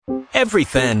Every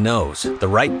fan knows the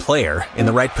right player in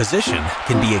the right position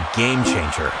can be a game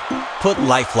changer. Put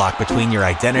LifeLock between your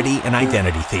identity and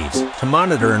identity thieves to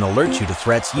monitor and alert you to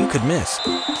threats you could miss.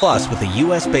 Plus, with a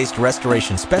U.S.-based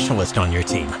restoration specialist on your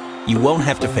team, you won't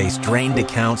have to face drained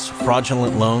accounts,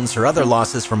 fraudulent loans, or other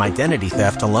losses from identity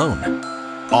theft alone.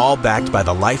 All backed by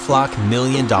the LifeLock $1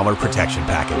 Million Protection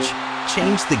Package.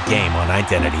 Change the game on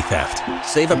identity theft.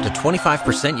 Save up to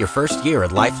 25% your first year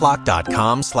at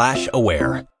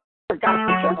LifeLock.com/aware.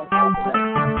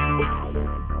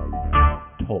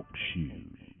 Talk Shoe.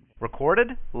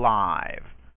 Recorded live.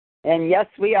 And yes,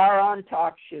 we are on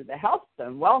Talk Shoe, the health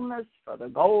and wellness for the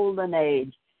golden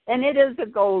age. And it is a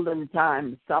golden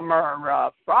time. Some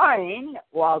are frying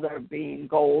while they're being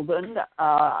golden.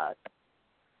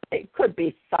 It could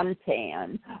be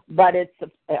suntan, but it's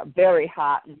very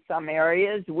hot in some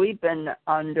areas. We've been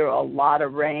under a lot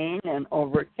of rain and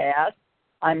overcast.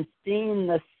 I'm seeing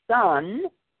the sun,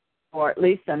 or at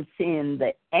least I'm seeing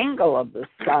the angle of the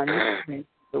sun through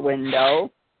the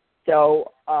window.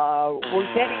 So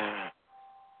we're getting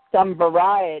some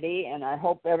variety, and I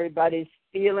hope everybody's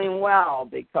feeling well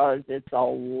because it's a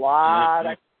lot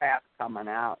of crap coming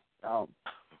out. So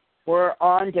we're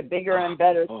on to bigger and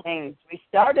better things. We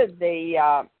started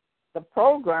the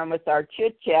program with our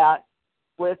chit-chat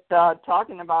with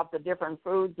talking about the different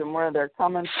foods and where they're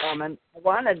coming from. And I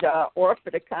wanted Orpha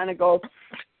to kind of go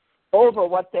over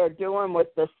what they're doing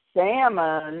with the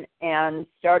salmon and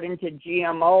starting to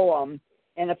GMO them.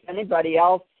 And if anybody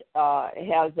else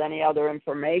has any other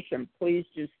information, please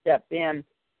just step in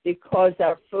because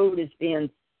our food is being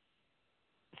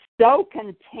so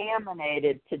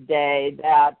contaminated today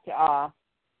that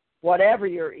whatever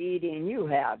you're eating, you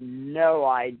have no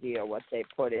idea what they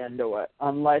put into it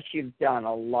unless you've done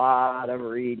a lot of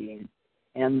reading.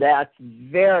 And that's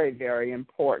very, very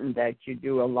important that you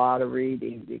do a lot of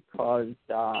reading because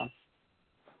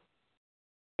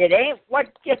it ain't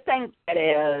what you think it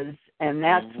is, and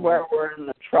that's where we're in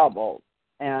the trouble.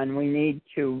 And we need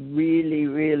to really,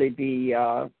 really be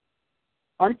on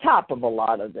top of a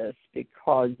lot of this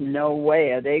because no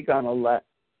way are they going to let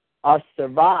us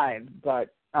survive.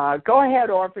 But go ahead,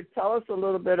 Orpha. Tell us a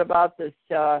little bit about this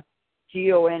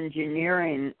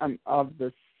geoengineering of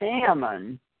the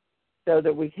salmon so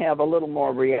that we have a little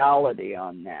more reality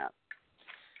on that.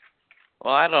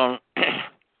 Well, I don't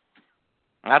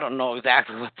know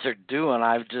exactly what they're doing.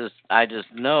 I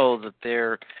just know that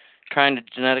they're trying to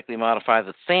genetically modify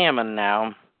the salmon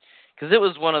now because it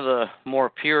was one of the more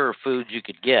pure foods you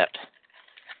could get.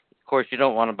 Of course, you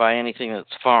don't want to buy anything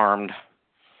that's farmed,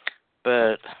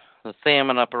 but the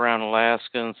salmon up around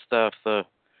Alaska and stuff, the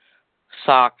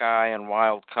sockeye and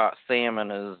wild-caught salmon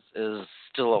is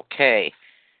still okay.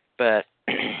 But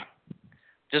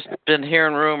just been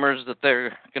hearing rumors that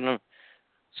they're going to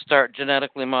start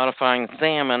genetically modifying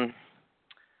salmon,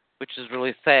 which is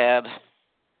really sad.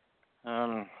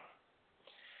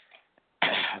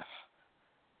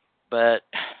 But,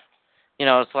 you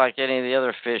know, it's like any of the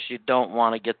other fish. You don't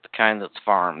want to get the kind that's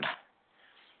farmed.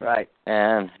 Right.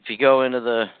 And if you go into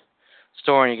the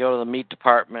store and you go to the meat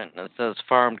department and it says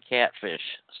farmed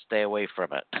catfish, stay away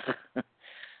from it.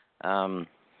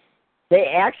 They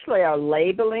actually are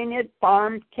labeling it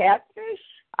farmed catfish?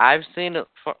 I've seen it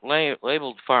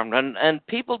labeled farmed, and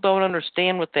people don't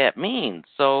understand what that means,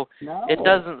 so it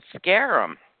doesn't scare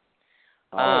them.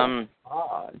 Oh,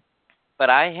 God. But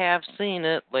I have seen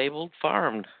it labeled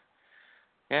farmed.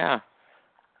 Yeah.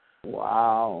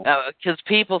 Wow. Because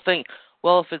people think,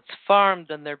 well, if it's farmed,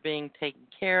 then they're being taken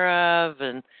care of,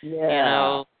 and you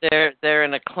know they're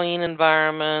in a clean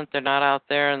environment. They're not out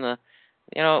there in the,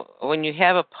 you know, when you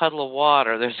have a puddle of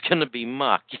water, there's going to be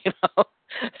muck, you know.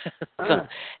 So,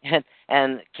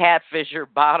 and catfish are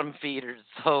bottom feeders,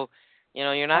 so you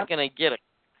know you're not going to get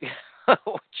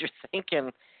what you're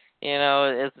thinking. You know,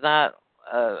 it's not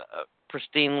a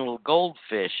pristine little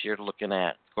goldfish you're looking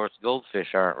at. Of course,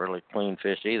 goldfish aren't really clean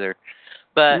fish either,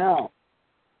 but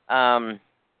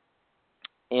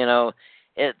you know,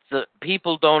 it's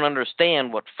people don't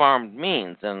understand what farmed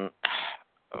means, and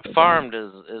farmed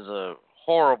is a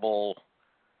horrible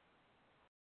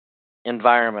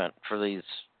environment for these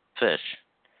fish.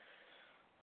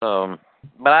 So,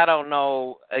 but I don't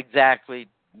know exactly,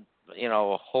 you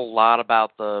know, a whole lot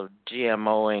about the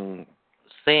GMOing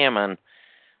salmon,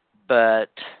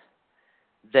 but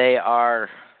they are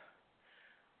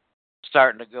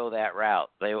starting to go that route.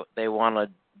 They want to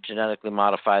genetically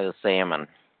modify the salmon.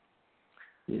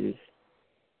 Jeez.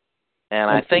 And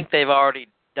I think they've already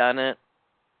done it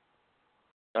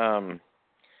or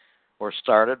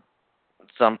started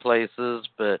some places,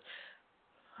 but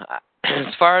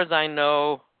as far as I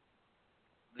know,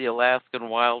 the Alaskan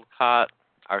wild caught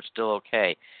are still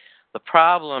okay. The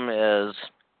problem is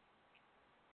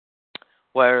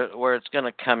where it's going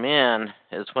to come in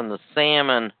is when the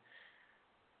salmon,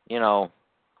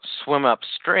 swim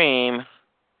upstream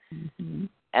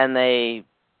and they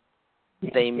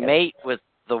mate with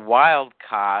the wild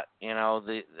caught.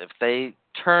 If they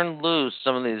turn loose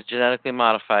some of these genetically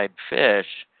modified fish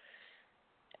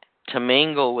to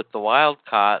mingle with the wild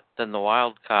caught, then the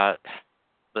wild caught,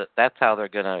 but that's how they're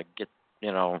going to get,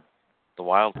 the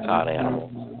wild caught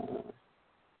animals.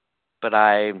 But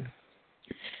I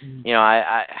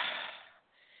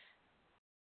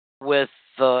with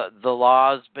the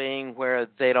laws being where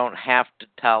they don't have to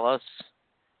tell us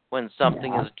when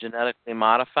something is genetically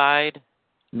modified,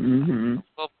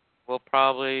 we'll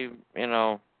probably, I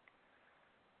don't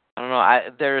know.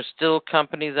 There's still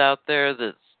companies out there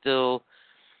that still,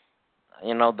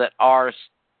 that are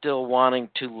still wanting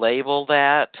to label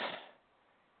that,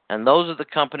 and those are the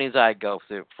companies I go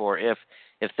through for. If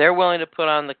they're willing to put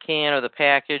on the can or the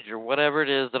package or whatever it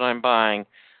is that I'm buying,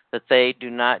 that they do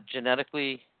not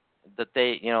genetically, that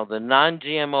they, the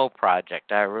non-GMO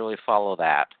project, I really follow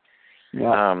that.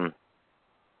 Yeah.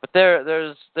 But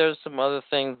there's some other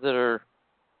things that are,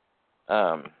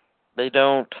 they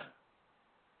don't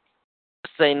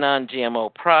say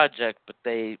non-GMO project, but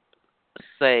they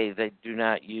say they do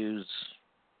not use,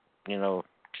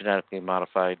 genetically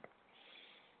modified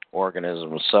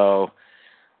organisms. So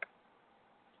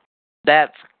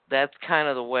that's kind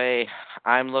of the way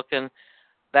I'm looking.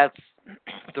 That's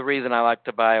the reason I like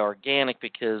to buy organic,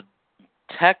 because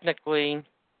technically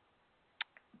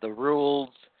the rules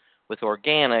with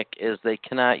organic is they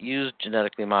cannot use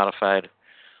genetically modified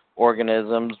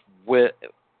organisms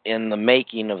in the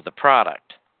making of the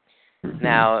product.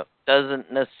 Now, it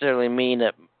doesn't necessarily mean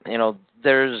that,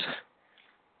 there's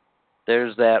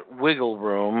that wiggle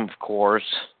room, of course.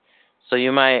 So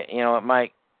you might, it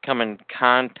might come in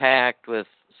contact with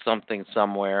something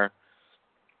somewhere.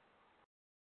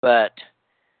 But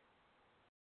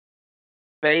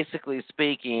basically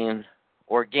speaking,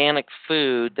 organic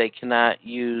food, they cannot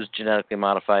use genetically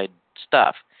modified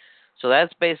stuff. So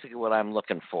that's basically what I'm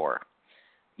looking for.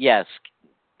 Yes,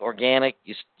 organic,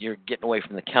 you're getting away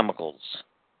from the chemicals.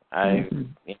 I've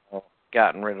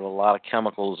gotten rid of a lot of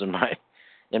chemicals in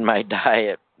my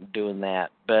diet doing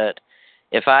that. But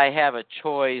if I have a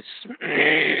choice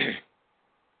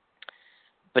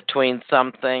between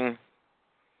something,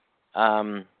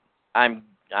 I'm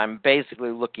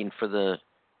basically looking for the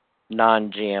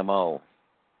non-GMO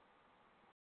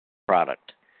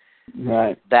product.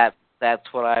 Right. That's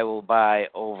what I will buy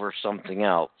over something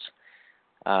else.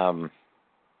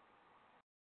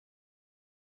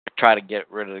 Try to get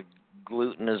rid of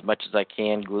gluten as much as I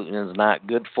can. Gluten is not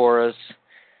good for us,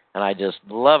 and I just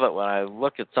love it when I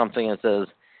look at something that says,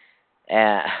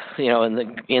 in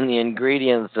the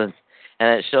ingredients, and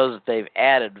it shows that they've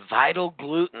added vital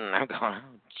gluten. I'm going,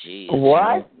 oh, geez.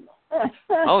 What?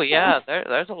 Oh yeah,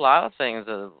 there's a lot of things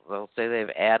that they'll say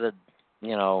they've added,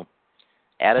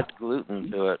 added gluten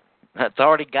to it. It's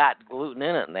already got gluten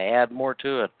in it, and they add more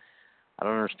to it. I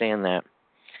don't understand that.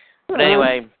 But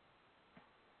anyway,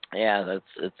 yeah,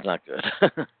 it's not good.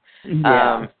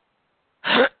 Yeah.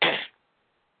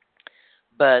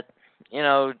 But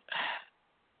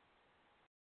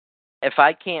if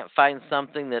I can't find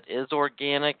something that is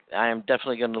organic, I am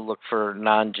definitely going to look for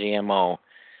non-GMO.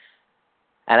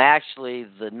 And actually,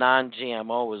 the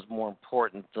non-GMO is more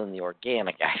important than the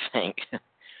organic, I think. Because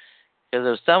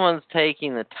if someone's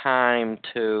taking the time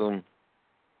to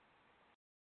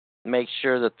make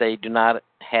sure that they do not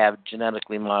have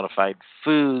genetically modified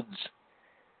foods,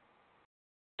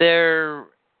 they're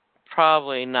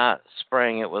probably not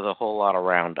spraying it with a whole lot of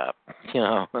Roundup,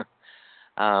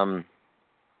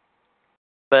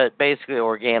 But basically,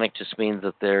 organic just means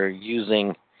that they're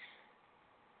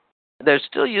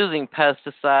still using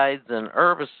pesticides and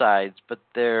herbicides, but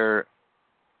they're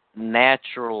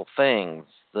natural things.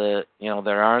 There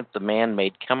aren't the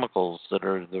man-made chemicals that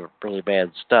are the really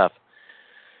bad stuff.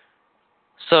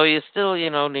 So you still,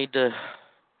 need to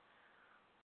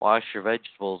wash your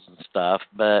vegetables and stuff,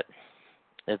 but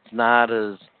it's not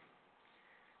as...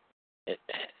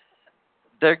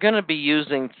 they're going to be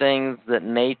using things that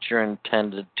nature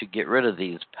intended to get rid of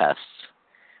these pests,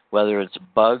 whether it's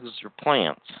bugs or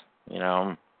plants,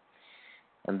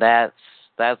 and that's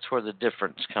where the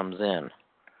difference comes in.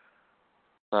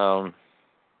 So,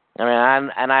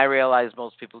 I realize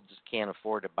most people just can't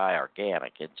afford to buy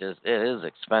organic. It is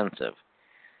expensive.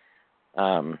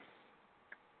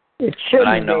 It shouldn't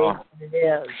I know. be.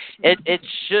 It is. It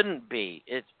shouldn't be.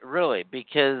 It really,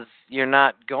 because you're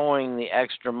not going the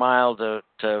extra mile to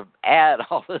add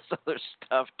all this other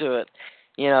stuff to it.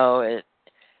 The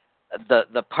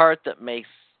part that makes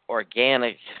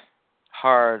organic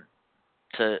hard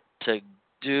to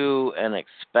do and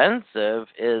expensive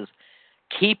is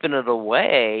keeping it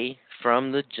away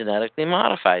from the genetically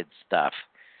modified stuff.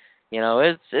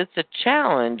 It's a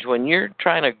challenge when you're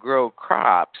trying to grow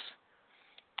crops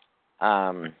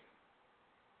to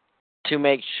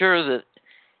make sure that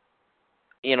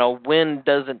wind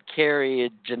doesn't carry a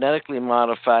genetically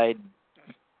modified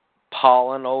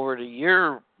pollen over to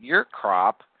your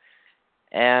crop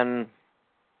and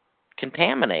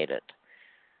contaminate it.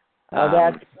 Well,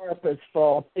 that's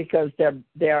purposeful because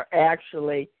they're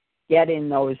actually getting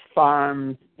those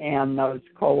farms and those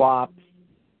co-ops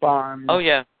farms. Oh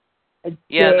yeah, so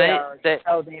they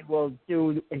will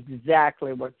do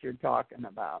exactly what you're talking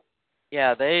about.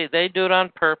 Yeah, they do it on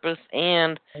purpose,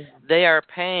 and they are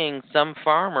paying some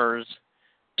farmers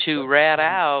to rat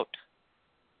out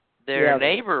their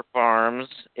neighbor farms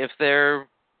if they're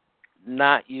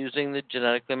not using the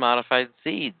genetically modified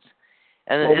seeds.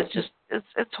 And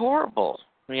it's horrible.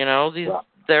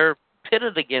 They're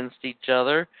pitted against each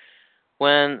other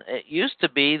when it used to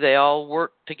be they all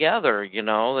worked together,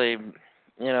 they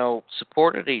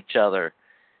supported each other.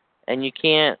 And you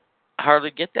can't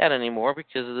hardly get that anymore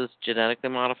because of this genetically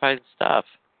modified stuff.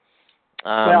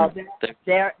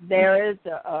 There is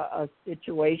a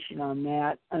situation on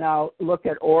that, and I'll look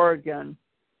at Oregon.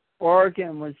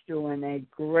 Oregon was doing a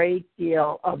great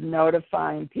deal of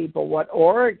notifying people. What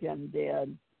Oregon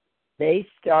did, they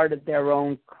started their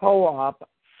own co-op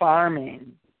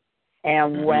farming,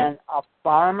 and when a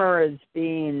farmer is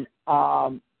being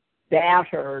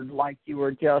battered, like you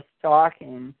were just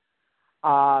talking,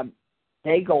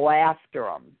 they go after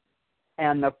them,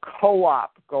 and the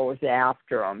co-op goes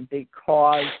after them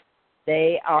because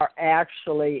they are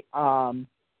actually,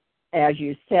 as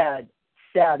you said,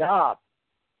 set up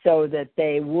so that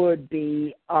they would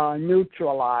be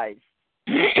neutralized.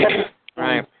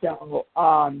 Right. So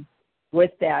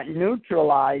with that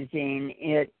neutralizing,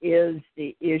 it is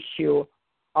the issue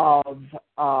of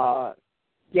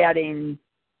getting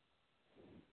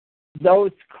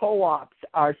those co-ops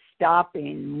are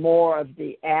stopping more of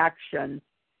the action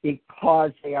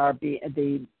because they are the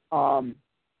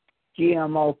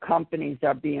GMO companies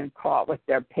are being caught with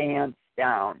their pants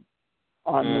down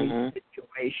on these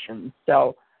situations.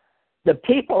 So the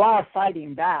people are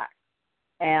fighting back,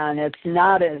 and it's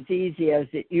not as easy as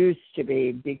it used to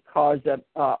be because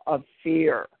of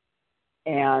fear,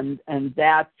 and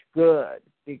that's good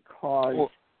because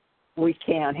we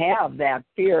can't have that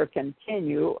fear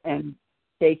continue and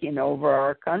taking over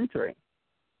our country.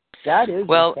 That is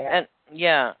and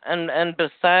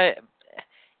besides,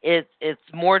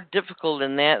 it's more difficult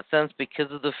in that sense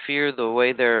because of the fear, the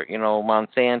way they're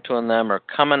Monsanto and them are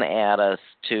coming at us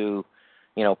to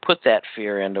put that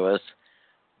fear into us.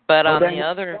 But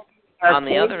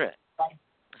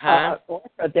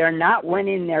they're not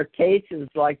winning their cases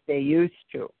like they used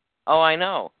to. Oh, I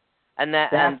know. And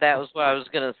that was what I was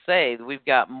going to say. We've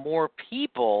got more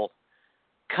people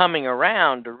coming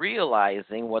around to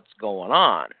realizing what's going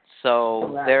on.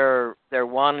 So they're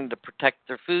wanting to protect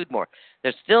their food more.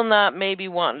 They're still not maybe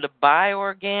wanting to buy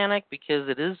organic because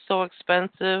it is so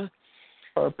expensive.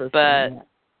 You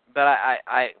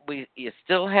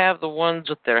still have the ones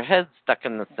with their heads stuck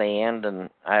in the sand, and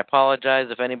I apologize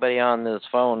if anybody on this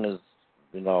phone has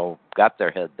got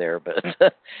their head there, but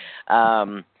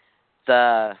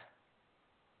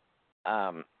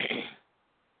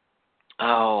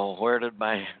where did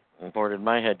my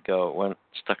head go? It went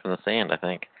stuck in the sand, I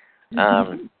think.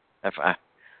 I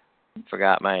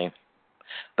forgot my.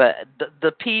 But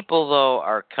the people though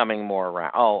are coming more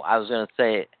around. Oh, I was going to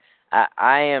say,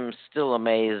 I am still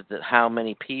amazed at how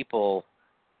many people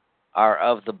are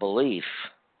of the belief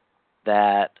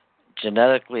that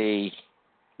genetically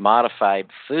modified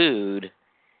food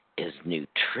is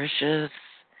nutritious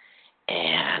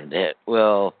and it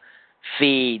will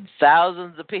feed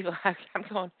thousands of people. I'm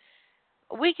going,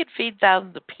 we could feed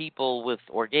thousands of people with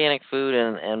organic food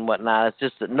and whatnot. It's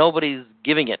just that nobody's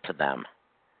giving it to them.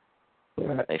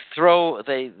 Right.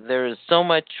 There is so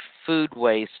much food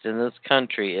waste in this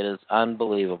country. It is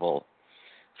unbelievable.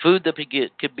 Food that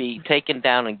could be taken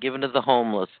down and given to the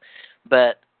homeless,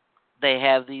 but they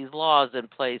have these laws in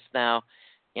place now.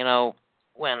 When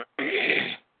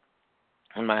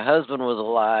my husband was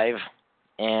alive,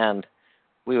 and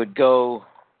we would go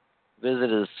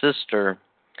visit his sister,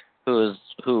 who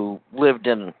lived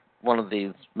in one of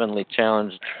these mentally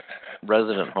challenged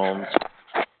resident homes.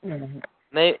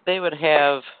 They would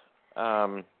have,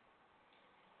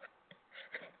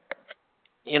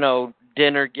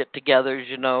 dinner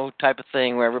get-togethers, type of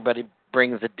thing where everybody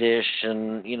brings a dish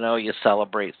and, you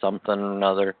celebrate something or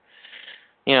another,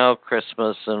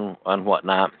 Christmas and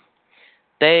whatnot.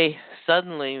 They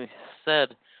suddenly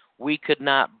said we could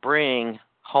not bring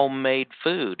homemade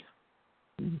food.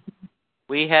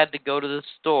 We had to go to the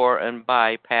store and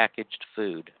buy packaged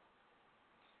food.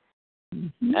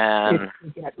 And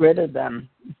get rid of them.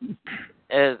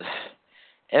 It's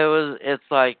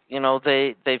like,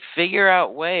 they figure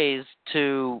out ways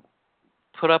to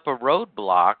put up a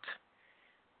roadblock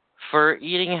for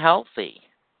eating healthy,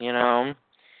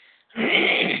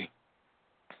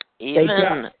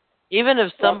 Even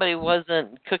if somebody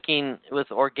wasn't cooking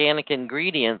with organic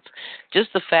ingredients,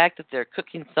 just the fact that they're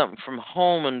cooking something from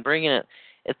home and bringing it,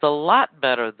 it's a lot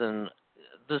better than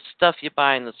the stuff you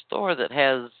buy in the store that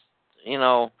has,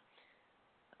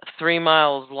 3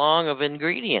 miles long of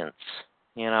ingredients,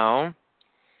 At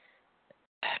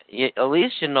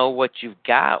least you know what you've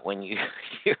got when you're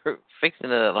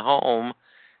fixing it at home.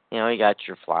 You got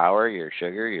your flour, your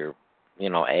sugar, your,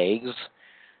 eggs,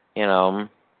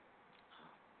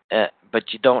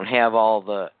 but you don't have all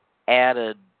the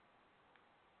added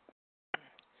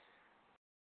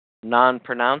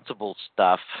non-pronounceable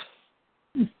stuff,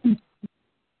 in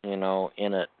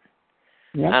it.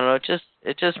 Yep. I don't know.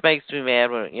 It just makes me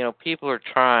mad when people are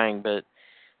trying, but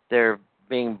they're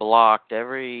being blocked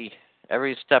every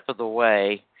step of the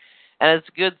way. And it's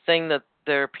a good thing that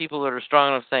there are people that are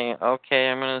strong enough saying, "Okay,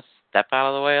 I'm going to step out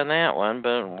of the way on that one,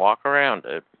 but walk around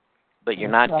it. But you're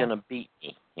not going to beat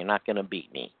me. You're not going to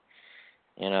beat me."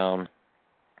 And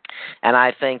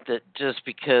I think that just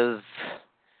because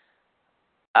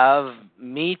of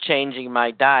me changing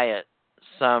my diet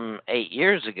some 8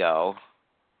 years ago,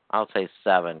 I'll say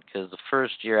 7, because the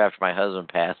first year after my husband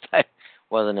passed, I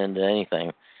wasn't into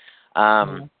anything.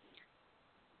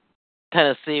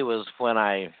 Tennessee was when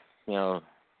I,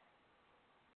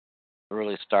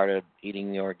 really started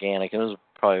eating the organic. It was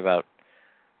probably about,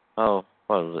 what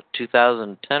was it,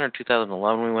 2010 or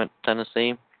 2011 we went to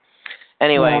Tennessee.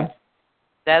 Anyway,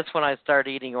 that's when I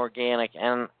started eating organic,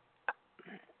 and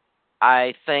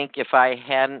I think if I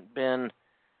hadn't been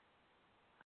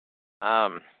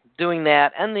doing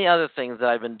that and the other things that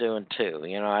I've been doing too,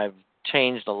 I've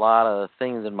changed a lot of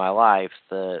things in my life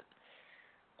that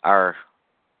are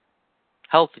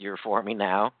healthier for me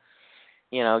now,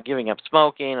 giving up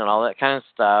smoking and all that kind of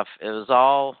stuff. It was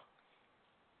all,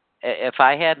 if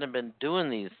I hadn't been doing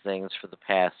these things for the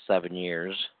past 7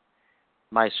 years,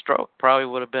 my stroke probably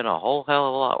would have been a whole hell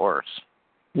of a lot worse.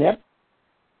 Yep.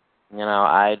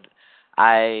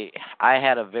 I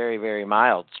had a very, very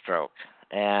mild stroke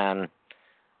and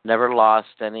never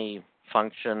lost any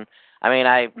function. I mean,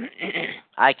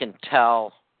 I can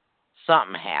tell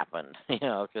something happened,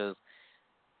 because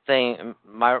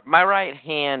my right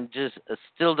hand just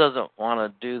still doesn't want to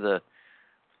do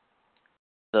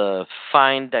the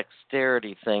fine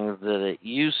dexterity things that it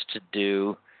used to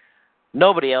do.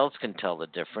 Nobody else can tell the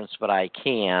difference, but I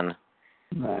can.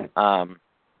 Right.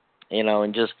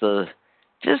 And just the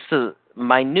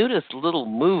minutest little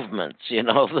movements,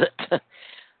 that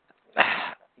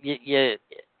you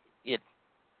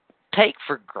take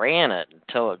for granted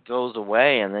until it goes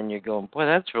away, and then you're going, boy,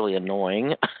 that's really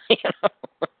annoying.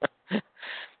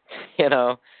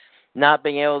 Not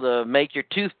being able to make your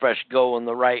toothbrush go in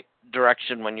the right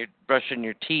direction when you're brushing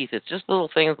your teeth. It's just little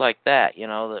things like that,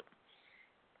 that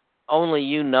only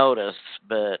you notice,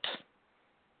 but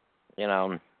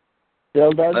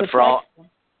still does. But for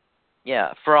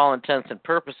all intents and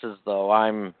purposes, though,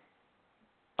 I'm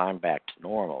back to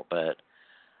normal. But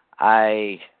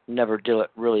I never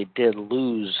really did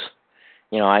lose.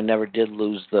 I never did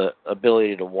lose the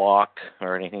ability to walk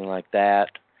or anything like that.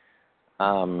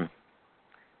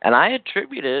 And I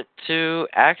attribute it to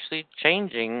actually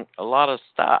changing a lot of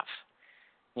stuff.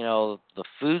 The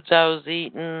foods I was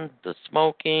eating, the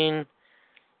smoking.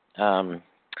 I'm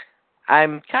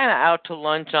kind of out to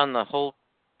lunch on the whole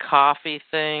coffee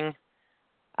thing.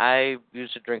 I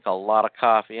used to drink a lot of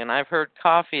coffee, and I've heard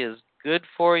coffee is good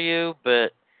for you,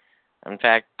 but in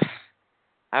fact,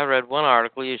 I read one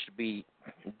article you should be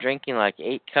drinking like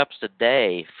 8 cups a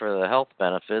day for the health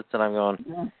benefits, and I'm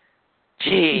going,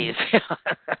 geez.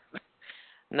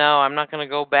 No, I'm not going to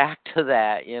go back to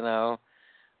that,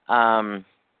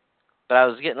 But I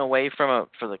was getting away from it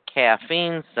for the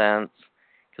caffeine sense,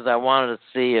 because I wanted to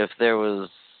see if there was,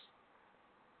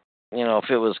 if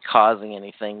it was causing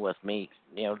anything with me,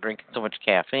 drinking so much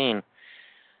caffeine.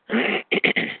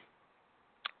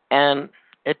 And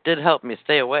it did help me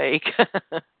stay awake.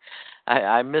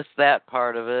 I missed that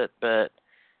part of it, but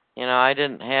I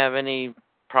didn't have any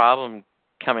problem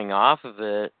coming off of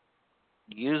it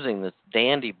using this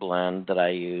Dandy blend that I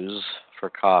use for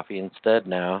coffee instead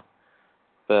now.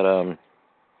 But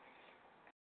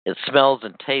it smells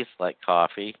and tastes like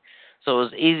coffee, so it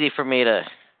was easy for me to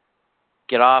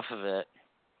get off of it.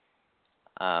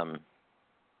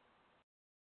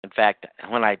 In fact,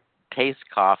 when I taste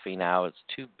coffee now, it's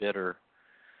too bitter.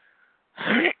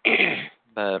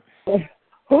 But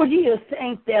who do you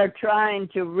think they're trying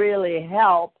to really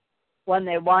help when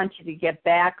they want you to get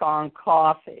back on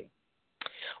coffee?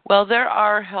 Well, there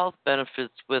are health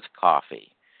benefits with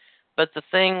coffee. But the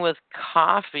thing with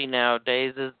coffee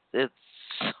nowadays is it's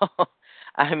so,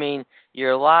 I mean,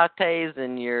 your lattes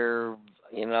and your,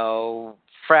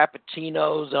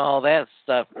 frappuccinos and all that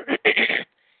stuff,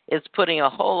 it's putting a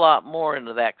whole lot more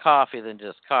into that coffee than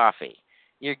just coffee.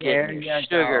 You're getting your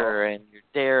sugar and your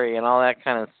dairy and all that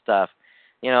kind of stuff.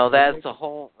 That's a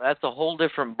whole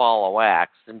different ball of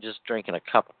wax than just drinking a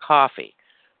cup of coffee.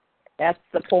 That's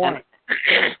the point.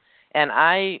 And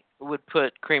I would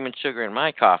put cream and sugar in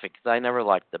my coffee because I never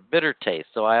liked the bitter taste,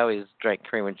 so I always drank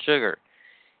cream and sugar.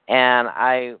 And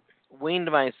I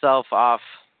weaned myself off.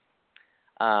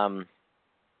 I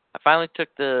finally took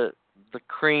the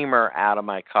creamer out of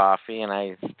my coffee, and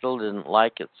I still didn't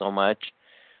like it so much,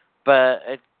 but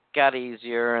it got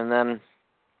easier. And then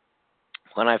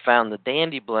when I found the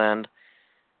Dandy blend,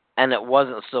 and it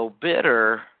wasn't so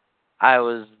bitter, I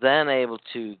was then able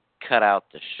to cut out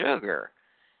the sugar.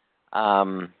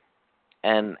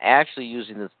 And actually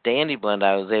using this Dandy blend,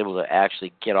 I was able to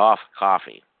actually get off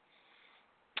coffee.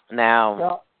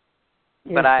 Now,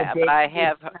 but I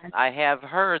have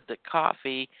heard that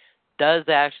coffee does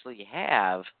actually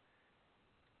have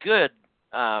good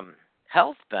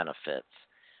health benefits.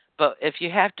 But if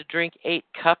you have to drink 8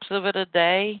 cups of it a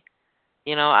day,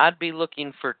 I'd be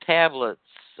looking for tablets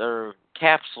or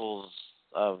capsules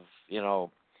of,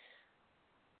 kind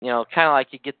of like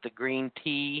you get the green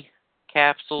tea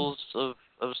capsules of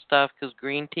stuff, because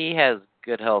green tea has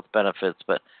good health benefits,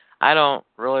 but I don't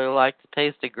really like the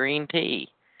taste of green tea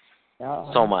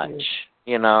so much.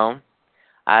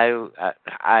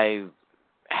 I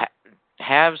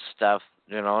have stuff,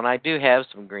 and I do have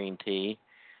some green tea,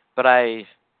 but I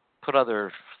put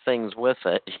other things with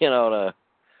it,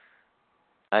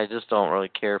 I just don't really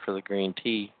care for the green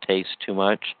tea taste too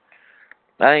much.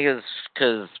 I think it's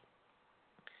because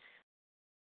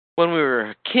when we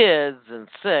were kids and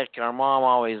sick, our mom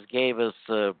always gave us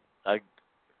a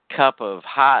cup of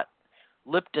hot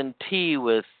Lipton tea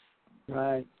with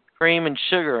cream and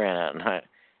sugar in it,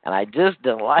 and I just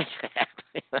didn't like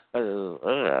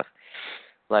that.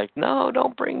 Like, no,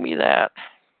 don't bring me that.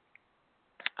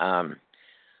 And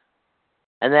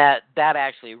that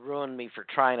actually ruined me for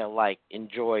trying to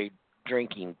enjoy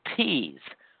drinking teas.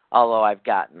 Although I've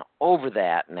gotten over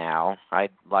that now. I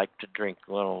like to drink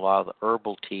a lot of the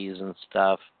herbal teas and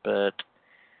stuff, but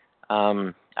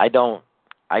I don't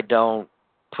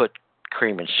put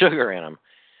cream and sugar in them.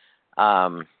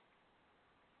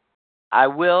 I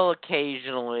will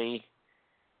occasionally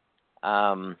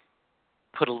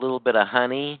put a little bit of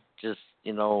honey, just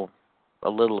a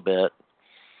little bit,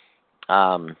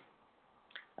 and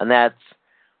that's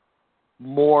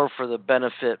more for the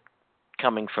benefit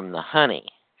coming from the honey.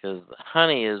 Because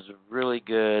honey is really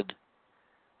good.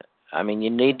 I mean, you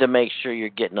need to make sure you're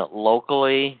getting it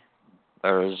locally,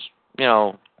 or as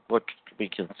what could be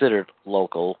considered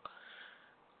local,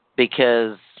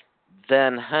 because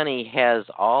then honey has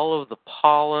all of the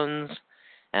pollens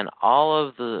and all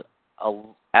of the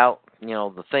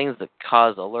the things that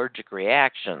cause allergic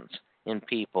reactions in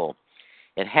people.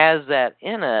 It has that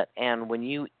in it, and when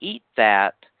you eat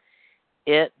that,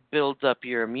 it builds up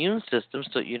your immune system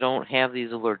so you don't have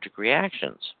these allergic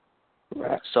reactions.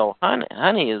 Right. So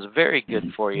honey is very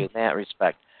good for you in that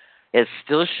respect. It's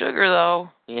still sugar though,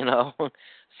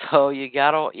 so you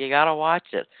gotta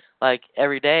watch it. Like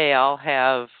every day, I'll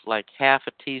have like half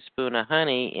a teaspoon of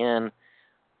honey in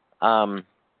a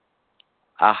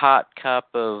hot cup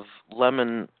of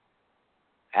lemon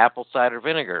apple cider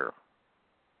vinegar.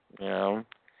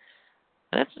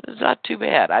 It's not too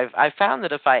bad. I found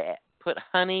that if I put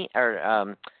honey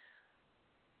or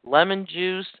lemon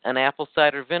juice and apple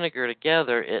cider vinegar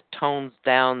together, it tones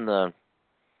down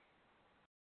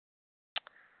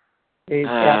it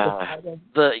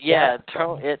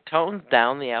tones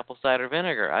down the apple cider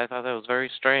vinegar. I thought that was very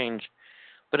strange,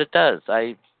 but it does.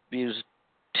 I use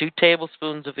 2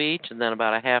 tablespoons of each, and then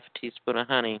about a half a teaspoon of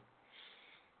honey,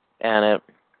 and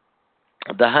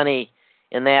the honey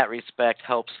in that respect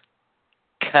helps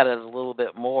cut it a little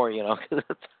bit more, because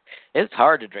it's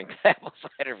hard to drink apple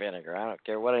cider vinegar. I don't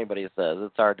care what anybody says;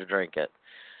 it's hard to drink it.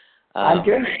 I'm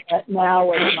drinking it now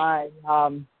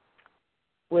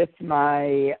with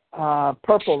my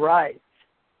purple rice.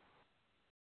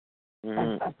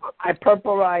 Mm-hmm. I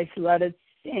purple rice, let it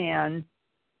stand,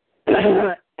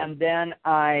 and then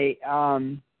I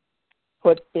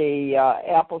put the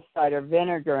apple cider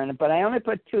vinegar in it. But I only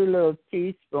put 2 little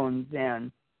teaspoons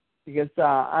in because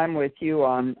I'm with you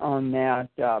on that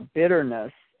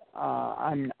bitterness.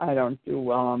 I don't do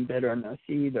well on bitterness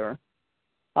either.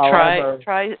 However,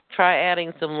 Try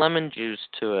adding some lemon juice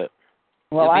to it.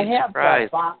 Well, I have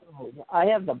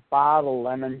the bottle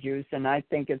lemon juice, and I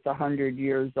think it's 100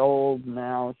 years old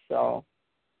now, so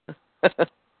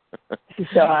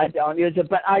I don't use it.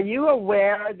 But are you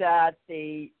aware that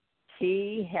the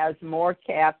tea has more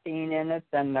caffeine in it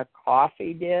than the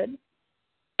coffee did?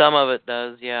 Some of it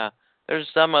does, yeah. There's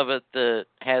some of it that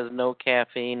has no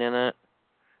caffeine in it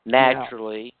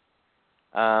naturally.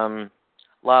 Yeah.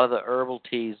 A lot of the herbal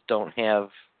teas don't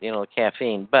have,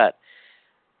 caffeine, but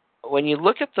when you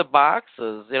look at the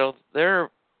boxes, they're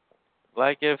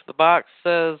like if the box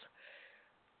says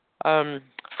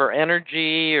for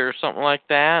energy or something like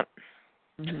that,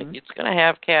 mm-hmm. It's going to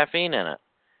have caffeine in it.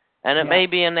 And it may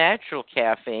be a natural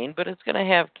caffeine, but it's going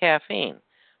to have caffeine.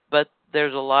 But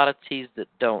there's a lot of teas that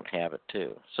don't have it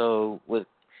too. So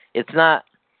it's not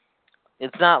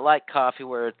like coffee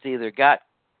where it's either got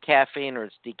caffeine or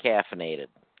it's decaffeinated,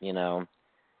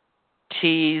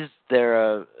 Teas,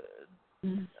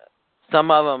 some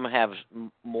of them have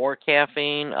more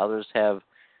caffeine, others have,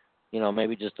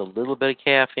 maybe just a little bit of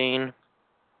caffeine.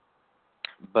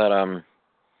 But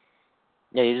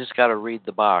you just got to read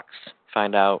the box,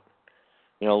 find out,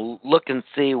 look and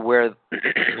see where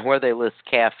they list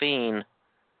caffeine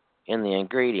in the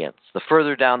ingredients. The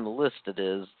further down the list it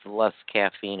is, the less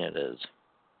caffeine it is.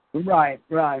 Right.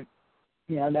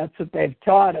 Yeah, that's what they've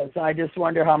taught us. I just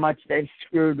wonder how much they've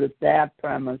screwed with that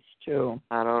premise too.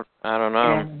 I don't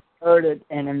know.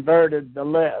 And inverted the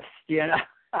list,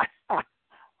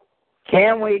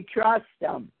 Can we trust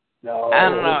them? No. I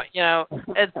don't know.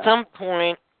 At some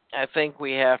point, I think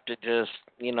we have to just,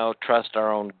 trust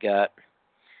our own gut.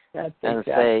 That's and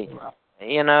exactly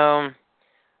say,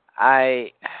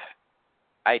 right.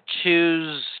 I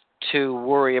choose to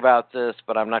worry about this,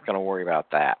 but I'm not going to worry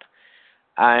about that.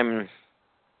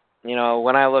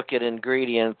 When I look at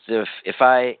ingredients, if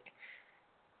I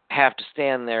have to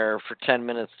stand there for 10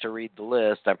 minutes to read the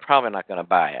list, I'm probably not going to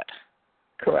buy it.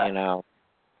 Correct.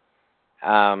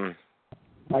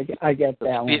 I get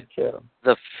that one too.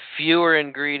 The fewer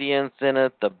ingredients in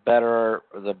it, the better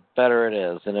it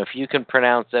is. And if you can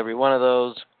pronounce every one of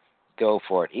those, go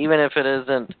for it. Even if it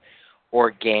isn't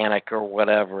organic or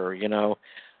whatever,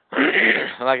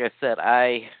 Like I said,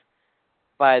 I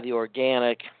buy the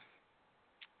organic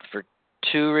for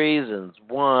 2 reasons.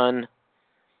 One,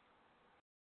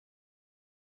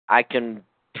 I can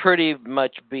pretty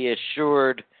much be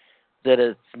assured that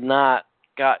it's not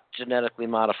got genetically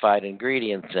modified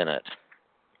ingredients in it.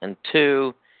 And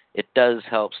 2, it does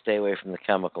help stay away from the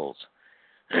chemicals.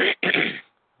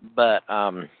 But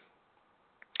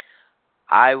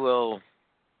I will,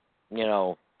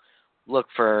 look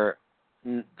for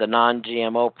the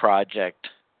non-GMO project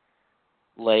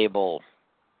label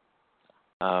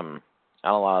on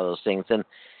a lot of those things. And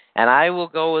I will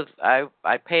go with, I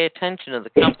pay attention to the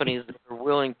companies that are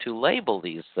willing to label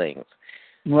these things.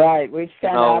 Right. We've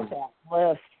sent out that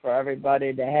list for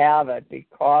everybody to have it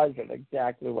because of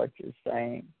exactly what you're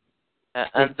saying.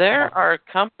 And there are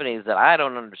companies that I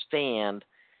don't understand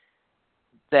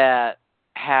that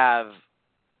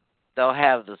they'll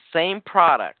have the same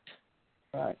product,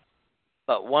 right,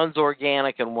 but one's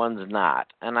organic and one's not.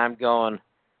 And I'm going,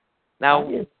 now,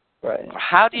 right,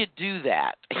 how do you do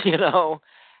that?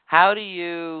 How do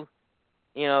you,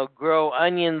 grow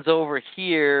onions over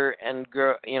here and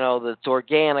grow, that's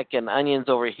organic and onions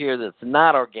over here that's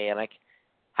not organic?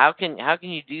 How can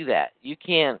you do that? You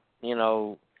can't,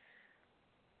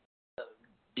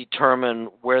 determine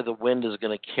where the wind is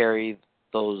going to carry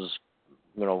those,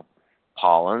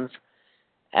 pollens.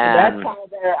 And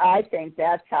I think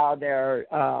that's how they're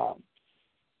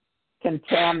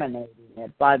contaminating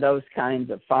it, by those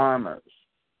kinds of farmers.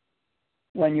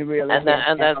 When you really and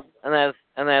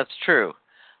that's true.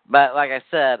 But like I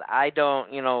said, I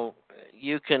don't,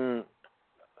 you can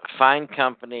find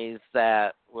companies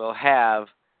that will have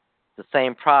the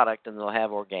same product and they'll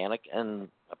have organic and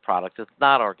a product that's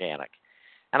not organic.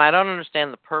 And I don't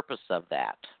understand the purpose of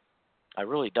that. I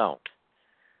really don't.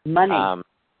 Money.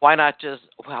 Why not just,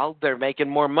 they're making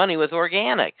more money with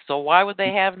organic, so why would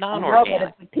they have non-organic? No, but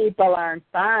if the people aren't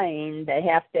buying, they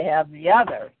have to have the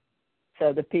other.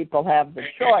 So the people have the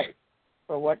choice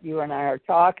for what you and I are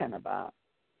talking about.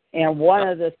 And one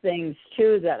of the things,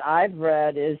 too, that I've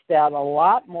read is that a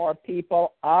lot more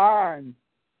people are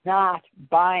not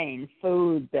buying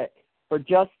food that for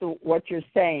just what you're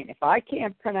saying. If I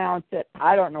can't pronounce it,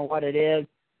 I don't know what it is,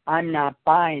 I'm not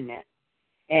buying it.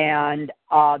 And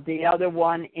the other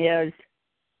one is,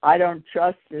 I don't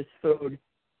trust this food.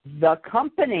 The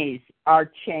companies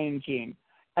are changing.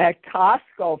 At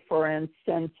Costco, for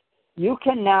instance, you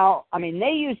can now, I mean,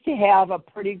 they used to have a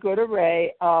pretty good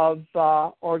array of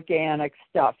organic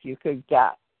stuff you could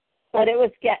get. But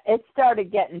it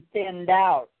started getting thinned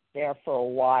out there for a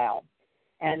while.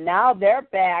 And now they're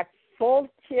back full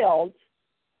tilt,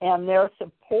 and they're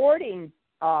supporting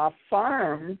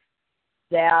farms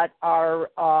that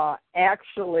are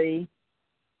actually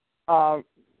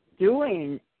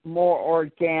doing more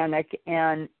organic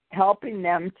and helping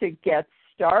them to get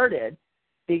started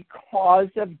because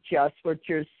of just what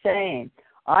you're saying.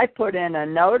 I put in a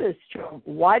notice to them,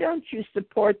 why don't you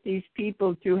support these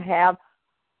people to have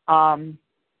aquaponic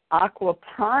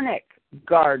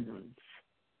gardens?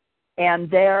 And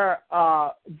they're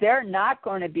not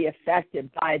going to be affected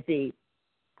by the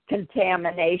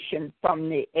contamination from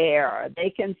the air. They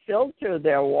can filter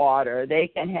their water. They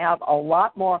can have a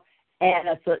lot more, and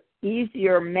it's an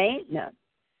easier maintenance.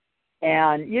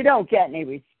 And you don't get any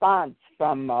response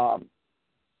from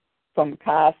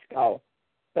Costco,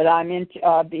 but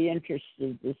I'll be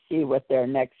interested to see what their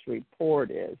next report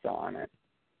is on it.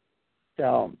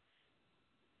 So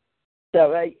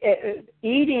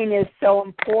eating is so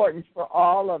important for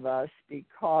all of us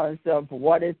because of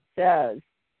what it says.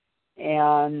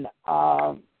 And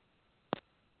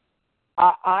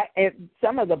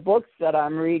some of the books that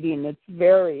I'm reading, it's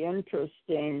very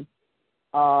interesting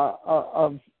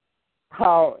of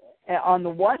how, on the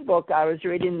one book I was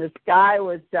reading, this guy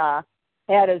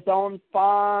had his own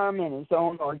farm and his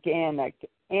own organic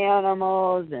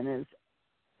animals, and his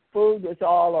food was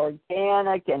all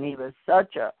organic, and he was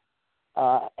such a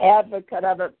advocate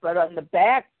of it. But on the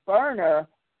back burner,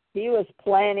 he was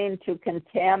planning to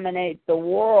contaminate the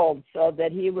world so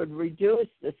that he would reduce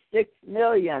the 6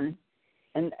 million,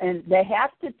 and they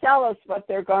have to tell us what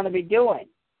they're going to be doing.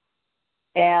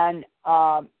 And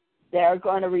they're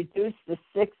going to reduce the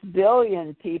 6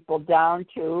 billion people down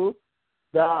to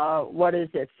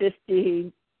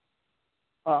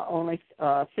only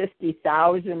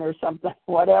 50,000 or something,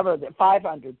 whatever,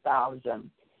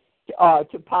 500,000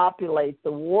 to populate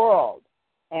the world.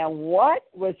 And what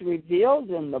was revealed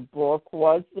in the book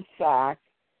was the fact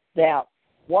that,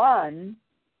 one,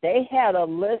 they had a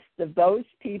list of those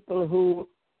people who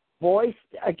voiced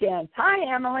against, hi,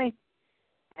 Emily,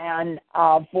 and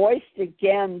voiced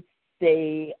against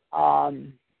the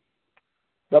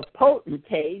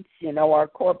potentates, our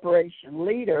corporation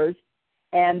leaders,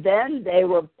 and then they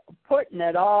were putting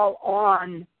it all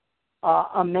on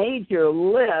a major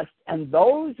list, and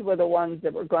those were the ones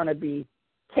that were going to be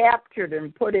captured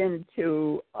and put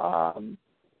into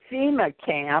FEMA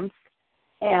camps.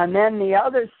 And then the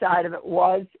other side of it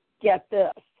was, get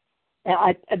this,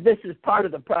 and this is part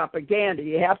of the propaganda.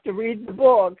 You have to read the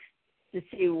books to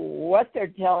see what they're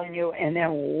telling you, and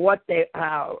then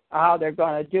how they're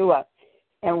going to do it.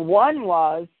 And one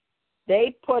was,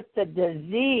 they put the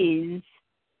disease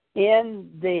in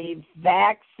the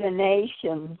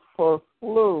vaccination for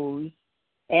flus,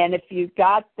 and if you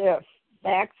got the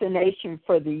vaccination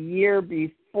for the year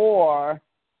before,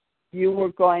 you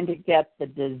were going to get the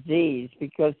disease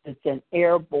because it's an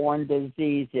airborne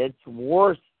disease. It's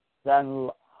worse than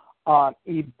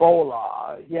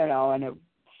Ebola, and it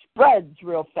spreads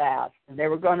real fast. And they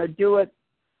were going to do it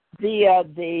via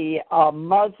the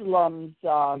Muslims.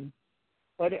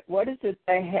 What is it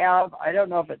they have? I don't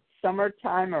know if it's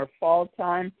summertime or fall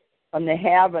time. And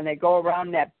they go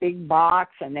around that big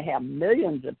box, and they have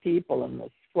millions of people in the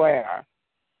square.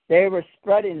 They were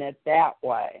spreading it that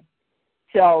way.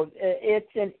 So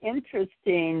it's an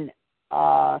interesting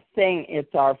thing.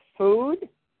 It's our food,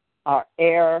 our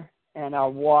air, and our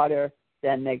water.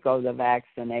 Then they go to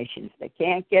vaccinations. They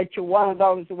can't get you one of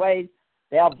those ways,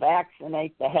 they'll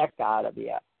vaccinate the heck out of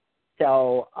you.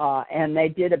 So, and they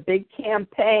did a big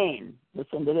campaign.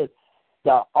 Listen to this.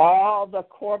 All the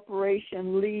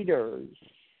corporation leaders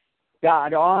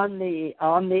got on the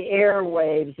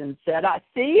airwaves and said,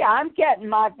 I'm getting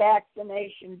my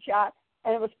vaccination shot.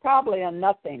 And it was probably a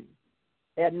nothing.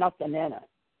 They had nothing in it.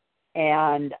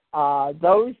 And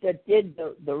those that did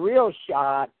the real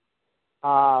shot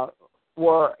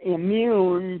were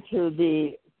immune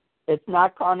to it's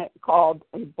not called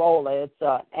Ebola. It's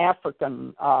an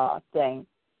African thing,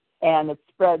 and it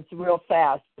spreads real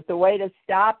fast. But the way to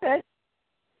stop it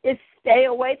is stay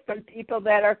away from people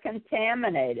that are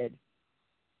contaminated.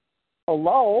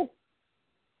 below,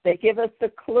 they give us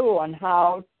the clue on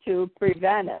how to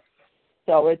prevent it.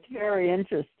 So it's very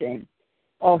interesting.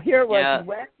 Oh, here was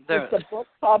when was the book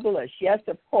published? Yes,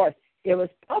 of course. It was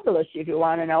published, if you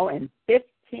want to know, in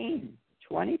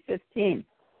 2015.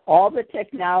 All the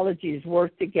technologies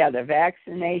work together,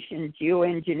 vaccination,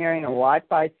 geoengineering, and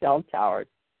Wi-Fi cell towers.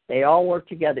 They all work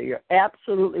together. You're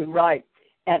absolutely right.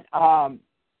 And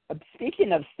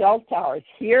speaking of cell towers,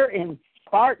 here in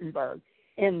Spartanburg,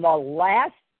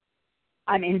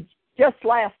 just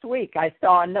last week, I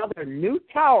saw another new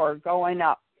tower going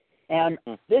up. And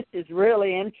this is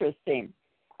really interesting.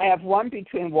 I have one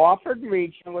between Wofford and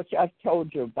Regional, which I've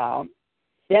told you about.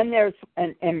 Then there's,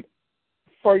 and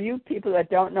for you people that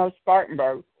don't know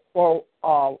Spartanburg, well,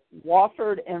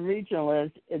 Wofford and Regional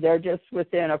they're just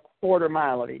within a quarter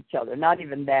mile of each other, not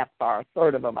even that far, a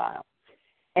third of a mile.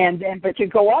 And then, but you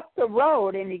go up the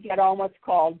road and you get on what's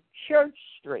called Church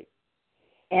Street.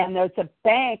 And there's a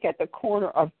bank at the corner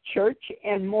of Church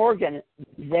and Morgan.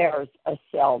 There's a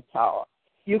cell tower.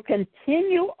 You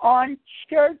continue on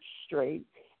Church Street,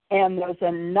 and there's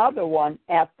another one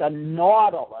at the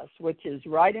Nautilus, which is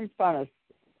right in front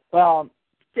of,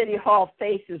 City Hall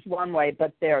faces one way,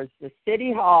 but there's the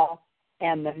City Hall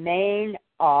and the main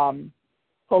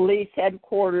police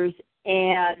headquarters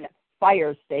and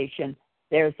fire station.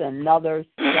 There's another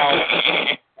cell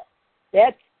tower.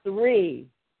 That's 3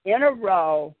 in a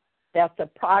row. That's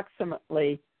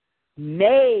approximately,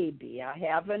 maybe, I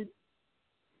haven't,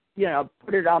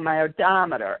 put it on my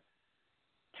odometer,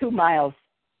 2 miles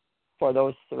for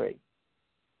those 3.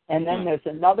 And then there's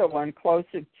another one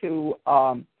closer to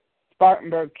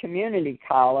Spartanburg Community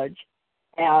College,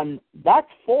 and that's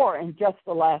 4 in just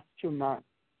the last 2 months.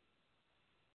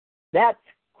 That's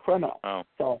criminal. Oh.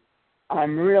 So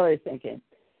I'm really thinking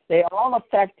they all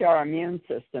affect our immune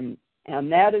system,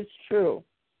 and that is true.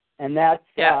 And that's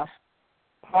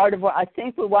part of what I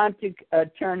think we want to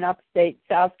turn upstate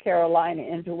South Carolina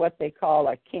into what they call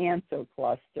a cancer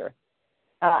cluster.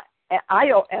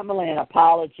 I owe Emily an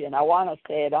apology, and I want to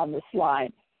say it on this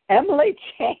line. Emily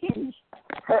changed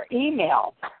her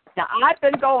email. Now, I've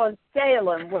been going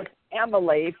sailing with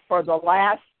Emily for the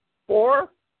last 4,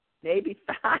 maybe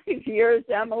 5 years,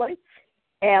 Emily,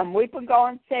 and we've been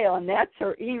going sailing. That's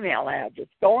her email address,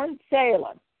 going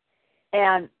sailing.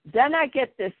 And then I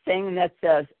get this thing that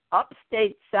says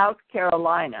upstate South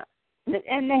Carolina.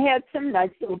 And they had some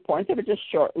nice little points. They were just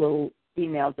short little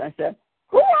emails. I said,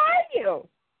 who are you?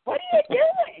 What are you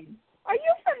doing? Are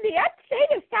you from the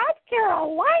upstate of South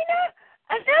Carolina?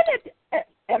 And then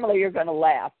Emily, you're going to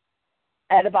laugh.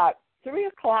 At about 3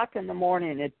 o'clock in the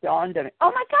morning, it dawned on me,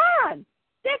 oh, my God,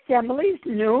 that's Emily's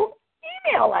new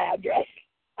email address.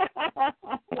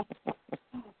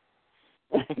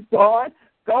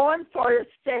 Going for a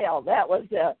sail. That was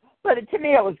it. But to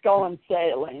me, it was going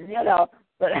sailing,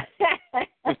 But, but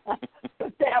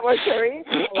that was her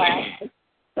email address.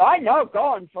 So I know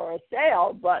going for a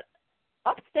sail, but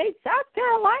upstate South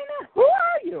Carolina, who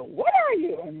are you? What are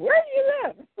you? And where do you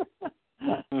live?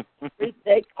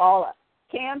 They call it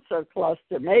cancer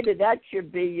cluster. Maybe that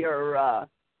should be your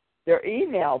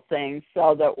email thing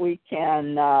so that we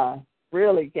can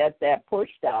really get that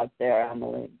pushed out there,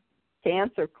 Emily.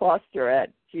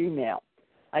 cancercluster@gmail.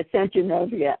 I sent you a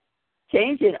note yet.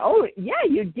 Change it. Oh, yeah,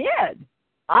 you did.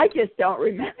 I just don't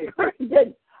remember.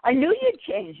 I knew you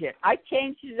changed it. I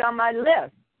changed it on my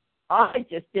list. I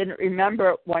just didn't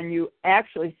remember when you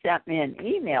actually sent me an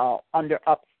email under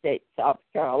upstate South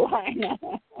Carolina.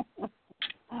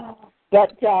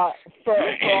 But for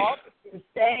all that you're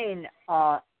saying,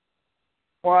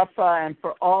 Orpha, and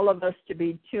for all of us to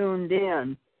be tuned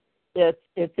in,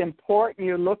 it's important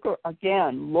you look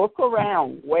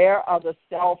around. Where are the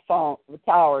cell phone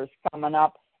towers coming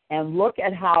up, and look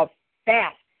at how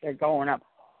fast they're going up.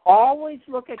 Always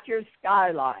look at your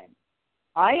skyline.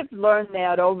 I have learned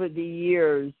that over the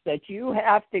years, that you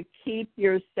have to keep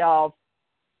yourself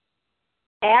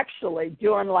actually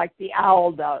doing like the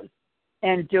owl does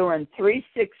and doing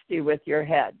 360 with your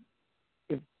head.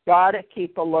 You've got to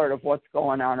keep alert of what's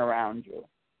going on around you.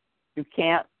 You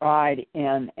can't ride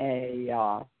in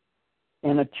a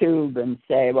tube and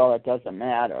say, well, it doesn't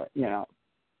matter, Well,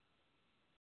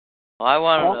 I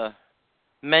wanted to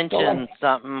mention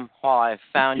something while I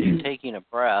found you taking a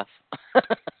breath.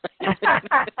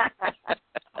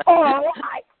 Oh,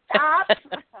 stop.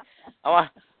 I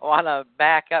want to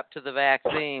back up to the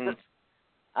vaccines.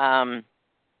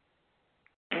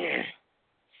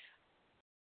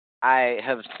 I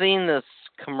have seen this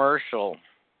commercial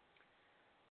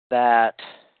that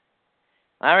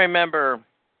I remember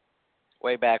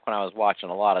way back when I was watching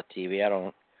a lot of TV. I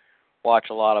don't watch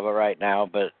a lot of it right now,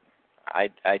 but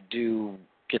I do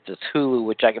get this Hulu,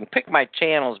 which I can pick my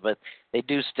channels, but they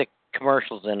do stick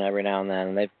commercials in every now and then.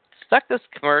 And they've stuck this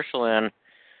commercial in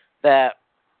that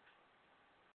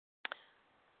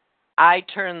I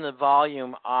turn the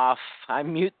volume off. I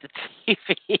mute the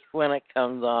TV when it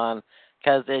comes on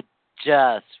because it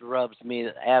just rubs me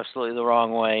absolutely the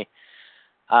wrong way.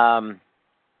 And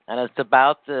it's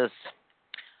about this.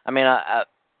 I mean, a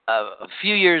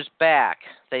few years back,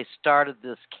 they started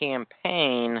this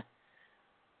campaign.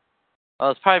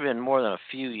 Well, it's probably been more than a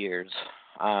few years.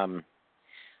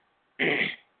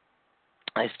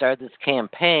 They started this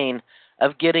campaign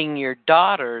of getting your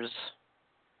daughters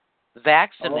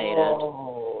vaccinated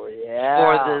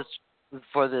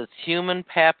for this human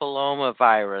papilloma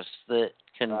virus that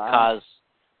can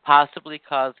possibly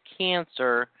cause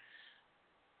cancer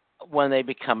when they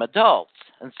become adults.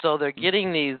 And so they're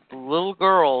getting these little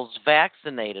girls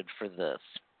vaccinated for this.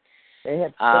 They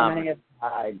have so many have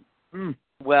died.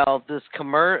 Well, this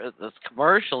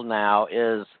commercial now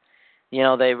is,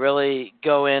 they really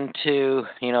go into,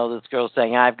 this girl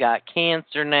saying, I've got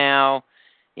cancer now,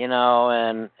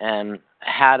 and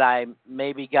had I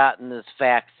maybe gotten this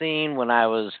vaccine when I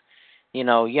was,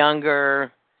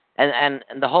 younger, and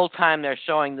the whole time they're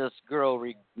showing this girl,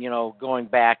 going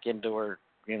back into her,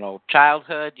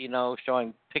 childhood,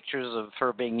 showing pictures of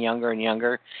her being younger and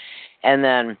younger, and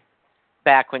then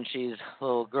back when she's a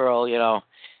little girl,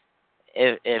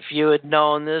 if you had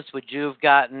known this, would you have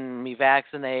gotten me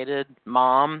vaccinated,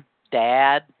 Mom,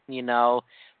 Dad,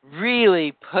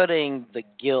 really putting the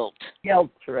guilt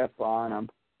trip on them.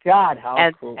 God,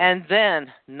 how cool! And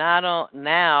then not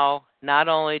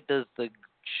only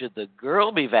should the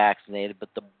girl be vaccinated, but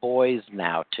the boys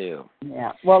now too.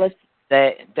 Yeah. Well,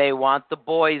 they want the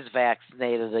boys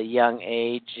vaccinated at a young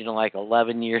age, like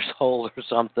 11 years old or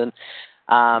something.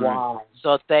 Wow.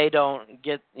 So they don't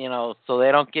get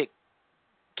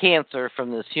cancer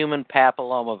from this human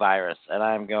papilloma virus. And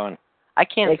I'm going, I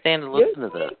can't stand to listen to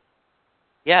this.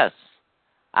 Yes.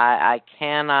 I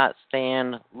cannot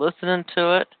stand listening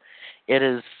to it. It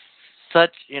is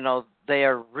such, they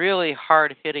are really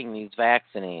hard hitting these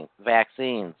vaccines.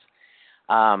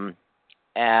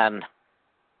 And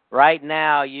right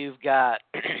now you've got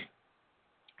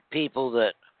people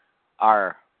that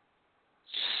are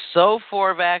so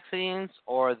for vaccines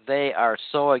or they are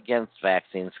so against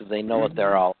vaccines because they know what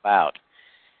they're all about.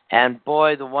 And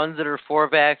boy, the ones that are for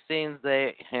vaccines,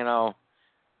 they,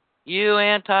 you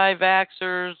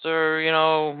anti-vaxxers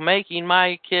are, making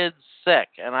my kids sick.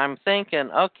 And I'm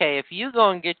thinking, okay, if you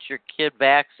go and get your kid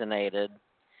vaccinated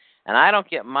and I don't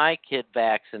get my kid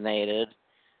vaccinated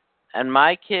and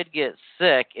my kid gets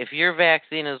sick, if your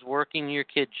vaccine is working, your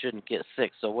kid shouldn't get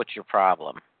sick. So what's your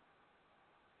problem?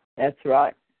 That's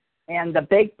right. And the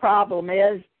big problem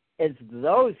is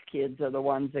those kids are the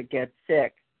ones that get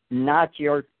sick, not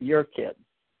your kids.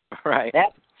 Right.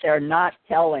 That they're not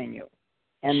telling you.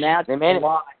 And that's a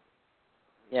lie.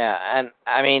 Yeah, and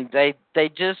I mean they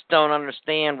just don't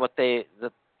understand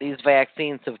these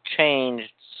vaccines have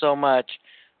changed so much.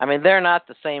 I mean, they're not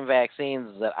the same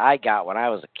vaccines that I got when I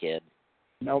was a kid.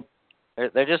 Nope.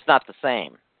 They're just not the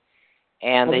same.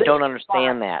 And they don't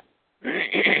understand that.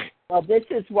 Well, this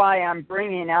is why I'm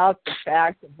bringing out the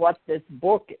fact of what this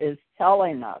book is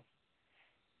telling us.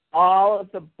 All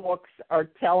of the books are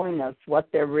telling us what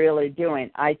they're really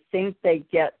doing. I think they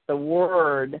get the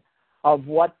word of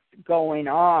what's going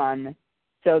on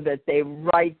so that they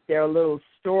write their little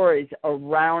stories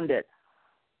around it.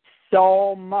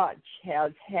 So much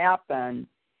has happened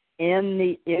in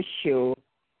the issue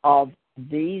of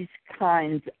these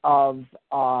kinds of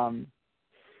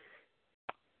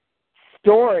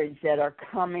stories that are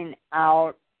coming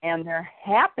out, and they're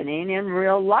happening in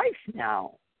real life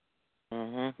now.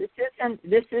 Mm-hmm.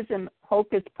 This isn't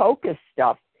hocus pocus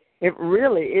stuff. It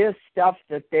really is stuff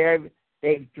that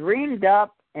they've dreamed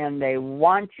up and they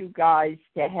want you guys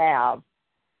to have,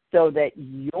 so that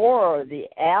you're the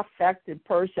affected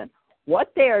person.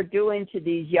 What they are doing to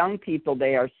these young people,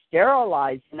 they are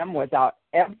sterilizing them without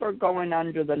ever going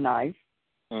under the knife.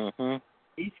 Mm-hmm.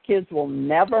 These kids will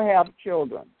never have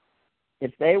children.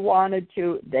 If they wanted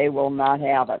to, they will not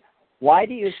have it. Why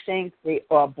do you think the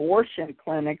abortion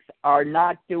clinics are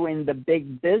not doing the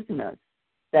big business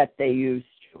that they used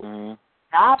to? Mm-hmm.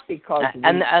 Not because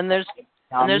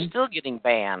they're still getting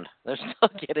banned. They're still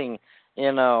getting,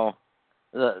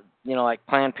 like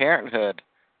Planned Parenthood.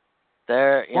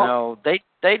 They're,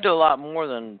 they do a lot more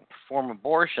than perform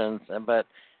abortions, but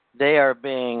they are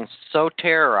being so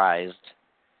terrorized.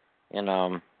 I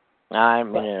didn't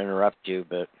mean to interrupt you,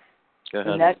 but go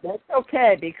ahead. And that's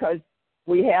okay, because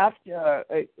we have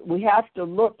to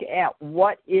look at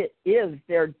what it is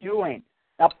they're doing.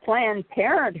 Now, Planned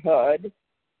Parenthood,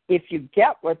 if you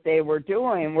get what they were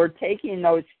doing, we're taking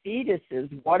those fetuses.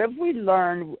 What have we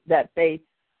learned that the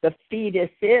fetus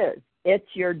is? It's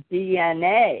your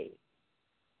DNA.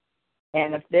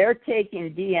 And if they're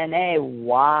taking DNA,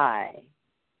 why?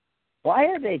 Why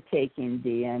are they taking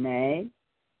DNA?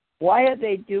 Why are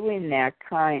they doing that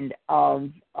kind of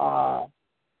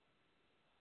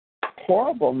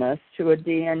horribleness to a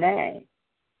DNA?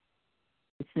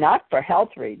 It's not for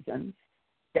health reasons.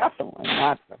 Definitely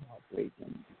not for health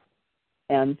reasons.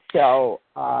 And so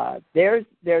there's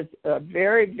a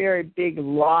very, very big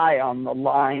lie on the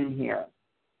line here.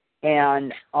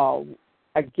 And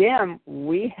again,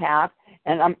 we have,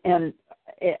 and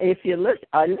if you listen,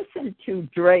 I listened to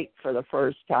Drake for the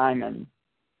first time in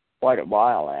quite a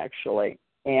while, actually,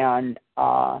 and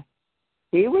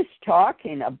he was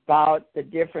talking about the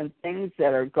different things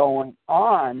that are going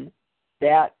on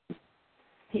that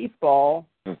people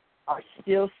are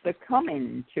still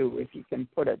succumbing to, if you can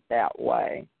put it that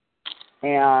way.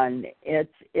 And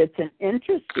it's an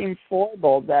interesting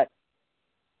foible that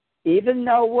even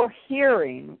though we're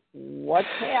hearing what's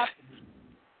happening,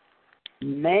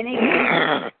 many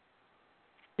people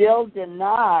still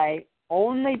deny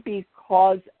only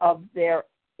because of their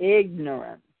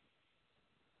ignorance.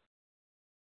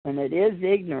 And it is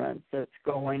ignorance that's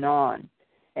going on.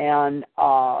 And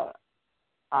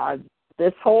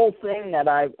this whole thing that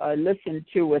I listened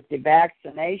to with the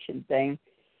vaccination thing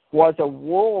was a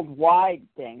worldwide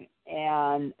thing.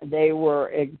 And they were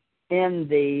in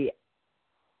the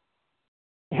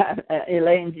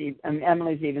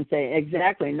Emily's even saying,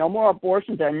 exactly, no more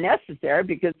abortions are necessary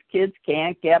because kids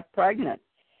can't get pregnant.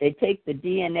 They take the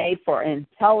DNA for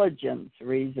intelligence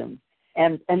reasons.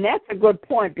 And that's a good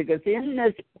point, because in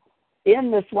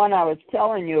this one I was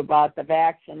telling you about the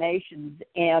vaccinations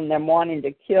and them wanting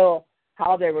to kill,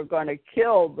 how they were going to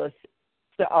kill the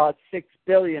 6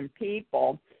 billion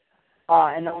people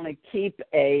and only keep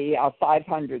a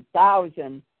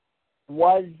 500,000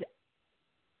 was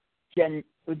the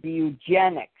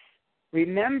eugenics.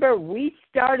 Remember, we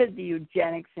started the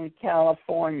eugenics in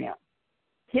California.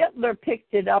 Hitler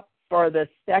picked it up for the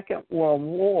Second World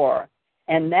War,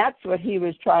 and that's what he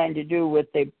was trying to do with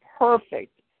the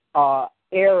perfect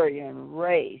Aryan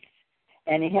race.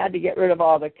 And he had to get rid of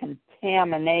all the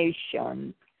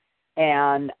contamination,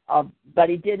 and but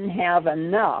he didn't have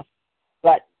enough.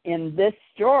 But in this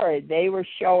story, they were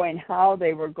showing how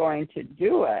they were going to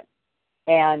do it,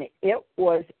 and it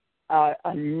was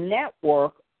a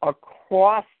network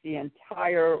across the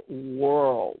entire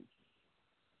world.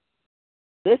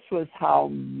 This was how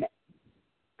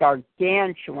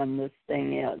gargantuan this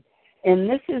thing is. And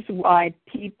this is why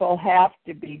people have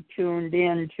to be tuned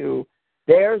into,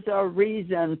 there's a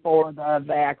reason for the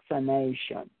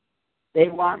vaccination. They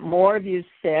want more of you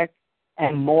sick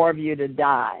and more of you to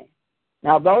die.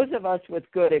 Now, those of us with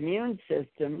good immune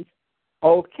systems,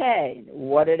 okay,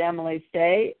 what did Emily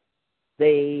say?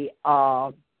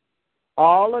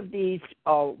 All of these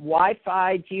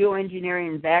Wi-Fi,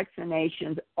 geoengineering,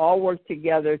 vaccinations all work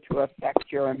together to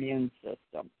affect your immune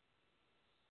system.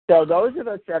 So those of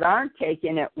us that aren't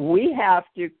taking it, we have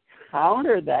to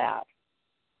counter that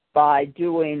by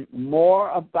doing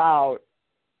more about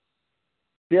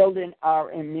building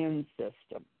our immune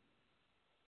system.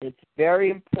 It's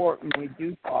very important we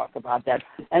do talk about that.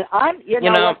 And I'm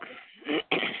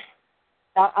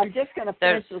just going to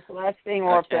finish this last thing,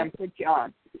 or okay. if I put you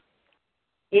on.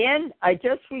 I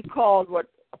just recalled what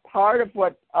part of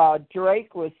what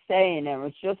Drake was saying, and it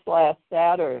was just last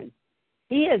Saturday.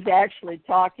 He is actually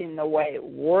talking the way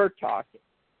we're talking.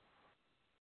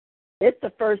 It's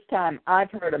the first time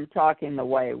I've heard him talking the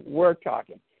way we're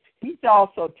talking. He's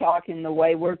also talking the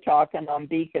way we're talking on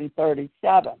Beacon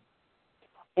 37,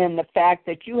 in the fact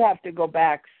that you have to go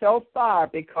back so far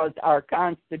because our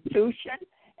Constitution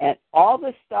and all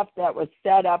the stuff that was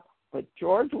set up with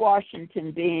George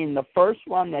Washington being the first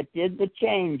one that did the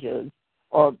changes,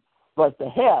 or was the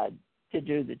head to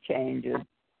do the changes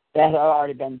that had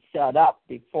already been set up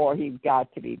before he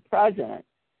got to be president,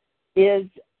 is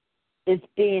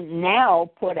being now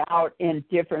put out in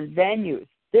different venues.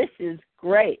 This is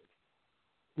great.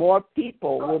 More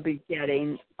people will be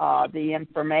getting the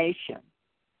information.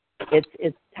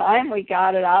 It's time we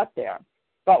got it out there.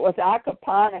 But with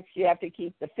aquaponics, you have to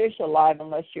keep the fish alive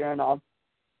unless you're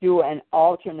do an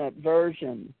alternate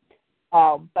version.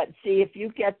 But see, if you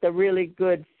get the really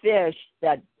good fish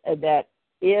that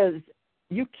is,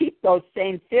 you keep those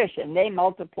same fish and they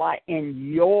multiply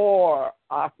in your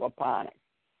aquaponics.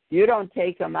 You don't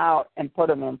take them out and put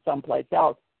them in someplace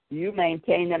else. you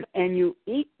maintain them, and you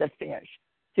eat the fish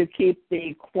to keep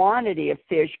the quantity of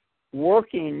fish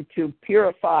working to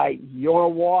purify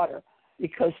your water,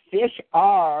 because fish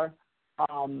are,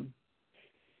 and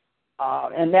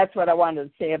that's what I wanted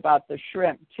to say about the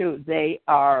shrimp too. They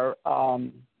are,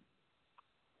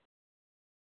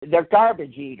 they're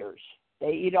garbage eaters.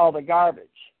 They eat all the garbage,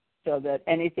 so that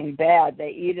anything bad, they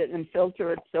eat it and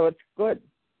filter it so it's good.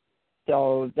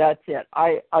 So that's it.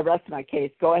 I rest my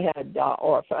case. Go ahead,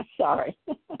 Orpha. Sorry.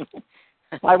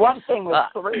 My one thing was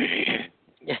 3.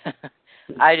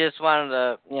 I just wanted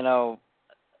to,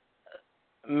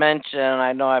 mention,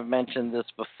 I know I've mentioned this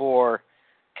before,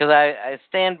 because I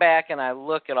stand back and I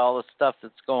look at all the stuff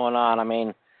that's going on. I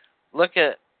mean, look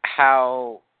at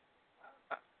how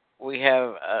we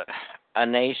have a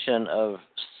nation of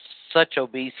such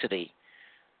obesity.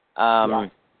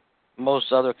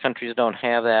 Most other countries don't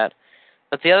have that.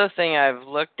 But the other thing I've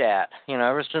looked at,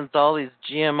 ever since all these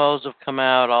GMOs have come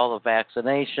out, all the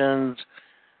vaccinations,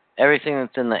 everything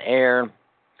that's in the air,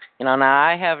 now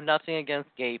I have nothing against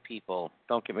gay people.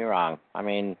 Don't get me wrong. I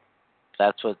mean, if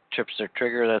that's what trips their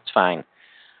trigger, that's fine.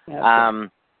 Yeah,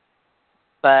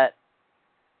 but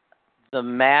the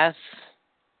massiveness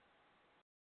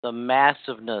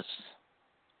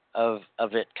of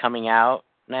it coming out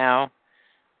now,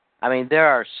 I mean, there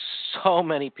are so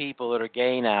many people that are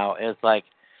gay now. It's like,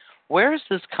 where is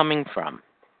this coming from?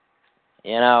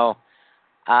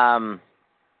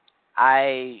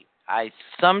 I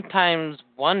sometimes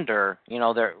wonder.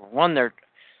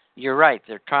 You're right.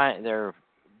 They're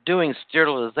doing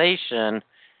sterilization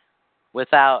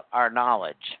without our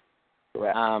knowledge.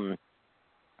 correct.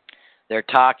 They're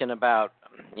talking about,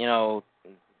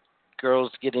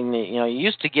 girls getting you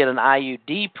used to get an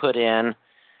IUD put in,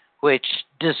 which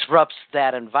disrupts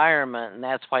that environment, and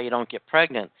that's why you don't get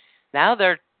pregnant. Now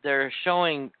they're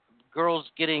showing girls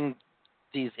getting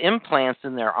these implants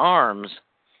in their arms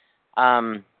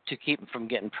to keep them from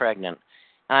getting pregnant.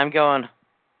 And I'm going,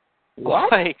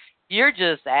 What? boy, you're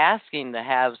just asking to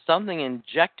have something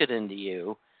injected into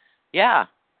you. Yeah,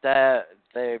 they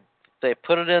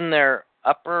put it in their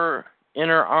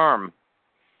inner arm.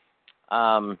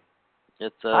 How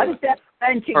does that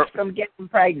prevent you from getting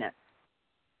pregnant?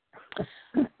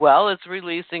 Well, it's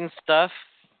releasing stuff,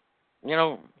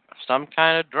 some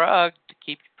kind of drug to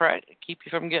keep you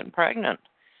from getting pregnant.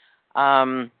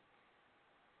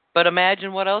 But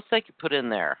imagine what else they could put in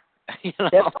there.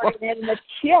 They're putting in the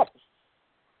chips.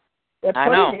 I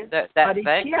know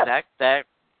that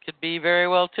could be very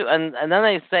well too. And then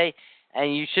they say,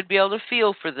 and you should be able to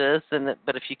feel for this.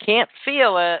 But if you can't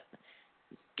feel it,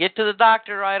 get to the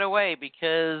doctor right away,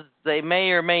 because they may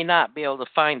or may not be able to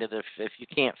find it if you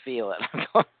can't feel it. I'm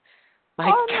going,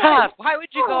 God, why would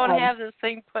you go and have this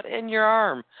thing put in your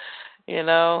arm?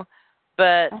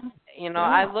 But,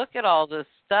 I look at all this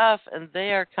stuff, and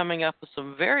they are coming up with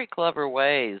some very clever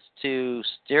ways to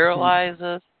sterilize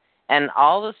us, and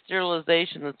all the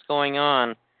sterilization that's going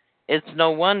on. It's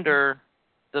no wonder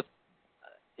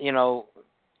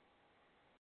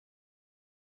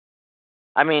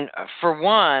for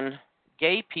one,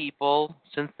 gay people,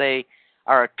 since they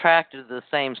are attracted to the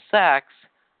same sex,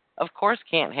 of course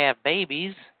can't have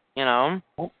babies, Yeah.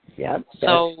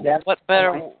 So what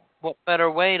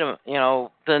better way to,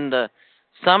 than to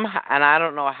somehow, and I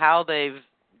don't know how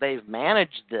they've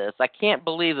managed this. I can't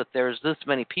believe that there's this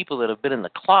many people that have been in the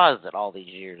closet all these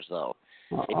years, though.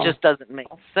 It just doesn't make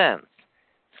sense.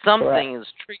 Something is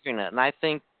triggering it, and I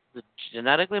think the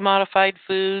genetically modified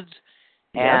foods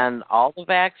and all the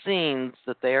vaccines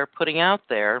that they are putting out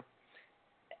there,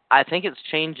 I think it's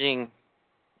changing.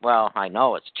 Well, I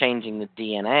know it's changing the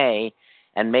DNA,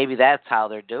 and maybe that's how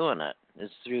they're doing it, is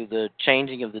through the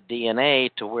changing of the DNA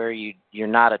to where you're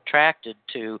not attracted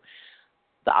to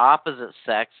the opposite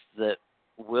sex, that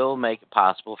will make it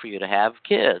possible for you to have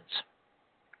kids.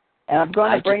 And I'm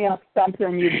going to bring up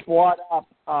something you brought up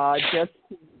just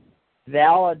to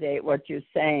validate what you're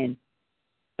saying.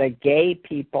 The gay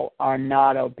people are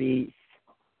not obese.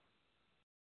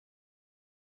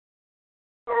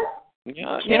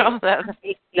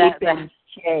 That's in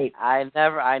shape. I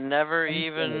never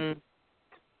even.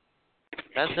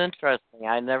 That's interesting.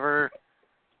 I never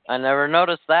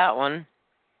noticed that one.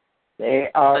 They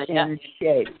are in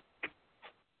shape.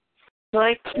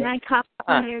 Lloyd, can I comment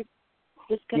on your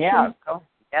discussion? Yeah, go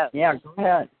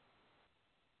ahead.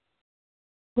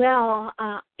 Well,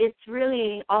 it's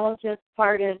really all just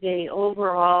part of the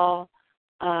overall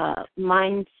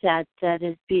mindset that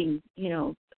is being,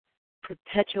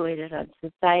 perpetuated on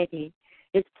society.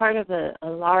 It's part of a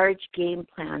large game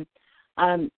plan.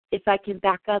 If I can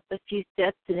back up a few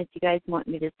steps, and if you guys want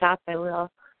me to stop, I will.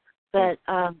 But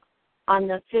on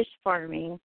the fish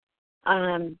farming,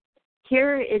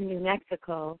 here in New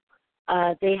Mexico,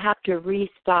 they have to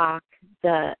restock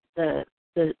the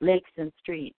lakes and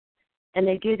streams, and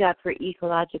they do that for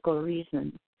ecological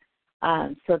reasons,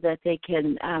 so that they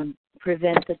can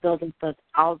prevent the buildup of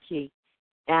algae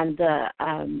and the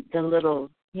little,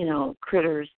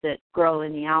 critters that grow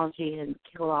in the algae and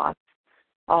kill off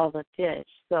all the fish.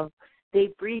 So they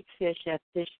breed fish at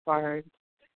fish farms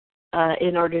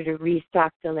in order to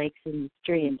restock the lakes and the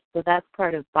streams. So that's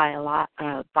part of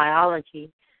biology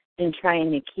in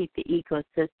trying to keep the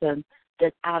ecosystem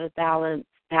that's out of balance.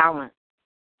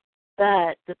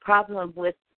 But the problem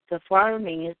with the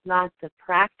farming is not the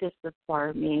practice of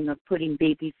farming, of putting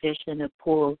baby fish in a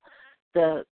pool.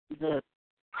 The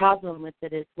problem with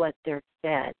it is what they're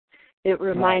fed. It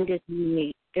reminded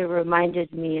me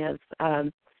of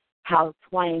how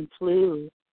swine flu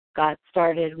got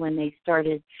started when they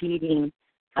started feeding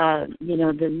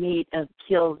the meat of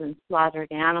killed and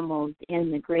slaughtered animals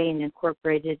in the grain,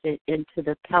 incorporated it into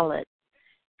the pellets,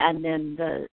 and then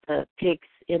the pigs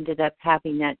ended up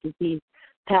having that disease,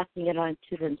 passing it on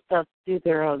to themselves through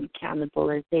their own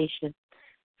cannibalization.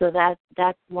 So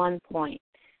that's one point.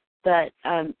 But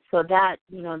so that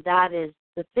that is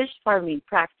the fish farming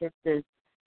practice is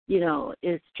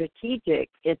strategic.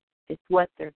 It's what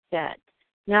they're fed.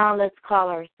 Now let's call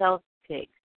ourselves pigs.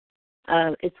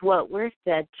 It's what we're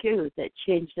fed too that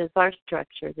changes our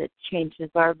structure, that changes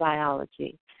our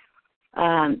biology.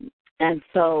 And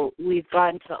so we've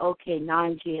gone to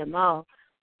non-GMO,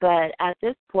 but at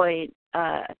this point,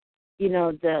 the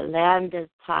land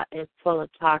is full of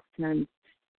toxins.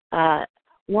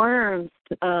 Worms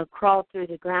crawl through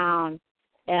the ground,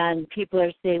 and people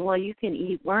are saying, well, you can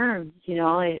eat worms.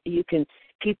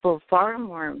 People farm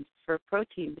worms for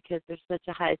protein because they're such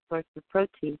a high source of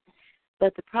protein.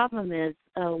 But the problem is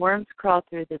worms crawl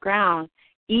through the ground,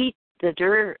 eat the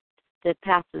dirt that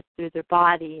passes through their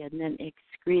body, and then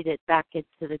excrete it back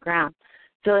into the ground.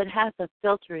 So it has a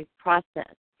filtering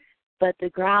process, but the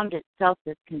ground itself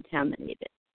is contaminated.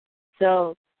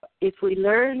 So if we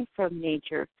learn from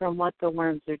nature, from what the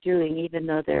worms are doing, even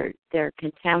though they're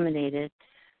contaminated,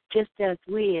 just as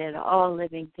we and all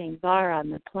living things are on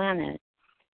the planet,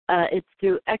 it's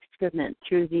through excrement,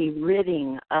 through the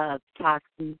ridding of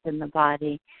toxins in the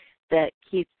body that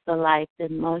keeps the life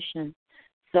in motion.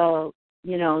 So,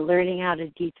 learning how to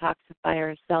detoxify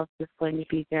ourselves is going to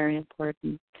be very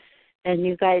important. And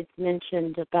you guys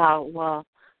mentioned about, well,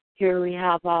 here we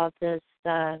have all this,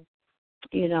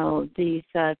 these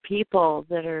people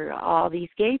that are all these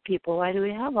gay people. Why do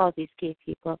we have all these gay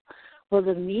people? Well,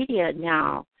 the media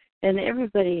now, and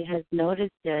everybody has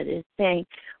noticed it, is saying,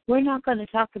 we're not going to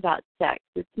talk about sex.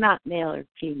 It's not male or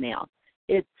female.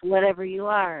 It's whatever you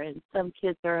are. And some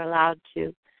kids are allowed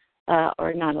to,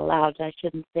 or not allowed, I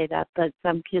shouldn't say that, but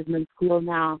some kids in school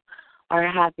now are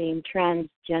having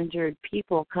transgendered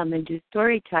people come and do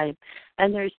story time.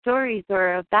 And their stories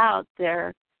are about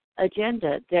their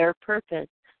agenda, their purpose,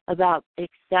 about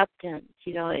acceptance.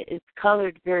 It's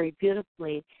colored very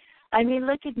beautifully. I mean,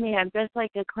 look at me. I'm dressed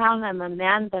like a clown. I'm a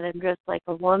man, but I'm dressed like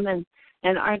a woman.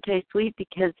 And aren't I sweet?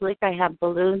 Because, look, I have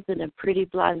balloons and a pretty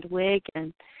blonde wig.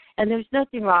 And there's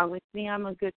nothing wrong with me. I'm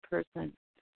a good person.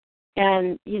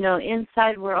 And,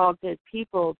 inside we're all good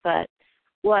people. But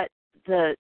what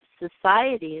the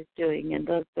society is doing, and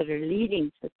those that are leading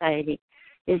society,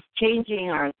 is changing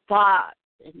our thoughts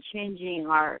and changing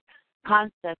our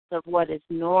concepts of what is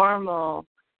normal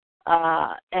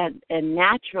and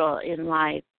natural in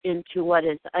life into what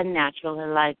is unnatural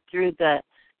in life through the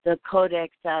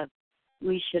codex of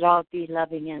we should all be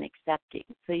loving and accepting.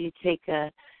 So you take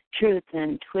a truth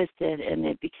and twist it, and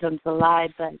it becomes a lie,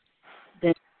 but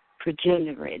then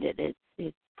progenerated.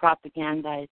 It's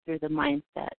propagandized through the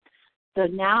mindset. So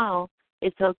now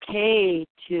it's okay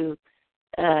to,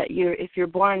 if you're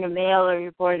born a male or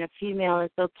you're born a female,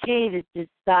 it's okay to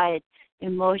decide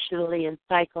emotionally and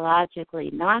psychologically,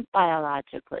 not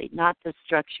biologically, not the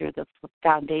structure, the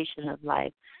foundation of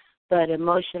life, but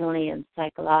emotionally and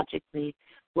psychologically,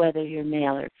 whether you're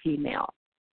male or female.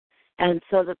 And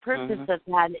so the purpose of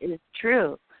that is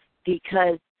true,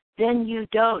 because then you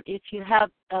don't, if you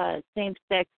have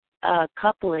same-sex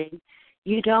coupling,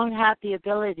 you don't have the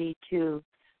ability to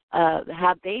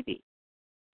have babies.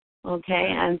 Okay,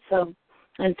 and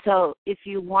so if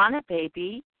you want a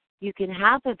baby, you can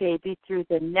have a baby through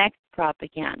the next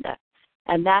propaganda,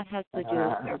 and that has to do with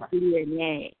our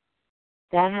DNA.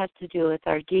 That has to do with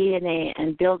our DNA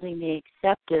and building the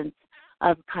acceptance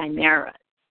of chimeras.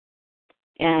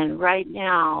 And right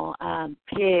now,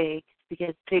 pigs,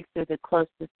 because pigs are the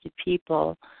closest to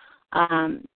people,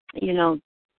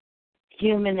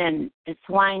 human and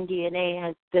swine DNA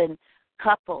has been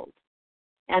coupled.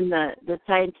 And the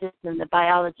scientists and the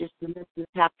biologists, and this is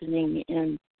happening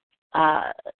in,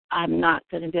 I'm not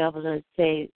going to be able to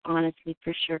say honestly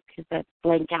for sure because I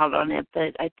blank out on it,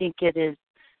 but I think it is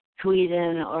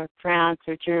Sweden or France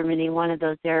or Germany, one of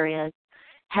those areas,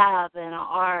 have and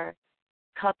are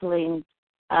coupling,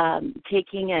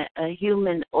 taking a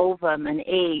human ovum, an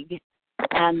egg,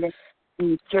 and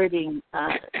inserting,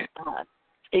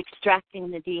 extracting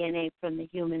the DNA from the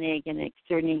human egg and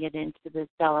inserting it into the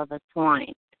cell of a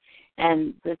swine.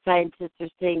 And the scientists are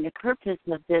saying the purpose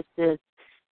of this is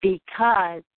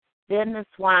because then the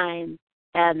swine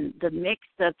and the mix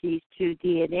of these two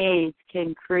DNAs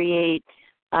can create,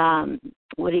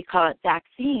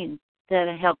 vaccines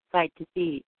that help fight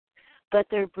disease. But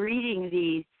they're breeding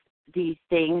these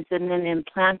things and then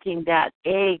implanting that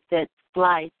egg that's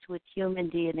spliced with human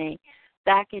DNA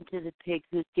back into the pig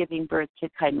who's giving birth to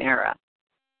chimera.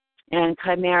 And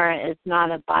chimera is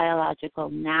not a biological,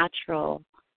 natural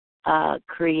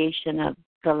creation of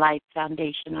the life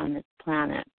foundation on this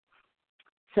planet.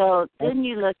 So then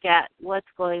you look at what's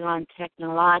going on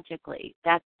technologically.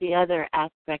 That's the other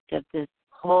aspect of this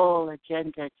whole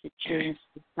agenda to change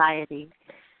society.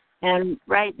 And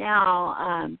right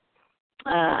now,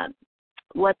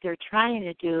 what they're trying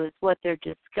to do is what they're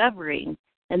discovering,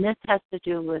 and this has to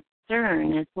do with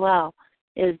CERN as well,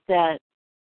 is that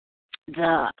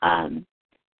the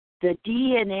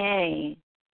DNA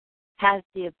has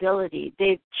the ability.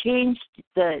 They've changed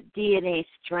the DNA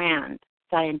strand,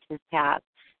 scientists have,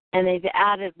 and they've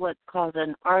added what's called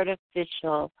an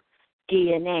artificial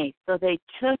DNA. So they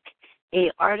took a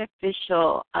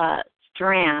artificial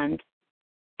strand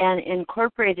and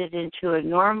incorporated into a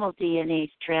normal DNA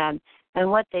strand. And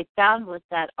what they found was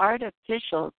that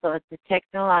artificial, so it's a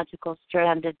technological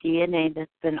strand of DNA that's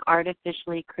been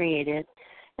artificially created,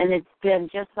 and it's been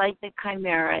just like the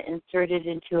chimera inserted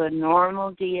into a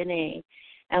normal DNA.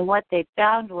 And what they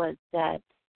found was that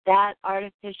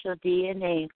artificial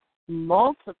DNA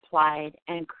multiplied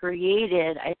and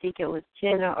created, I think it was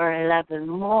 10 or 11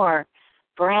 more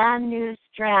brand new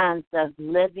strands of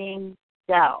living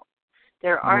cells.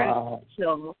 They're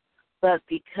artificial, but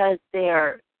because they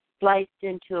are spliced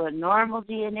into a normal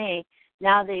DNA,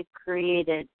 now they've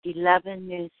created 11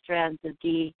 new strands of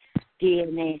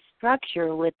DNA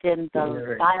structure within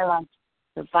the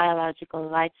biological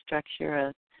life structure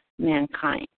of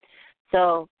mankind.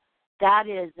 So that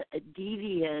is a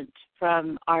deviant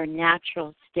from our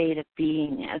natural state of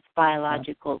being as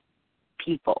biological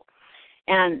people.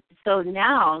 And so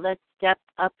now let's step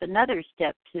up another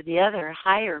step to the other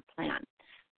higher plan.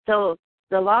 So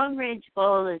the long-range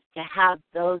goal is to have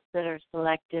those that are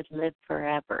selected live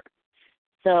forever.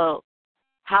 So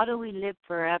how do we live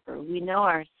forever? We know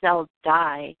our cells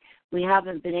die. We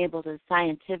haven't been able to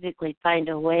scientifically find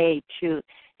a way to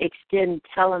extend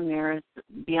telomeres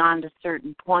beyond a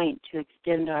certain point to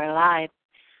extend our life.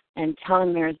 And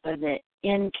telomeres are the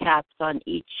end caps on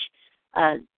each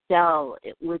cell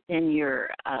within your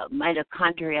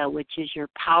mitochondria, which is your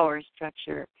power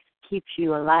structure, keeps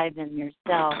you alive in your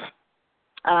cell.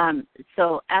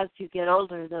 So as you get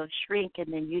older, those shrink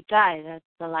and then you die. That's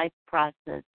the life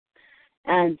process.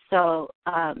 And so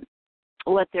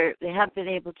they have been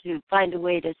able to find a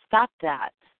way to stop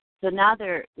that. So now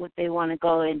what they want to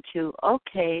go into,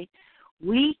 okay,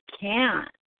 we can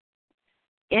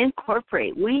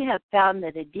incorporate. We have found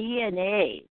that a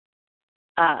DNA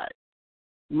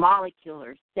molecule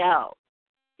or cell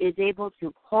is able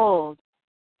to hold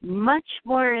much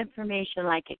more information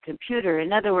like a computer.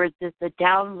 In other words, it's a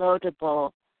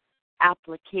downloadable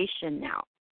application now.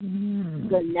 Mm.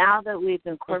 So now that we've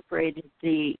incorporated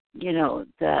the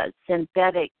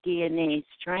synthetic DNA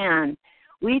strand,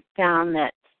 we've found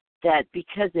that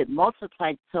because it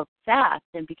multiplied so fast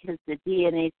and because the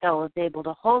DNA cell was able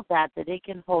to hold that it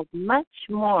can hold much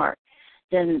more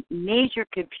than major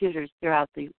computers throughout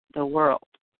the world.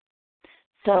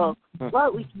 So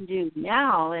what we can do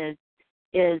now is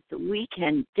we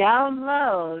can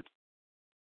download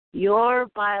your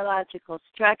biological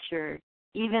structure,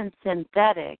 even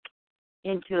synthetic,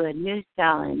 into a new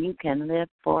cell, and you can live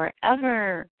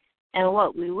forever. And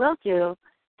what we will do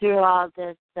through all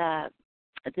this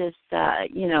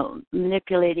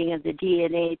manipulating of the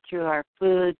DNA through our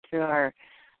food, through our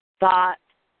thoughts,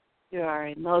 through our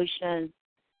emotions,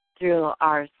 through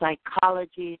our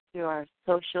psychology, through our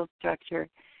social structure,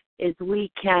 is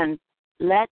we can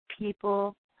let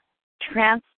people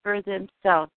transfer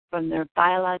themselves from their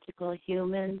biological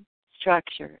human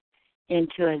structure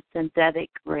into a synthetic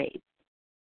race.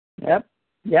 Yep.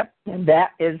 And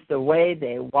that is the way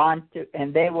they want to,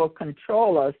 and they will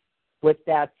control us with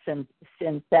that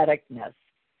syntheticness.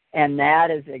 And that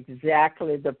is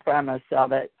exactly the premise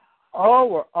of it. Oh,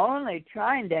 we're only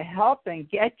trying to help and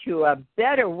get you a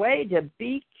better way to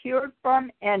be cured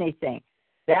from anything.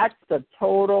 That's the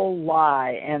total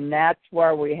lie, and that's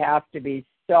where we have to be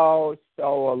so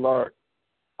alert.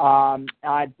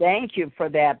 I thank you for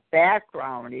that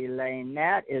background, Elaine.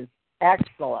 That is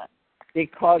excellent,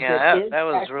 because that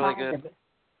was really good.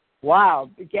 Wow,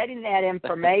 getting that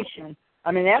information.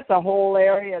 I mean, that's a whole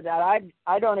area that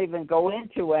I don't even go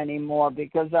into anymore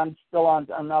because I'm still on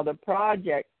another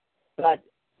project. But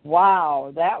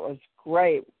wow, that was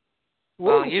great.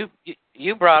 Well,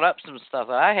 you brought up some stuff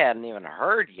that I hadn't even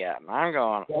heard yet, and I'm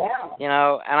going, you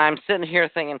know, and I'm sitting here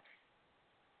thinking,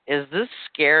 is this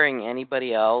scaring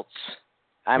anybody else?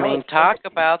 I mean, talk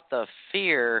about the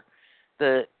fear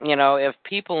that, you know, if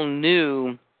people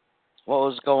knew what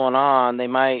was going on, they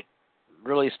might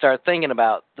really start thinking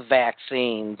about the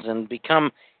vaccines and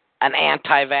become an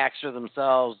anti-vaxxer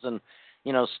themselves and,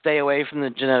 you know, stay away from the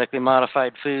genetically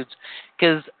modified foods.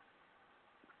 Because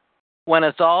when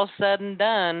it's all said and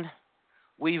done,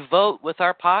 we vote with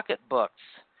our pocketbooks.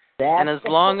 And as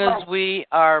long as we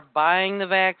are buying the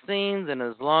vaccines and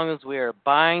as long as we are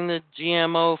buying the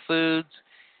GMO foods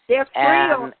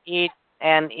and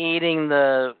eating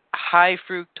the high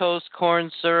fructose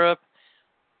corn syrup,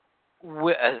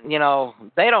 you know,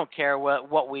 they don't care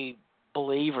what we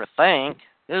believe or think,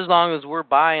 as long as we're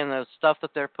buying the stuff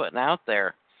that they're putting out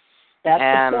there.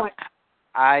 That's the point.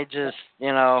 I just,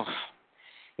 you know,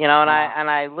 and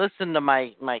I listen to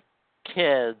my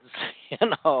kids, you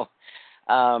know,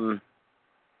 and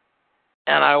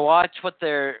I watch what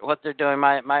they're doing.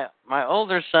 My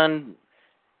older son,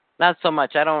 not so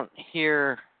much. I don't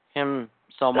hear him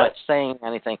so much saying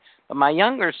anything. But my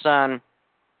younger son,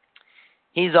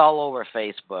 he's all over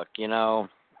Facebook, you know,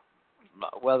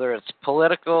 whether it's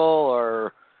political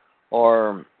or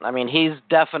I mean, he's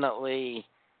definitely,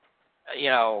 you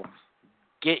know,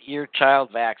 get your child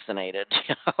vaccinated,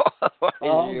 you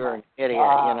know, you're an idiot,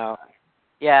 you know.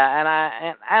 Yeah,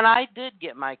 and I did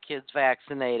get my kids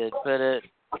vaccinated, but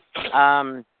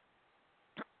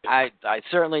I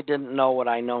certainly didn't know what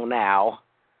I know now.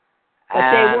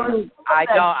 And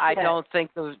I don't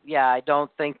think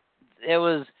it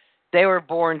was. They were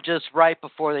born just right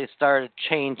before they started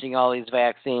changing all these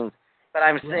vaccines. But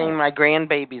I'm seeing my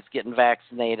grandbabies getting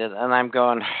vaccinated, and I'm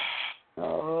going, you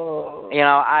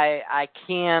know, I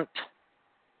can't.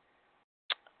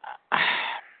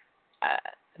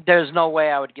 There's no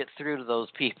way I would get through to those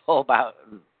people about,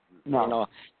 you know.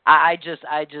 I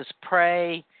just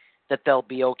pray that they'll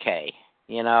be okay,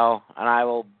 you know, and I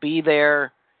will be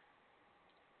there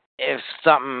if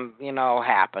something, you know,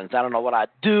 happens. I don't know what I'd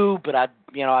do, but I'd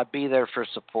be there for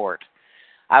support.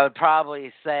 I would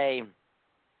probably say,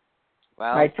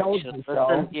 well, I told you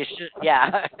so. You should,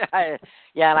 yeah, and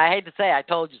I hate to say I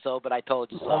told you so, but I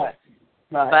told you so.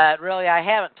 Right. But really, I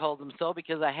haven't told them so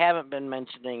because I haven't been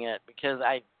mentioning it because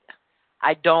I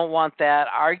don't want that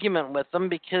argument with them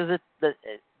because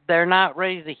they're not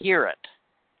ready to hear it.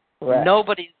 Right.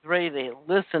 Nobody's ready to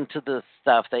listen to this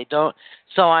stuff. They don't.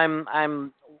 So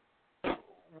I'm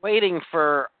waiting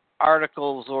for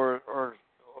articles or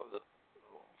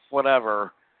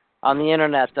whatever on the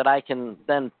internet that I can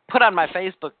then put on my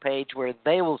Facebook page where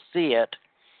they will see it,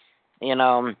 you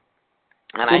know.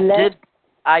 And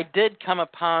I did come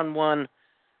upon one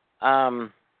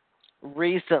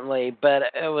recently, but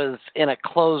it was in a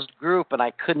closed group and I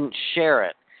couldn't share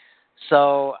it.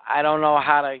 So I don't know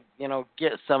how to, you know,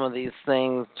 get some of these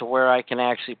things to where I can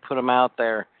actually put them out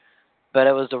there. But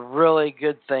it was a really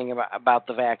good thing about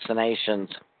the vaccinations.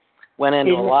 Went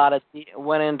into a lot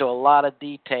of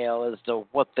detail as to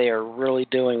what they are really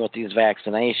doing with these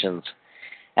vaccinations,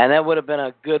 and that would have been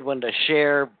a good one to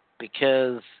share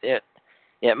because it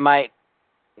might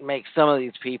make some of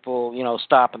these people, you know,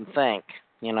 stop and think,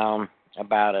 you know,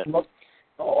 about it.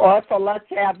 So let's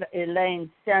have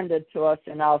Elaine send it to us,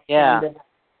 and I'll send it.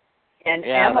 And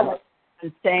Emily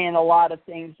is saying a lot of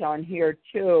things on here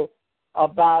too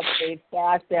about the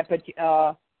fact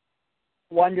that,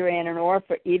 wondering and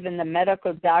Orpha, even the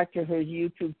medical doctor whose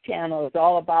YouTube channel is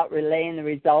all about relaying the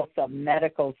results of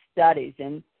medical studies,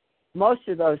 and most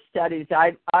of those studies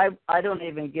I don't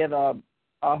even give a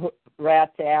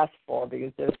rat's ass for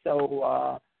because they're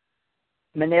so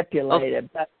manipulated.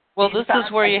 Well, this is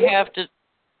where you have to.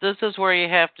 This is where you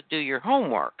have to do your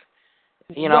homework.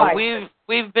 You know,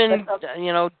 we've been,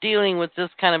 you know, dealing with this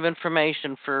kind of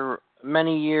information for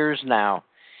many years now,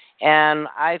 and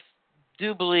I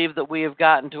do believe that we have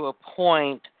gotten to a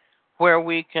point where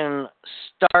we can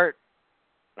start,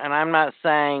 and I'm not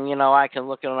saying, you know, I can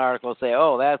look at an article and say,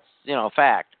 oh, that's, you know,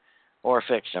 fact. or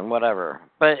fiction, whatever.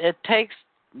 But it takes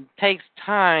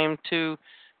time to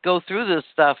go through this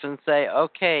stuff and say,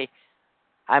 okay,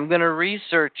 I'm going to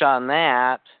research on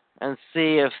that and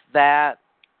see if that,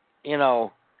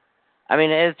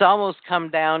 it's almost come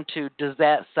down to, does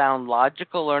that sound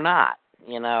logical or not,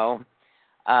 and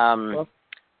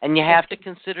you have to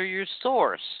consider your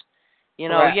source.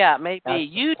 Yeah, maybe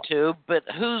YouTube, but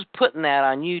who's putting that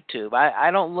on YouTube? I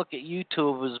don't look at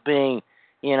YouTube as being,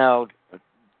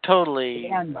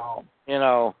 totally,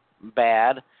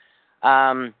 bad.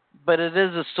 But it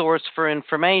is a source for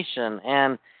information.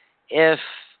 And if,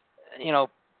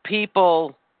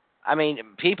 people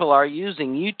are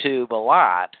using YouTube a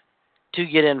lot to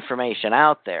get information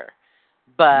out there.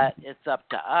 But it's up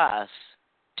to us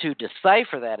to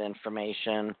decipher that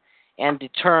information and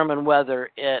determine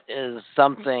whether it is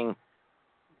something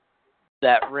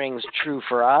that rings true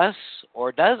for us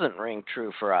or doesn't ring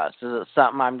true for us. Is it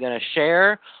something I'm going to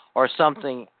share or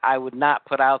something I would not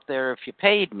put out there if you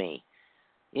paid me?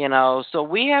 So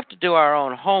we have to do our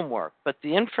own homework. But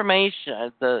the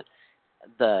information, the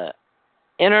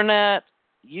internet,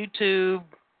 YouTube,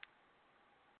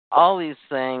 all these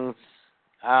things,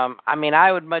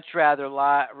 I would much rather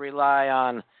rely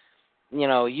on,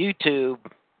 YouTube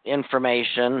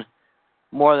information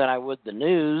more than I would the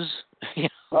news.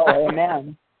 Oh,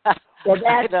 amen. So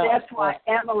that's why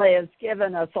Emily has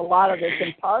given us a lot of this,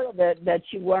 and part of it that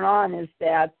she went on is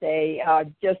that they,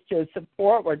 just to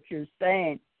support what you're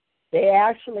saying, they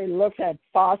actually looked at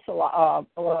fossil,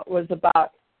 it was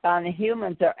about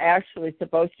humans are actually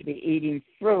supposed to be eating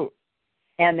fruit.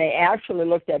 And they actually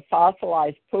looked at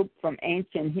fossilized poop from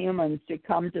ancient humans to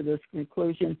come to this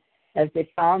conclusion, as they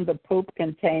found the poop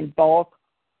contained bulk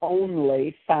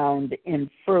only found in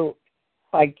fruit.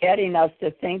 By getting us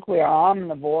to think we are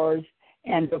omnivores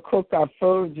and to cook our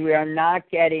foods, we are not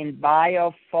getting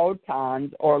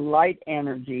biophotons or light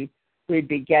energy we'd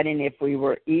be getting if we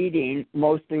were eating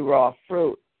mostly raw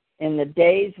fruit. In the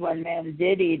days when men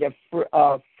did eat a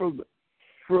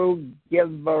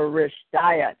frugivorish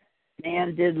diet,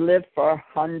 man did live for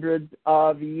hundreds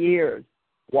of years.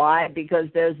 Why? Because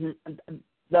they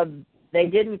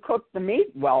didn't cook the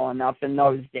meat well enough in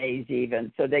those days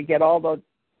even, so they get all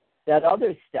that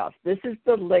other stuff. This is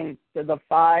the link to the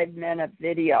 5-minute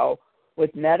video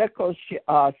with medical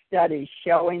studies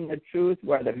showing the truth,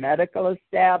 where the medical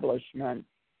establishment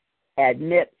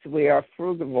admits we are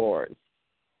frugivores.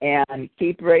 And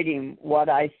keep reading what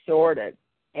I sorted.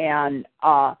 And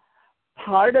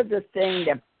part of the thing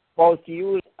that both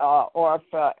you, or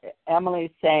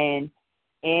Emily saying,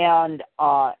 and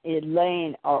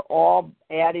Elaine are all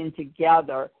adding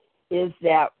together is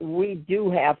that we do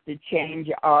have to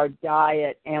change our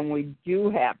diet, and we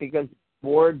do have, because the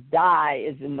word die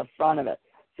is in the front of it.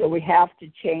 So we have to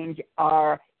change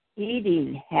our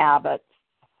eating habits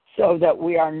so that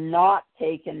we are not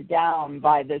taken down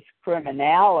by this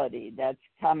criminality that's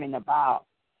coming about.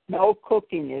 No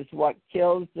cooking is what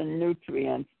kills the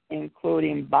nutrients,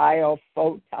 including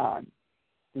biophotons.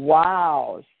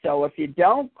 Wow. So if you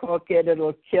don't cook it,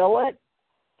 it'll kill it.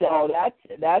 So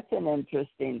that's an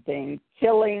interesting thing.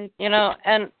 Killing.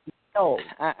 And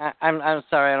I'm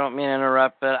sorry, I don't mean to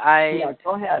interrupt, but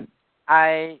go ahead.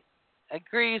 I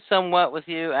agree somewhat with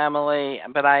you, Emily,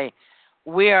 but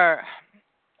we are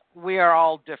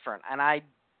all different, and I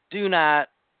do not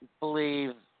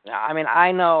believe.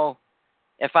 I know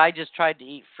if I just tried to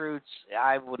eat fruits,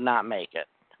 I would not make it,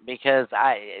 because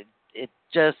it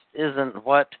just isn't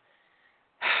what.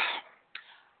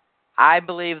 I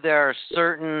believe there are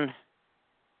certain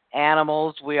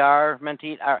animals we are meant to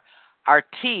eat. Our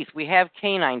teeth, we have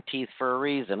canine teeth for a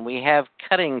reason. We have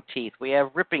cutting teeth. We have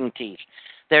ripping teeth.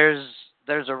 There's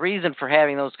a reason for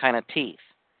having those kind of teeth.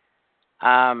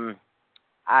 I'm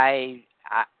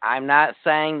not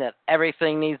saying that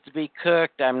everything needs to be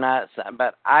cooked.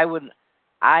 But I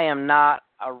am not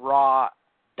a raw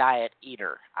diet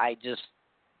eater. I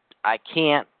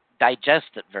can't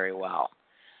digest it very well.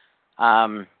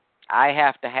 I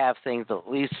have to have things at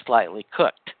least slightly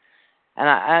cooked.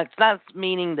 And it's not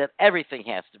meaning that everything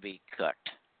has to be cooked.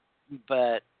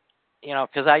 But,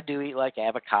 because I do eat like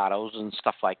avocados and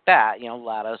stuff like that,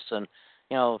 lettuce and,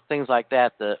 things like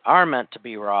that are meant to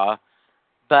be raw.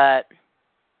 But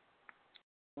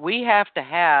we have to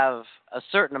have a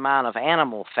certain amount of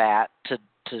animal fat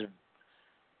to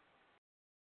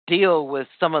deal with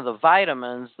some of the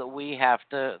vitamins that we have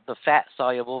to, the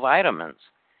fat-soluble vitamins.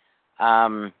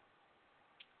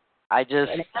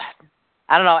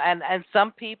 I don't know, and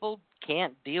some people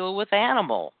can't deal with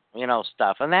animal,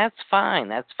 stuff, and that's fine.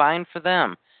 That's fine for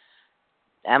them.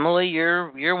 Emily,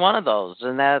 you're one of those,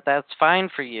 and that's fine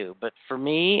for you. But for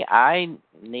me, I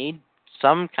need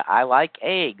I like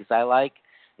eggs. I like,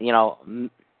 and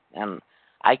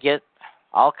I get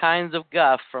all kinds of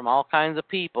guff from all kinds of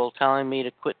people telling me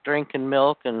to quit drinking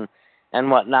milk and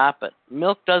whatnot, but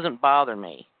milk doesn't bother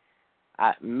me.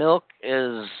 Milk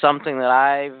is something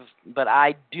that but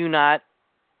I do not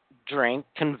drink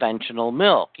conventional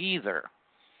milk either.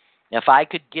 If I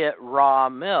could get raw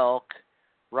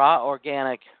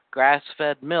organic,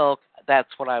 grass-fed milk, that's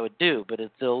what I would do, but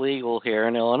it's illegal here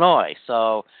in Illinois,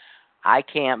 so I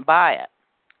can't buy it.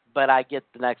 But I get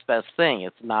the next best thing.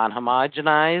 It's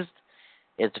non-homogenized,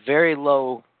 it's very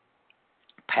low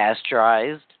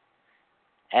pasteurized,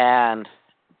 and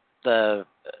the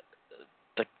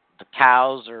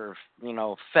cows are,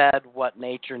 fed what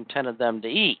nature intended them to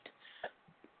eat.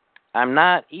 I'm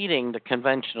not eating the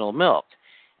conventional milk,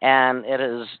 and it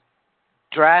has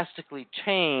drastically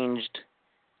changed.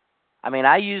 I mean,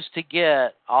 I used to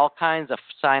get all kinds of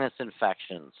sinus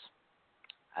infections.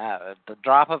 The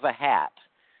drop of a hat,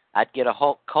 I'd get a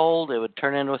cold, it would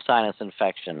turn into a sinus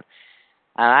infection.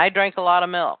 And I drank a lot of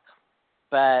milk,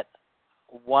 but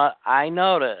what I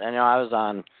noticed, I was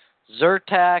on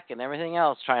Zyrtec and everything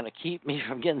else trying to keep me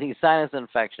from getting these sinus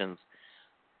infections.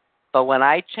 But when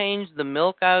I changed the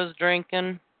milk I was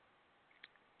drinking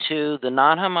to the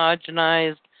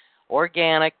non-homogenized,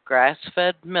 organic,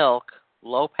 grass-fed milk,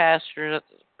 low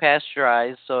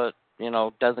pasteurized, so it,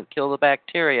 doesn't kill the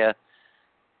bacteria,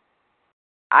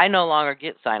 I no longer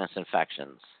get sinus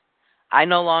infections. I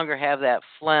no longer have that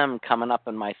phlegm coming up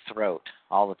in my throat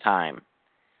all the time.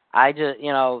 I just,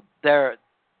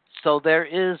 so there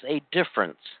is a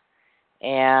difference,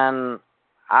 and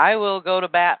I will go to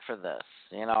bat for this.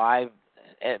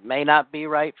 It may not be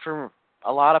right for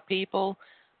a lot of people,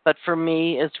 but for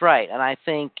me, it's right. And I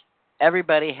think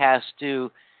everybody has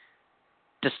to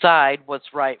decide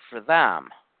what's right for them.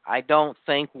 I don't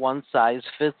think one size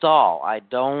fits all. I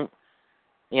don't,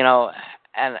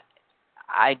 and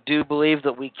I do believe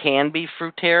that we can be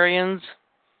fruitarians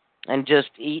and just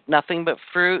eat nothing but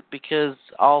fruit, because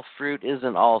all fruit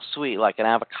isn't all sweet. Like an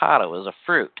avocado is a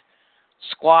fruit.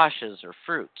 Squashes are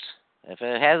fruits. If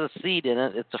it has a seed in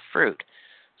it, it's a fruit.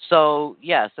 So,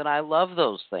 yes, and I love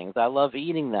those things. I love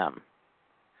eating them.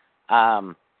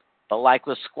 But like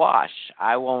with squash,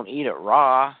 I won't eat it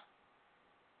raw.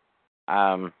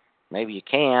 Maybe you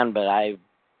can, but I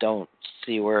don't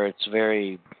see where it's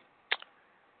very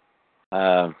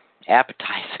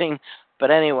appetizing.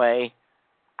 But anyway,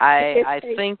 I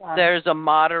think there's a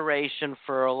moderation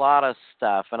for a lot of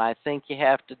stuff, and I think you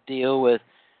have to deal with,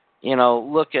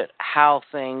 look at how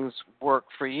things work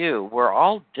for you. We're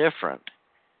all different,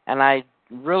 and I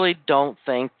really don't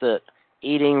think that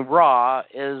eating raw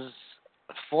is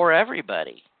for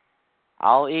everybody.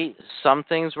 I'll eat some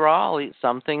things raw, I'll eat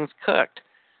some things cooked.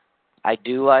 I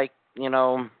do like,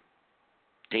 to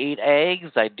eat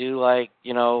eggs. I do like, a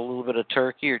little bit of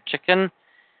turkey or chicken.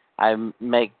 I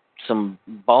make some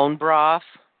bone broth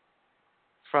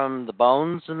from the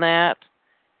bones in that,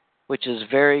 which is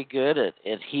very good.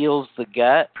 It heals the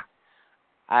gut.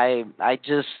 I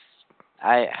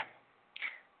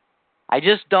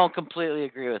just don't completely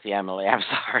agree with you, Emily. I'm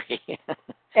sorry.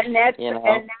 And that's and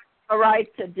that's all right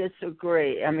to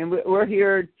disagree. I mean, we're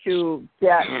here to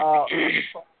get a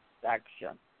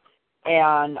section,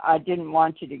 and I didn't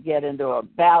want you to get into a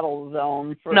battle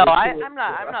zone. I'm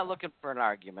not looking for an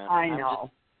argument. I know,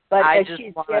 but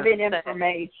she's giving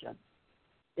information.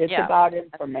 It's about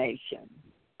information,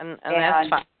 and that's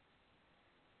fine.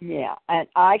 Yeah, and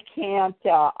I can't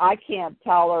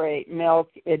tolerate milk.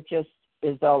 It just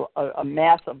is a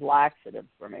massive laxative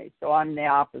for me. So I'm the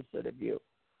opposite of you.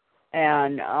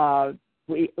 And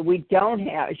we don't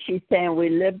have. She's saying we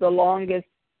lived the longest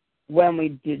when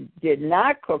we did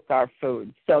not cook our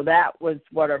food. So that was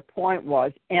what her point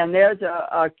was. And there's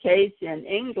a case in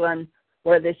England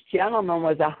where this gentleman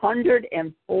was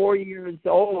 104 years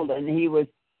old, and he was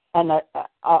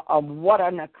what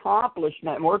an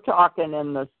accomplishment. We're talking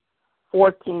in the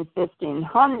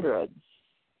 1500s.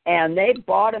 And they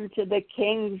brought him to the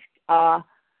king's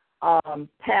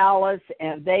palace,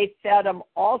 and they fed him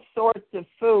all sorts of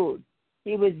food.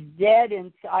 He was dead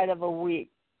inside of a week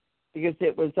because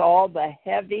it was all the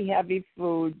heavy, heavy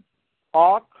food,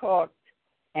 all cooked,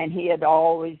 and he had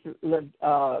always lived,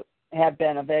 had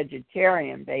been a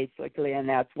vegetarian, basically, and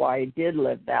that's why he did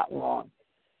live that long.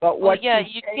 But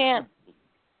you can't.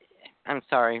 I'm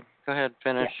sorry. Go ahead,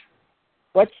 finish. Yeah.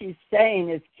 What she's saying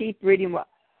is keep reading.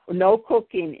 No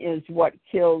cooking is what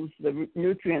kills the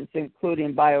nutrients,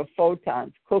 including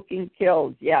biophotons. Cooking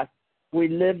kills, yes. We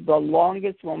lived the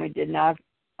longest when we did not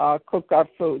cook our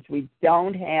foods. We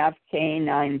don't have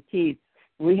canine teeth.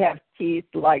 We have teeth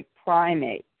like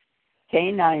primates.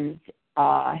 Canines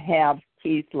have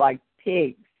teeth like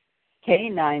pigs.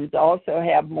 Canines also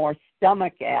have more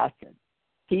stomach acid.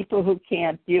 People who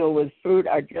can't deal with fruit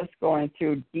are just going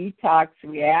through detox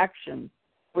reactions,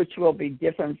 which will be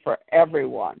different for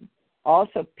everyone.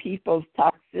 Also, people's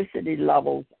toxicity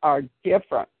levels are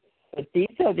different, but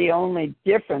these are the only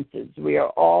differences. We are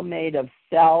all made of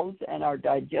cells, and our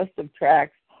digestive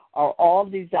tracts are all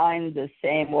designed the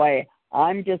same way.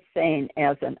 I'm just saying,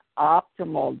 as an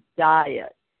optimal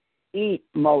diet, eat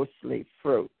mostly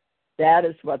fruit. That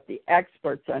is what the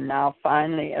experts are now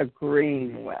finally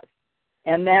agreeing with.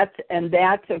 And that's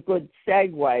a good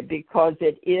segue, because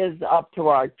it is up to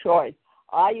our choice.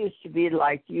 I used to be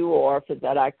like you, Orpha,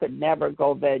 that I could never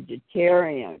go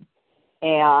vegetarian,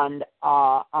 and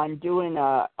I'm doing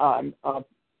I've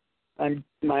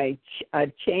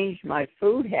changed my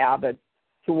food habits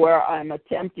to where I'm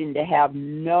attempting to have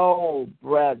no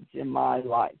breads in my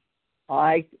life.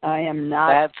 I am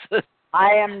not.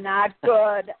 I am not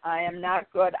good. I am not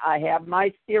good. I have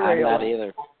my cereal. I'm not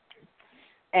either.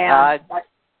 And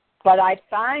but I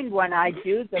find when I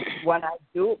do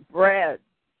bread,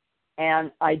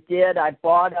 and I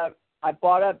bought a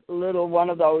little one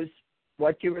of those,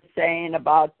 what you were saying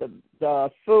about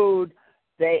the food.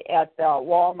 They at the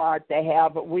Walmart they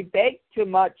have. We bake too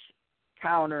much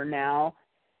counter now,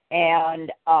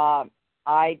 and I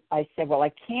said, well,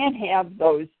 I can't have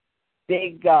those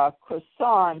big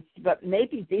croissants, but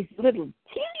maybe these little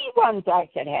teeny ones I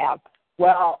could have.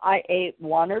 Well, I ate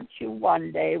one or two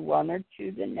one day, one or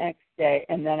two the next day,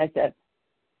 and then I said,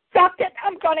 "Suck it!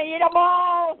 I'm going to eat them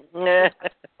all."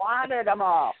 Wanted them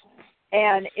all,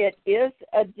 and it is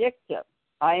addictive.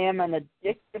 I am an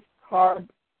addictive carb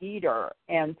eater,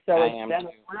 and so it's been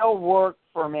real work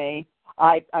for me.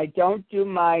 I don't do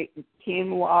my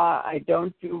quinoa, I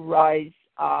don't do rice,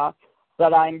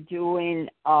 but I'm doing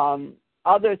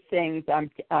other things.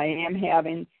 I am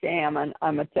having salmon.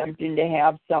 I'm attempting to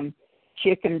have some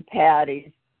chicken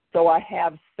patties, so I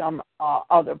have some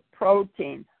other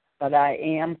protein, but I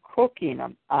am cooking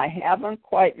them. I haven't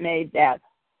quite made that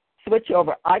switch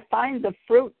over. I find the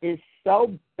fruit is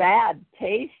so bad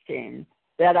tasting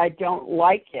that I don't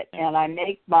like it, and I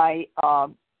make my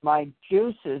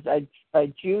juices.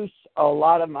 I juice a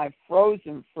lot of my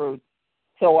frozen fruits,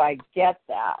 so I get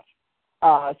that.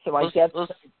 So I get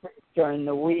during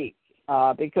the week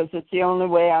because it's the only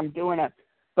way I'm doing it.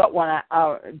 But when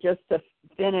just to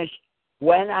finish,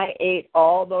 when I ate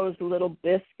all those little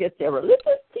biscuits, they were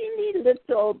little teeny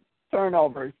little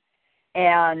turnovers,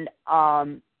 and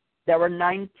there were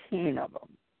 19 of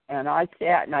them. And I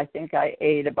sat and I think I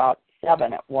ate about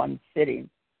 7 at one sitting.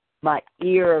 My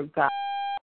ear got.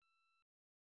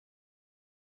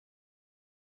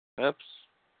 Oops.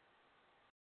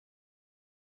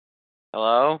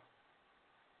 Hello?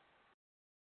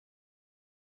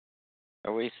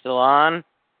 Are we still on?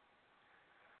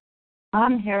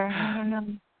 I'm here. I don't know.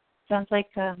 Sounds like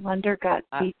Lunder got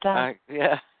beat up.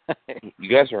 Yeah. You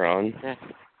guys are on.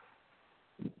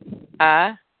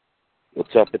 Hi.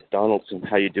 What's up? It's Donaldson.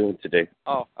 How you doing today?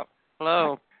 Oh,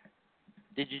 hello.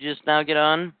 Did you just now get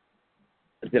on?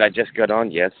 Did I just get on?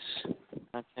 Yes.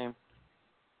 Okay.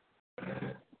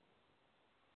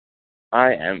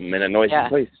 I am in a noisy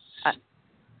place.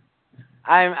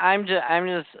 I'm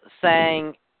just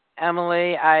saying,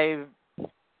 Emily. I'm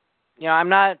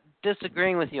not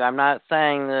disagreeing with you. I'm not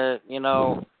saying that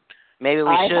maybe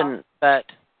we shouldn't. But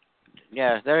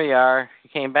yeah, there you are. You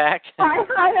came back. I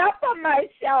hung up on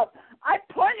myself. I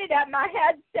pointed at my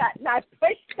headset and I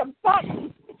pushed the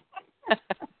button.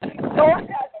 Go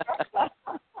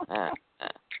ahead.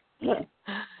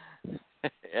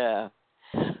 Yeah.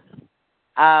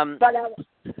 But I'm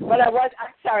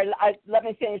sorry. Let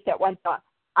me finish that one thought.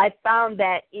 I found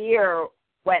that ear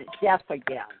went deaf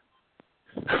again.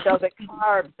 So the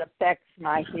carbs affects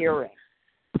my hearing.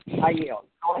 I yield.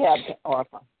 Go ahead,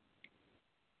 Orpha.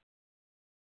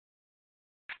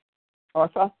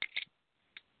 Orpha?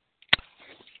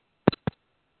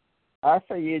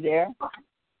 Orpha, are you there?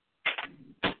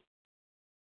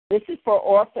 This is for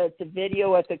Orpha. It's a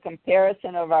video with a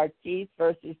comparison of our teeth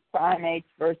versus primates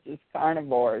versus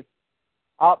carnivores.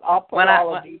 I'll put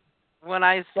all of these. When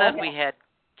I said we had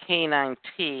canine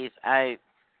teeth, I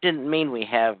didn't mean we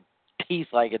have teeth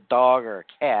like a dog or a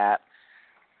cat.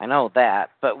 I know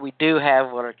that. But we do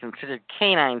have what are considered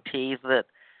canine teeth that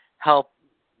help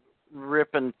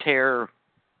rip and tear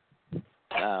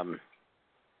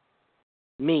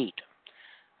meat.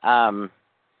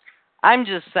 I'm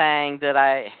just saying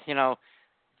that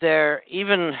they're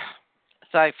even,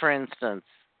 say for instance,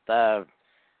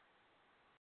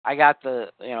 I got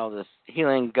this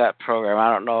healing gut program.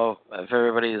 I don't know if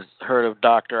everybody's heard of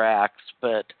Dr. Axe,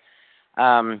 but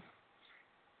He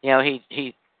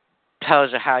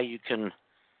tells you how you can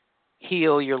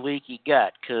heal your leaky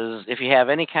gut, because if you have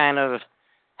any kind of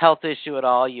health issue at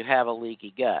all, you have a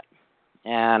leaky gut.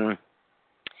 And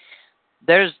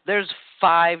there's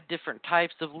 5 different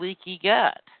types of leaky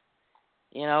gut.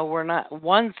 We're not,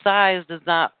 one size does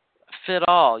not fit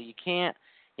all. You can't,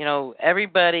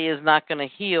 everybody is not going to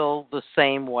heal the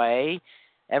same way.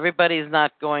 Everybody is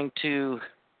not going to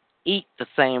eat the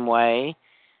same way.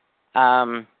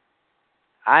 I'm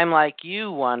like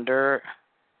you, Wonder.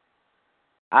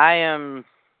 I am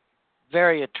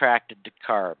very attracted to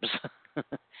carbs.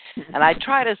 And I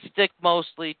try to stick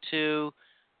mostly to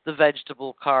the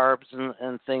vegetable carbs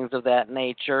and things of that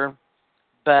nature.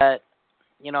 But,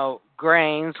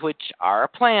 grains, which are a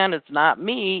plant, it's not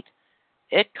meat,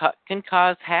 it can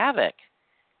cause havoc.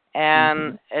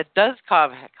 And it does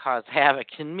cause havoc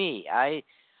in me. I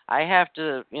have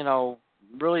to,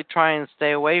 really try and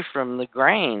stay away from the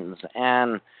grains.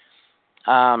 And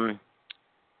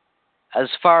as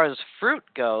far as fruit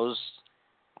goes,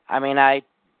 like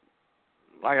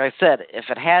I said, if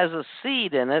it has a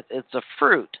seed in it, it's a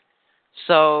fruit.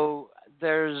 So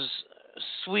there's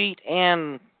sweet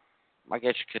and, I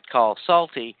guess you could call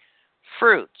salty,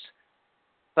 fruits.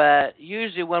 But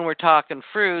usually when we're talking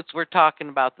fruits, we're talking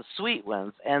about the sweet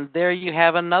ones. And there you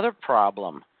have another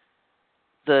problem.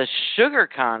 The sugar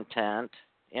content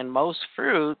in most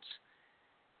fruits,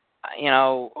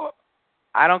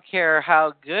 I don't care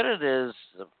how good it is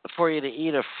for you to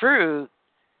eat a fruit,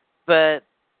 but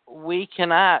we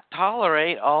cannot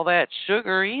tolerate all that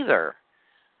sugar either.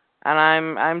 And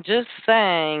I'm just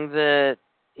saying that,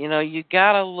 you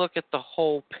got to look at the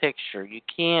whole picture. You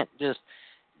can't just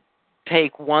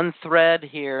take one thread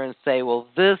here and say, well,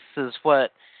 this is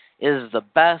what is the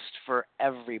best for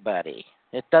everybody.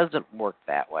 It doesn't work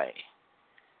that way.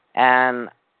 And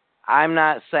I'm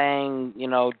not saying,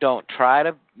 don't try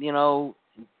to,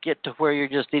 get to where you're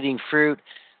just eating fruit,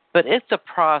 but it's a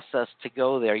process to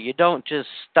go there. You don't just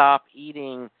stop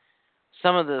eating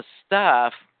some of this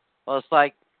stuff. Well, it's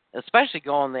like, especially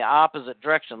going the opposite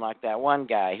direction, like that one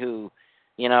guy who,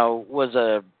 was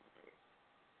a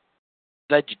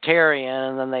vegetarian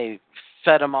and then they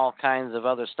fed him all kinds of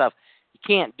other stuff. You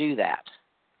can't do that.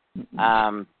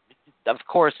 Of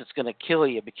course, it's going to kill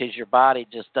you because your body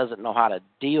just doesn't know how to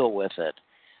deal with it.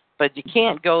 But you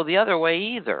can't go the other way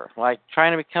either, like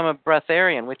trying to become a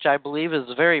breatharian, which I believe is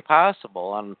very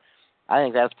possible. And I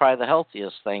think that's probably the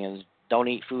healthiest thing, is don't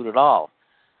eat food at all.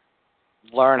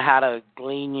 Learn how to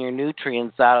glean your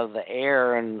nutrients out of the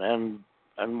air and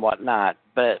whatnot.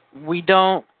 But we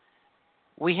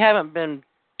haven't been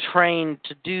trained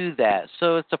to do that.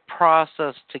 So it's a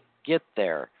process to get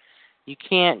there. You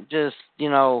can't just,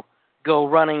 go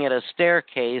running at a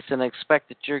staircase and expect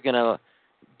that you're going to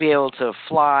be able to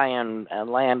fly and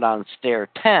land on stair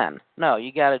 10. No,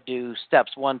 you got to do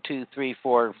steps 1, 2, 3,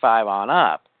 4, and 5 on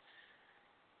up.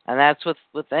 And that's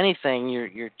with anything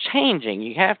you're changing.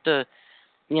 You have to,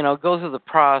 go through the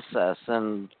process.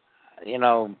 And,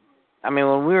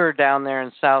 when we were down there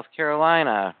in South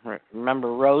Carolina,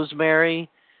 remember Rosemary,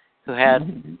 who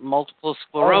had multiple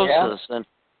sclerosis,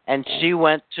 and she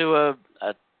went to a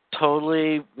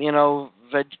totally,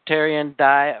 vegetarian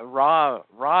diet, raw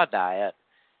diet,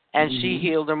 and she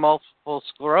healed her multiple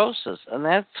sclerosis, and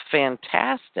that's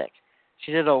fantastic.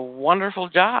 She did a wonderful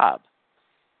job.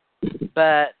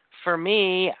 But for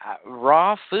me,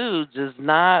 raw foods is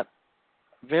not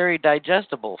very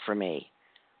digestible for me.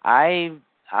 I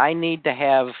need to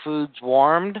have foods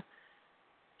warmed,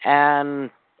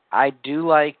 and I do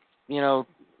like,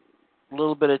 a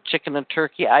little bit of chicken and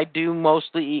turkey. I do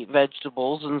mostly eat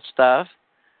vegetables and stuff,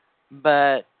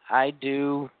 but I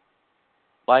do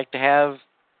like to have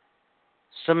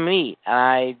some meat.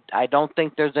 And I don't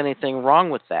think there's anything wrong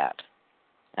with that.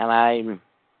 And I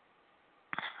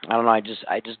don't know, I just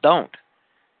don't.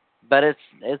 But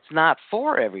it's not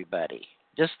for everybody.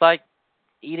 Just like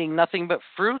eating nothing but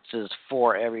fruits is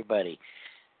for everybody.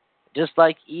 Just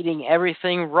like eating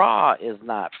everything raw is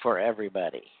not for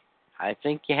everybody. I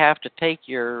think you have to take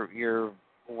your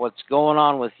what's going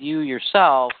on with you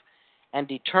yourself and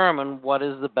determine what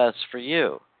is the best for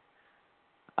you.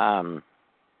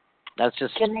 That's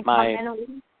just Can I my.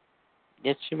 comment?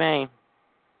 Yes, you may.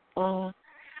 I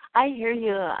hear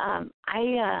you. I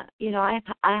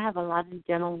have a lot of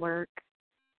dental work,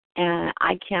 and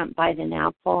I can't bite an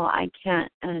apple. I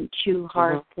can't chew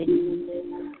hard things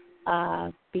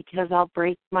because I'll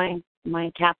break my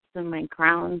caps and my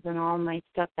crowns and all my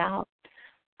stuff out.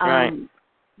 Right.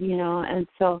 And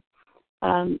so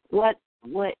what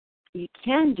you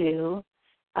can do,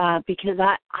 because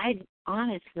I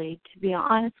honestly, to be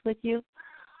honest with you,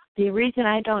 The reason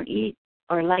I don't eat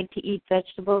or like to eat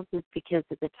vegetables is because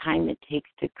of the time it takes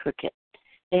to cook it.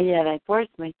 And yet I force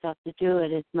myself to do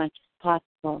it as much as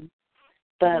possible.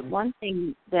 But one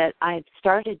thing that I've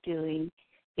started doing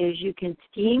is you can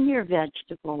steam your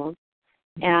vegetables,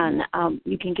 and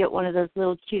you can get one of those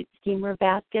little cute steamer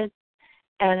baskets,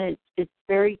 and it's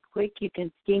very quick. You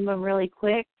can steam them really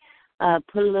quick.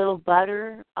 Put a little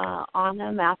butter on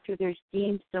them after they're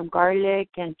steamed, some garlic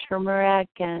and turmeric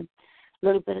and a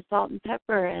little bit of salt and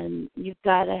pepper, and you've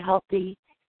got a healthy,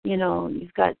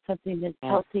 you've got something that's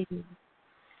healthy.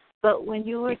 But when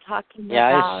you were talking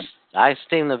about... I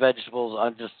steam the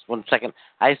vegetables. Just 1 second.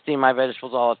 I steam my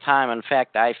vegetables all the time. In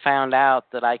fact, I found out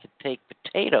that I could take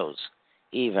potatoes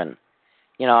even.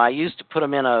 I used to put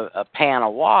them in a pan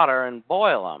of water and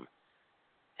boil them,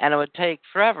 and it would take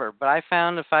forever. But I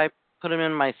found if I put them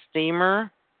in my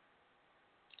steamer,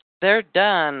 they're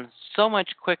done so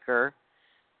much quicker,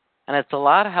 and it's a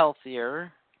lot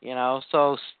healthier,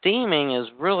 So steaming is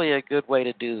really a good way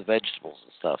to do the vegetables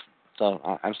and stuff.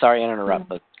 So I'm sorry to interrupt,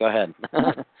 but go ahead.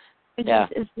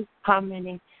 It's just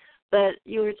commenting. But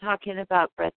you were talking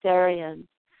about breatharians,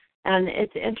 and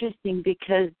it's interesting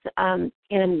because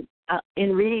in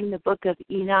reading the book of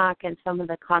Enoch and some of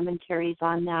the commentaries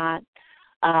on that,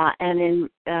 and in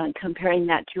comparing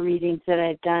that to readings that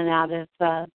I've done out of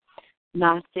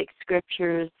Gnostic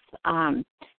scriptures, and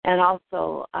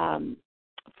also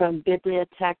from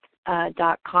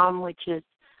bibliotech.com, which is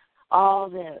all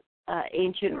the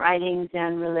ancient writings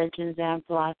and religions and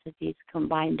philosophies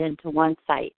combined into one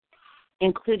site,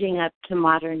 including up to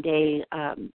modern day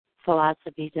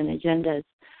philosophies and agendas.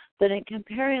 But in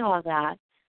comparing all that,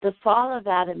 the fall of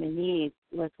Adam and Eve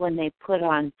was when they put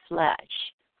on flesh.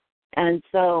 And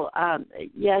so,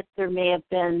 yes, there may have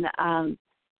been,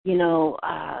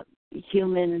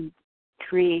 human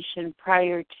creation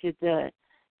prior to the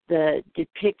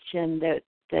depiction that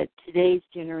today's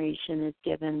generation is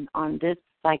given on this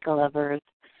cycle of Earth,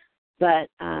 but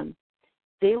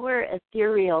they were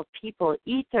ethereal people.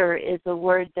 Ether is a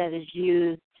word that is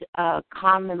used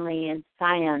commonly in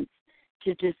science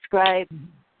to describe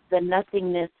the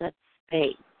nothingness of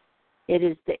space. It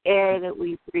is the air that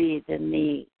we breathe and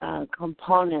the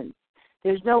components.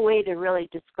 There's no way to really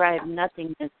describe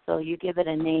nothingness, so you give it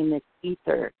a name, it's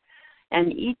ether.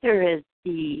 And ether is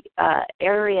the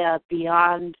area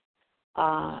beyond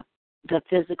the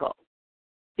physical,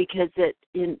 because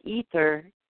in ether,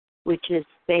 which is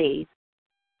space,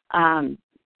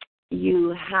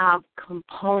 you have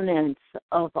components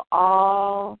of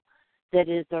all that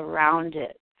is around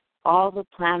it, all the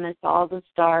planets, all the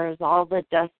stars, all the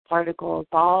dust particles,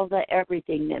 all the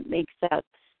everything that makes up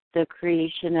the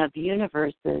creation of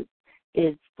universes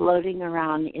is floating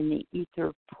around in the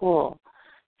ether pool.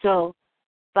 So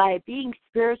by being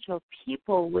spiritual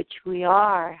people, which we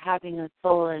are, having a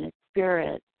soul and a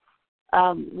spirit,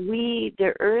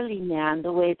 the early man,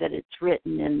 the way that it's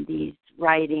written in these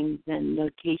writings and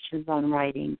notations on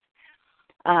writings,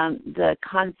 the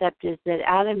concept is that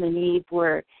Adam and Eve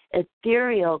were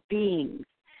ethereal beings.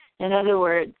 In other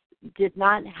words, did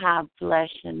not have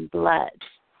flesh and blood.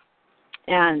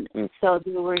 And so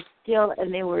they were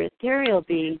ethereal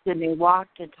beings, and they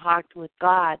walked and talked with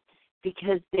God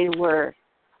because they were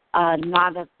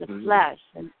not of the flesh.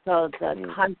 And so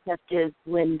the concept is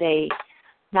when they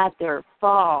had their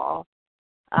fall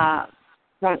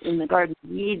in the Garden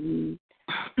of Eden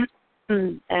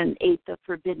and ate the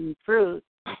forbidden fruit.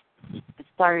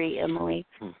 Sorry, Emily.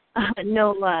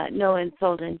 No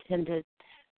insult intended.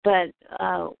 But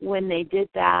when they did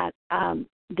that,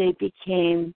 they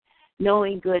became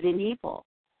knowing good and evil.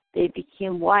 They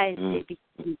became wise. They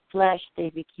became flesh.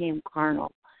 They became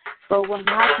carnal. But what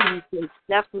happened is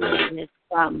they separated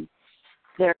from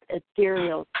their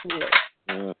ethereal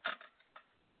source.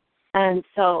 And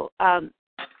so,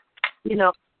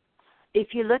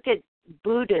 if you look at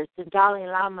Buddhists and Dalai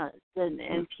Lamas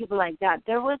and people like that,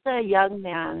 there was a young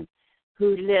man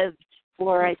who lived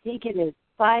for, I think it is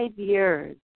 5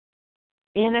 years,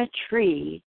 in a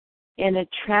tree in a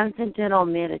transcendental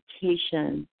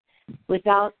meditation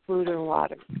without food or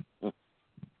water.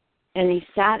 And he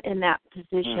sat in that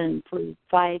position for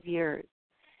 5 years.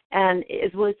 And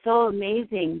it was so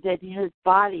amazing that his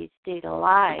body stayed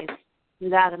alive for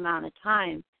that amount of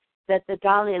time that the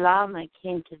Dalai Lama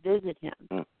came to visit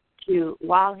him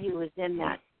while he was in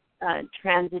that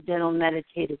transcendental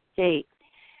meditative state,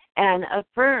 and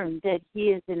affirmed that he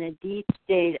is in a deep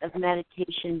state of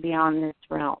meditation beyond this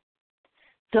realm.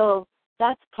 So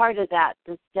that's part of that,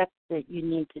 the steps that you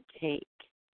need to take.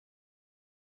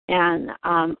 And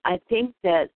I think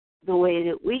that the way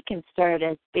that we can start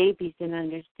as babies in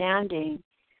understanding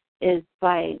is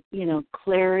by,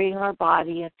 clearing our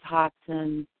body of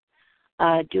toxins,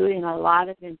 doing a lot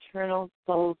of internal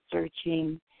soul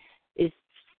searching is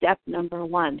step number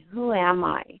one. Who am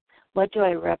I? What do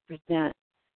I represent?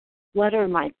 What are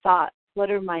my thoughts? What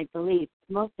are my beliefs?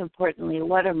 Most importantly,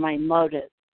 what are my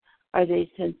motives? Are they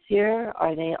sincere?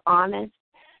 Are they honest?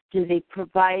 Do they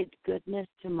provide goodness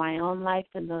to my own life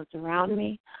and those around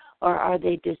me? Or are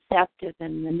they deceptive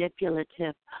and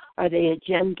manipulative? Are they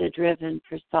agenda-driven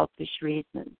for selfish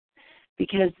reasons?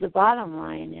 Because the bottom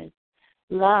line is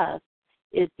love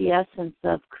is the essence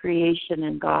of creation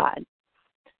and God.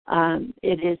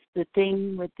 It is the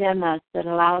thing within us that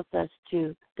allows us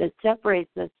that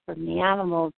separates us from the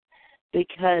animals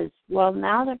because,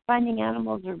 now they're finding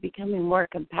animals are becoming more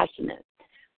compassionate.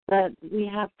 But we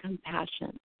have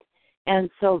compassion. And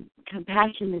so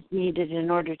compassion is needed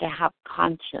in order to have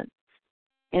conscience,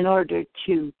 in order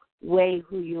to weigh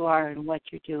who you are and what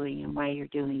you're doing and why you're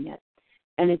doing it.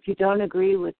 And if you don't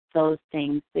agree with those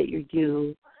things that you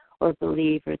do or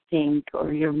believe or think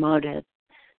or your motives,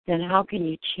 then how can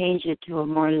you change it to a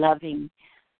more loving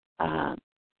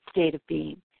state of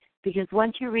being? Because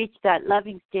once you reach that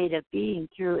loving state of being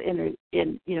through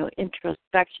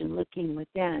introspection, looking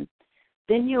within,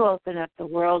 then you open up the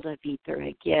world of ether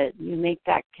again. You make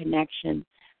that connection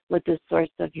with the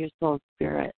source of your soul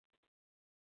spirit.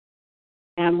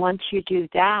 And once you do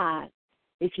that,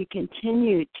 if you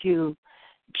continue to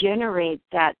generate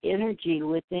that energy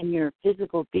within your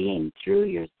physical being through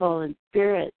your soul and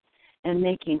spirit and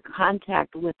making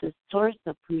contact with the source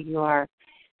of who you are,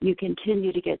 you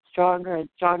continue to get stronger and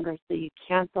stronger so you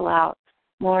cancel out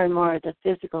more and more of the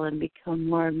physical and become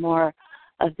more and more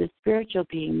of the spiritual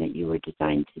being that you were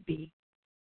designed to be.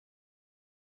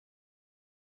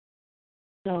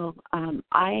 So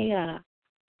I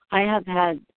have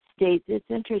had states. It's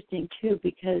interesting, too,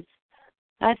 because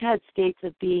I've had states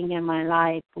of being in my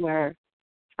life where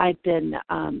I've been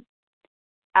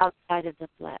outside of the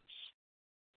flesh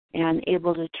and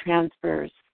able to transverse,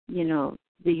 the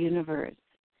universe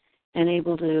and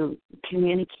able to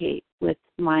communicate with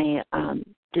my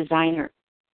designer.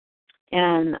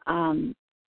 And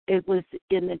it was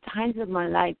in the times of my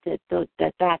life that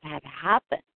had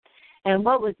happened. And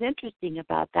what was interesting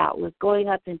about that was going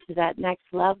up into that next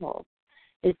level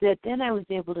is that then I was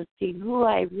able to see who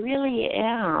I really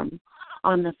am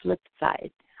on the flip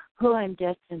side, who I'm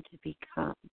destined to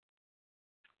become.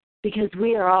 Because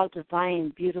we are all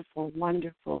divine, beautiful,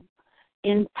 wonderful,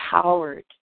 empowered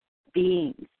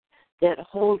beings that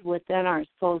hold within our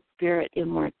soul spirit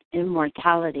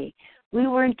immortality. We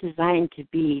weren't designed to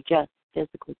be just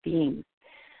physical beings.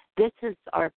 This is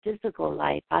our physical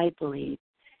life, I believe,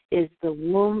 is the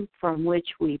womb from which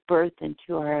we birth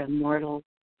into our immortal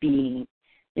being,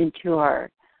 into our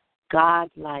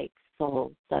God-like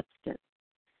soul substance,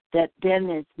 that then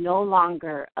is no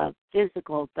longer a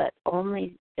physical but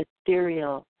only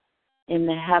ethereal in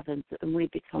the heavens, and we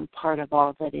become part of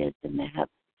all that is in the heavens.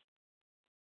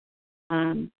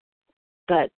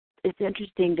 But it's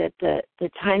interesting that the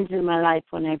times in my life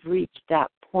when I've reached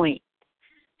that point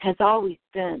has always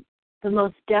been the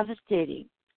most devastating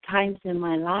times in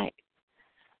my life,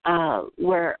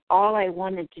 where all I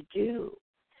wanted to do,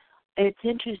 it's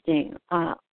interesting,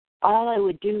 all I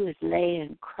would do is lay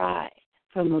and cry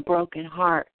from a broken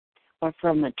heart or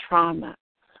from a trauma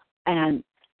and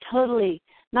totally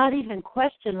not even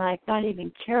question life, not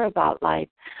even care about life.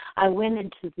 I went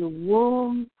into the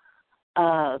womb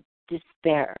of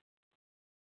despair.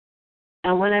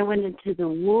 And when I went into the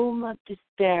womb of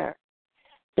despair,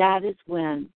 that is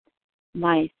when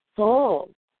my soul,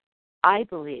 I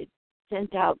believe,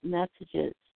 sent out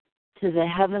messages to the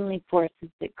heavenly forces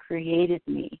that created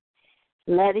me,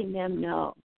 letting them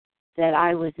know that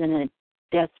I was in a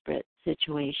desperate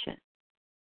situation.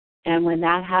 And when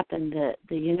that happened,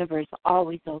 the universe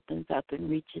always opens up and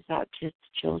reaches out to its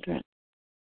children.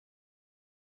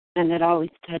 And it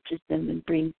always touches them and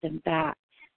brings them back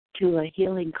to a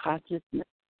healing consciousness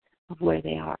of where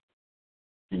they are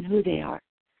and who they are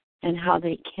and how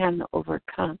they can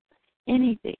overcome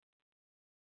anything.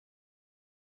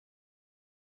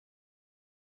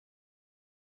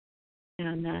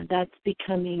 And that's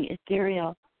becoming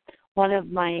ethereal. One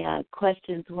of my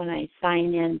questions when I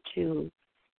sign into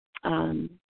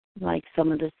like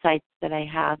some of the sites that I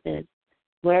have is,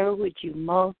 where would you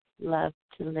most love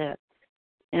to live?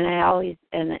 And I always,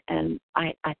 and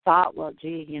I thought, well,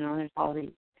 gee, there's all these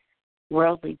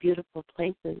worldly, beautiful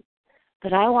places,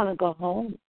 but I want to go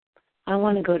home. I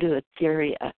want to go to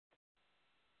Etheria.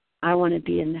 I want to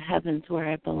be in the heavens where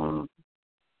I belong.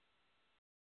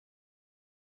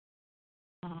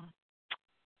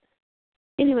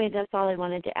 anyway, that's all I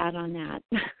wanted to add on that.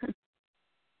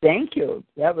 Thank you.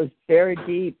 That was very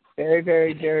deep. Very,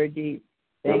 very, very deep.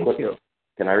 Thank you.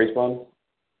 Can I respond?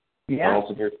 Yeah.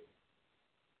 Donaldson here.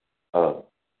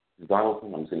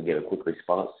 Donaldson, I'm just going to give a quick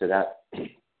response to that.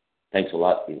 Thanks a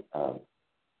lot,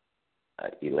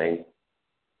 Elaine,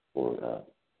 for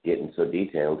getting so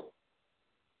detailed.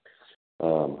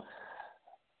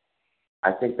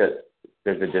 I think that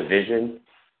there's a division,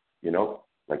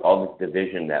 like all this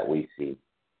division that we see,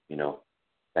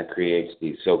 that creates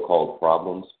these so-called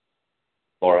problems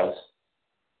for us.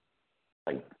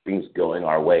 Like things going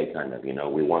our way, kind of,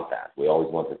 we want that. We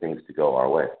always want the things to go our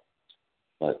way.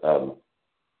 But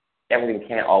everything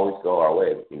can't always go our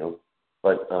way,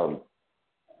 But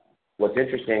what's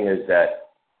interesting is that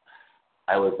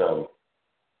I was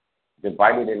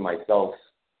divided in myself,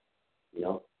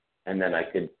 and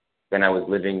then I was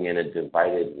living in a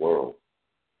divided world.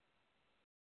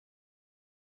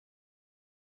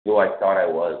 Who I thought I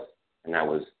was, and I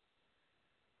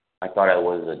thought I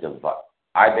was a divide.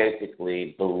 I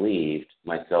basically believed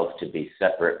myself to be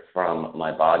separate from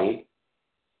my body,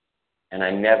 and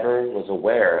I never was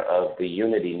aware of the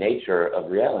unity nature of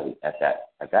reality at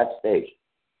that stage.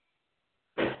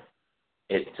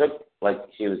 It took, like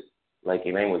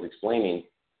Elaine was explaining,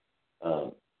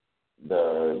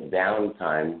 the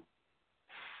downtime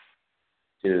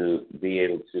to be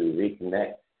able to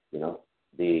reconnect,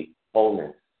 the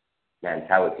wholeness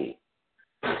mentality.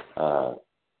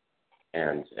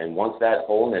 And once that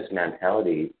wholeness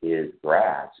mentality is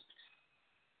grasped,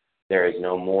 there is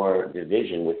no more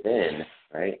division within,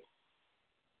 right?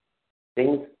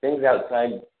 Things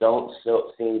outside don't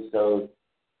seem so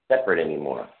separate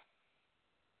anymore.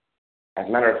 As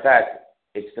a matter of fact,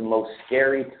 it's the most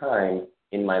scary time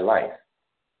in my life.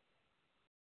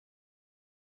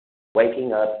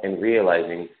 Waking up and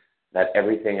realizing that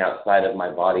everything outside of my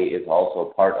body is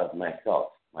also part of myself,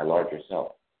 my larger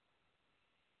self.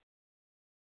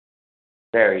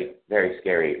 Very, very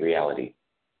scary reality.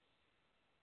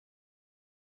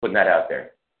 Putting that out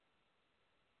there.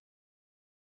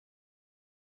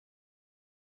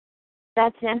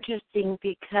 That's interesting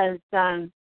because I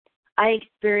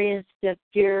experienced a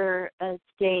fear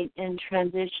state in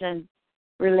transition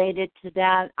related to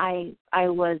that. I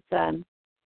was on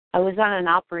an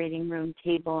operating room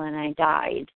table and I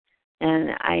died, and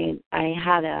I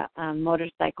had a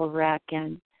motorcycle wreck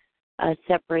and a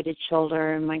separated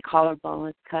shoulder, and my collarbone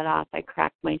was cut off. I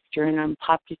cracked my sternum,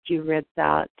 popped a few ribs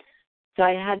out, so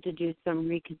I had to do some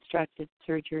reconstructive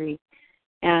surgery.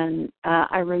 And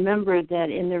I remember that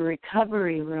in the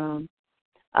recovery room,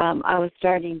 I was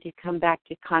starting to come back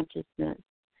to consciousness.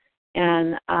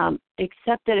 And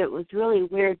except that it was really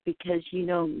weird because,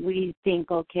 we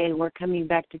think, okay, we're coming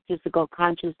back to physical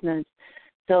consciousness.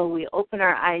 So we open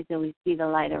our eyes and we see the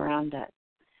light around us.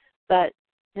 But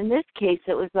in this case,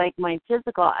 it was like my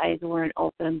physical eyes weren't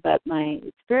open, but my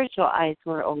spiritual eyes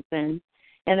were open.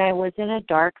 And I was in a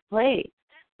dark place.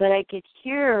 But I could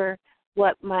hear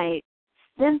what my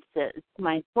senses,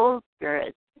 my soul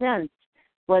spirit sensed,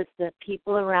 was the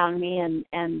people around me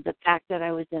and the fact that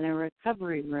I was in a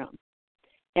recovery room.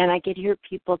 And I could hear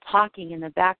people talking in the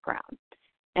background.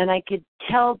 And I could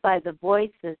tell by the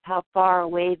voices how far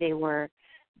away they were,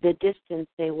 the distance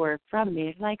they were from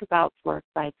me, like about 4 or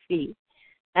 5 feet.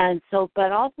 And so,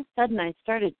 but all of a sudden I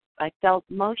felt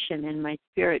motion in my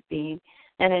spirit being,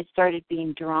 and I started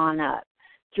being drawn up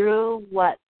through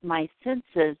what my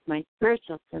senses, my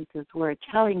spiritual senses were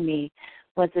telling me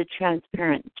was a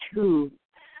transparent tube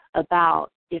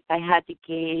about, if I had to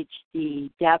gauge the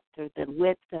depth or the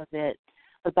width of it,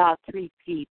 about 3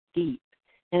 feet deep.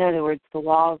 In other words, the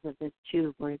walls of this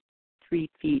tube were 3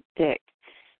 feet thick,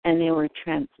 and they were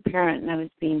transparent, and I was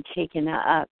being taken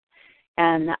up.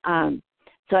 And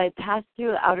so I passed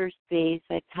through outer space.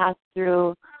 I passed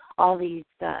through all these,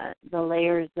 the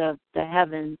layers of the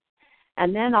heavens,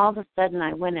 and then all of a sudden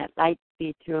I went at light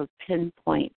speed through a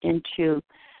pinpoint into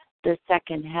the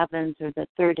second heavens or the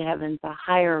third heavens, a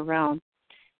higher realm.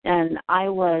 And I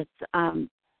was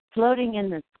floating in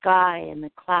the sky in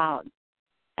the clouds,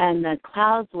 and the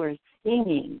clouds were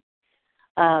singing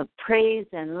praise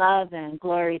and love and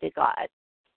glory to God.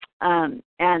 And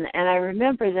I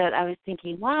remember that I was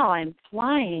thinking, wow, I'm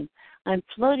flying. I'm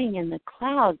floating in the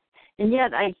clouds. And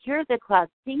yet I hear the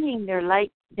clouds singing their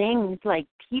light things like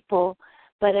people,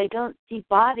 but I don't see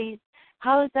bodies.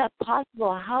 How is that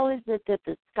possible? How is it that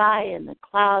the sky and the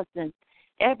clouds and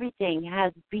everything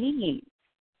has being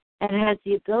and has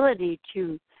the ability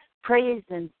to praise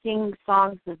and sing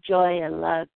songs of joy and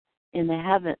love in the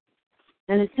heavens?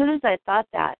 And as soon as I thought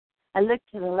that, I looked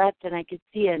to the left and I could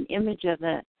see an image of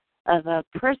a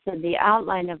person, the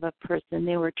outline of a person.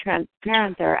 They were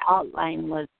transparent. Their outline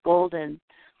was golden,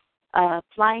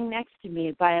 flying next to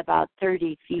me by about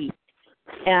 30 feet.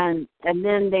 And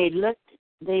then they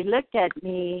looked at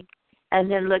me and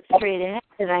then looked straight ahead,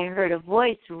 and I heard a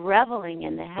voice reveling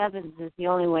in the heavens, is the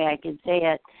only way I can say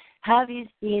it. Have you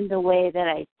seen the way that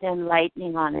I send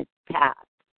lightning on its path?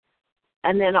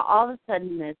 And then all of a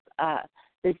sudden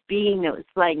this being that was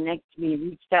flying next to me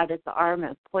reached out its arm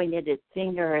and pointed its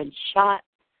finger and shot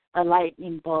a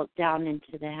lightning bolt down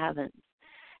into the heavens.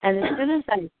 And as soon as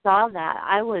I saw that,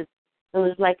 it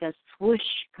was like a swoosh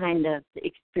kind of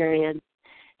experience.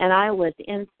 And I was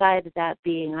inside of that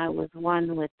being. I was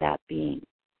one with that being.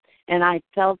 And I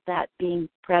felt that being's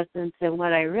presence. And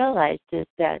what I realized is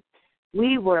that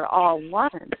we were all one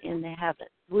in the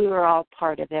heavens. We were all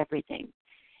part of everything.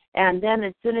 And then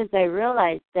as soon as I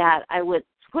realized that, I would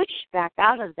swoosh back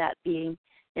out of that being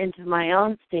into my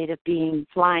own state of being,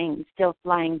 still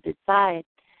flying beside.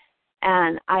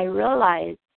 And I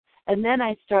realized, and then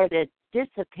I started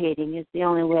dissipating, is the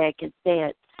only way I can say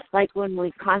it. Like when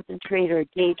we concentrate or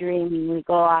daydream and we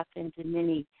go off into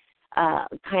many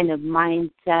kind of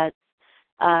mindsets,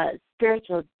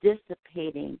 spiritual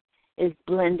dissipating is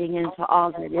blending into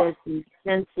all that is and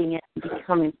sensing it and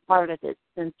becoming part of its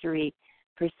sensory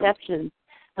perceptions.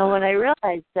 And when I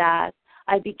realized that,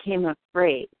 I became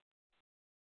afraid.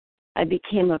 I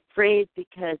became afraid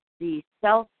because the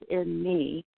self in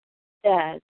me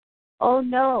said, oh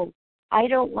no, I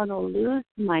don't want to lose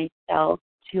myself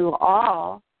to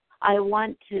all. I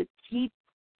want to keep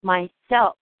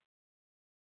myself.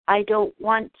 I don't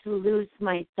want to lose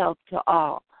myself to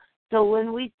all. So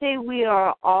when we say we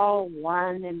are all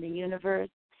one in the universe,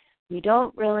 we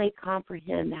don't really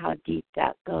comprehend how deep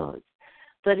that goes.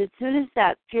 But as soon as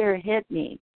that fear hit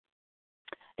me,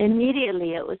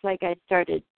 immediately it was like I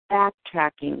started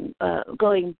backtracking,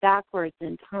 going backwards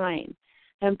in time.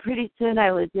 And pretty soon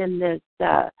I was in this,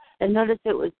 and notice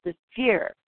it was the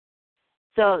fear.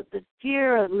 So the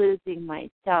fear of losing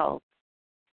myself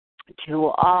to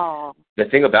all. The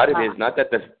thing about it is not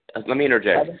that let me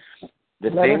interject.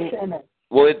 I'm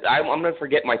going to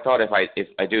forget my thought if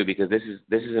I do, because this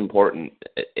is important.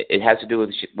 It has to do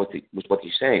with what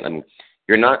you're saying. I mean,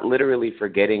 you're not literally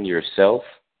forgetting yourself.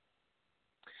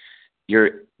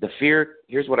 The fear.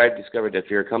 Here's what I've discovered that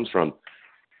fear comes from.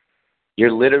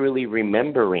 You're literally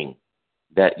remembering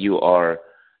that you are,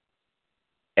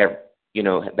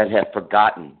 that have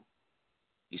forgotten.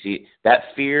 You see,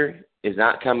 that fear is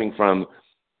not coming from,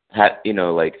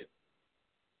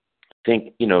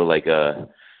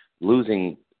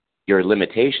 losing your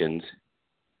limitations.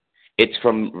 It's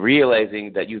from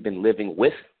realizing that you've been living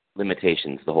with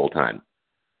limitations the whole time.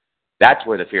 That's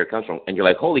where the fear comes from. And you're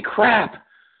like, holy crap,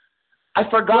 I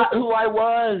forgot who I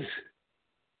was.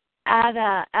 At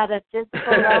a physical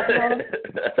level,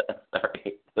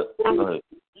 Sorry.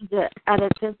 At a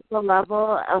physical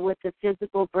level, with the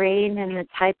physical brain and the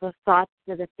type of thoughts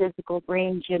that a physical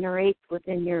brain generates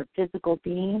within your physical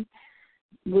being,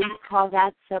 we call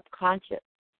that subconscious.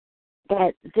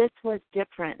 But this was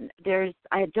different.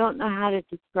 I don't know how to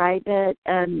describe it,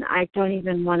 and I don't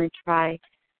even want to try.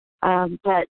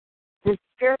 But the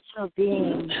spiritual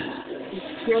being, the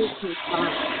spiritual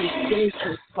thought, the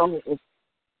spiritual soul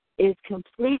is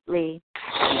completely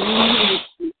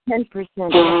 10%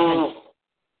 different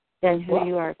than who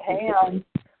you are physically.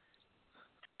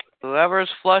 Whoever's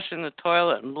flushing the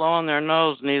toilet and blowing their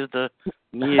nose needs to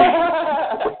mute.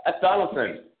 That's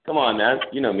Donaldson. Come on, man.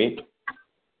 You know me.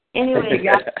 Anyway,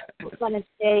 what I was going to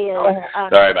say is...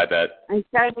 sorry about that. I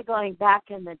started going back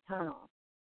in the tunnel.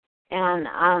 And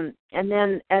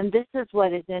this is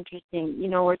what is interesting.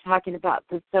 We're talking about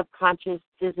the subconscious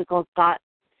physical thought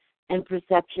and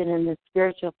perception and the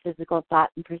spiritual physical thought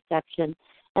and perception.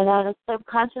 And at a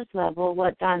subconscious level,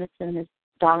 what Donaldson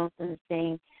is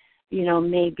saying,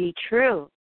 may be true.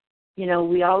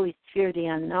 We always fear the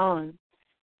unknown.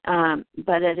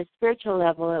 But at a spiritual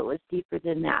level, it was deeper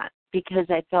than that, because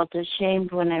I felt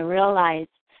ashamed when I realized,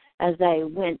 as I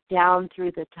went down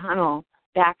through the tunnel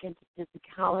back into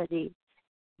physicality,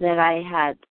 that I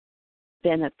had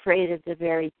been afraid of the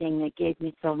very thing that gave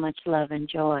me so much love and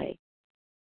joy.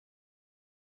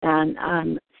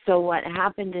 And so what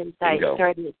happened is I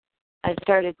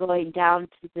started going down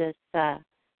to this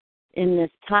in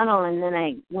this tunnel, and then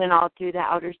I went all through the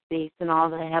outer space and all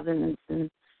the heavens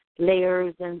and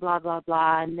layers and blah blah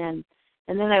blah, and then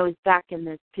I was back in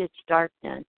this pitch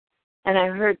darkness, and I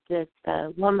heard this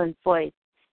woman's voice,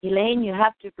 Elaine, you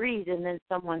have to breathe, and then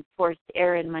someone forced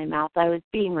air in my mouth. I was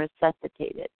being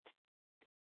resuscitated,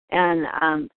 and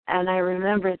I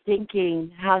remember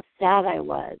thinking how sad I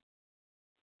was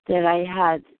that I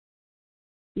had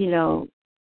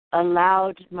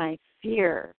allowed my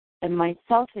fear and my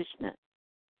selfishness,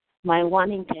 my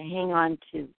wanting to hang on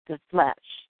to the flesh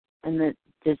and the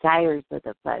desires of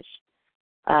the flesh,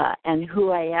 and who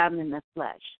I am in the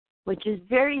flesh, which is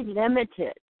very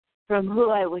limited from who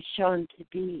I was shown to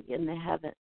be in the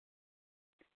heavens,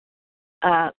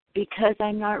 because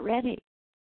I'm not ready,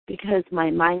 because my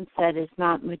mindset is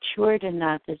not matured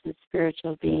enough as a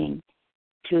spiritual being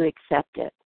to accept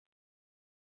it.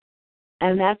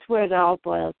 And that's where it all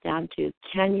boils down to.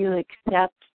 Can you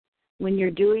accept when you're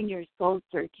doing your soul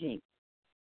searching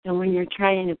and when you're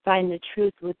trying to find the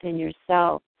truth within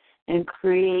yourself and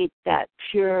create that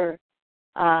pure,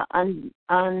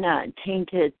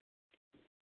 untainted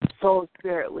soul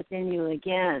spirit within you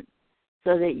again,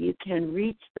 so that you can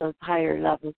reach those higher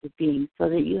levels of being, so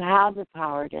that you have the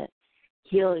power to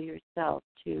heal yourself,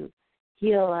 to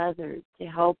heal others, to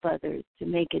help others, to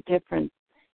make a difference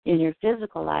in your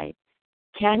physical life.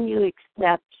 Can you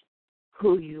accept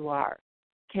who you are?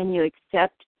 Can you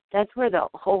accept? That's where the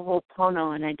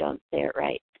ho'oponopono, and I don't say it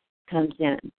right, comes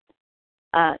in.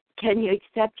 Can you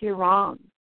accept you're wrong?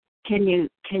 Can you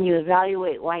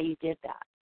evaluate why you did that?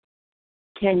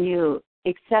 Can you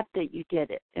accept that you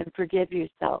did it and forgive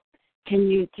yourself? Can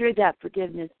you, through that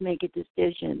forgiveness, make a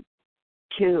decision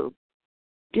to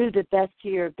do the best to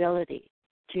your ability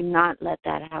to not let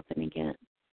that happen again,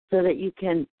 so that you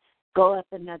can go up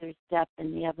another step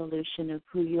in the evolution of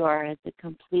who you are as a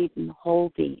complete and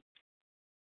whole being?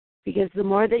 Because the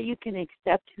more that you can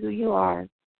accept who you are,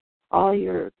 all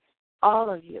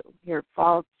of you, your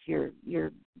faults, your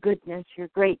goodness, your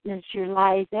greatness, your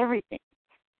lies, everything,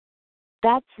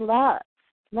 that's love.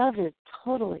 Love is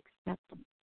total acceptance.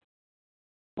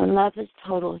 And love is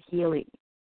total healing.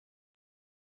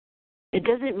 It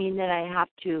doesn't mean that I have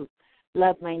to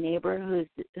love my neighbor who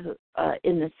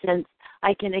in the sense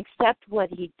I can accept what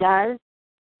he does,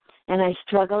 and I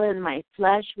struggle in my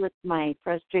flesh with my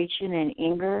frustration and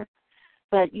anger.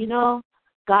 But,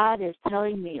 God is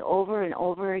telling me over and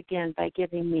over again by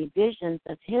giving me visions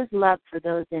of his love for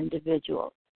those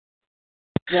individuals,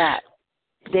 that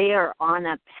they are on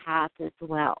a path as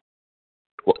well.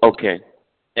 Well, okay.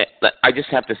 I just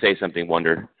have to say something,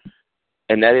 Wonder,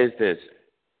 and that is this.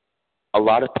 A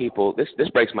lot of people, this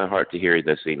breaks my heart to hear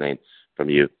this, Elaine, from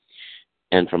you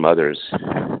and from others,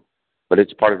 but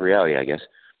it's part of reality, I guess,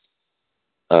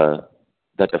 that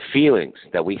the feelings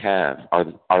that we have are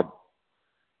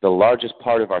the largest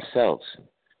part of ourselves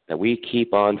that we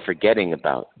keep on forgetting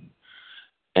about.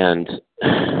 And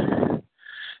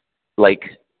like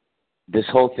this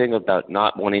whole thing about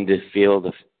not wanting to feel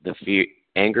the fear,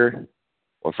 anger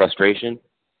or frustration,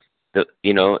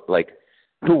 we don't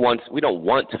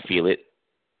want to feel it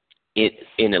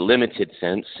in a limited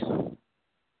sense,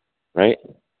 right?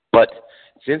 But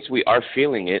since we are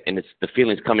feeling it, and it's the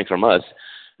feelings coming from us,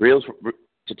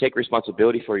 to take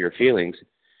responsibility for your feelings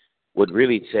would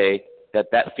really say that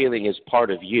feeling is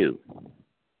part of you,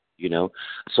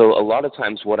 So a lot of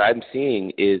times what I'm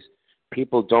seeing is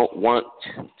people don't want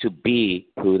to be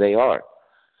who they are.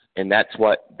 And that's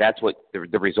what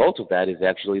the result of that is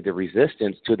actually the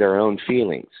resistance to their own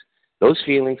feelings. Those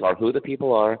feelings are who the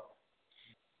people are.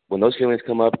 When those feelings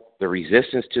come up, the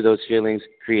resistance to those feelings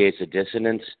creates a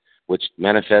dissonance, which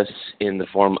manifests in the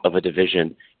form of a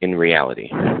division in reality.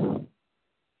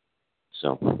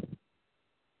 So,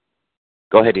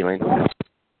 go ahead, Elaine.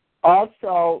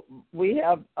 Also, we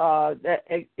have,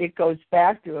 it goes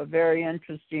back to a very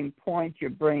interesting point you're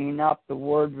bringing up, the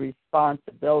word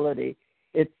responsibility.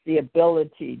 It's the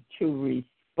ability to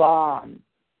respond.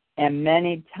 And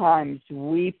many times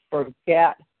we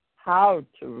forget how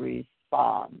to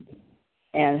respond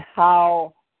and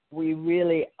how we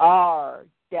really are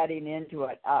getting into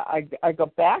it. I go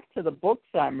back to the books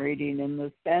I'm reading in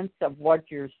the sense of what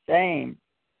you're saying.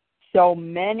 So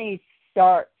many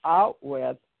start out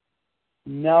with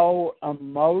no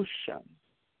emotion.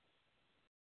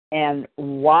 And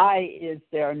why is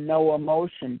there no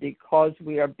emotion? Because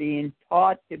we are being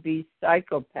taught to be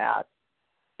psychopaths,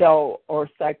 or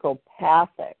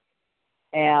psychopathic.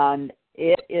 And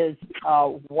it is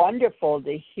wonderful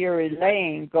to hear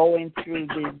Elaine going through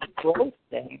the growth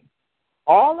thing.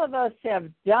 All of us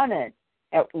have done it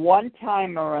at one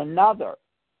time or another.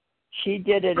 She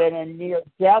did it in a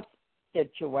near-death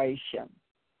situation,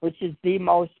 which is the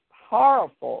most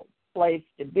powerful place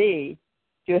to be,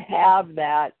 to have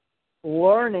that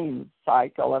learning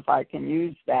cycle, if I can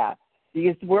use that,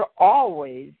 because we're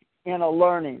always in a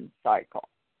learning cycle.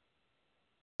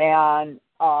 And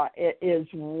it is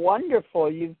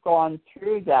wonderful you've gone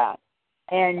through that,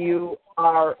 and you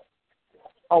are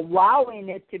allowing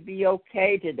it to be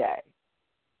okay today.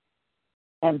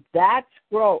 And that's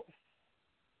growth.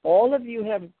 All of you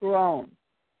have grown.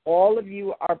 All of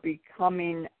you are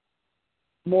becoming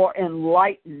more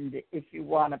enlightened, if you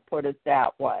want to put it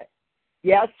that way.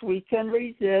 Yes, we can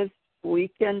resist. We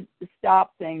can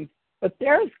stop things. But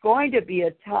there's going to be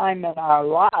a time in our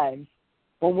lives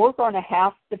when we're going to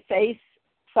have to face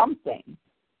something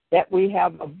that we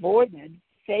have avoided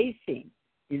facing.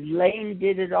 Elaine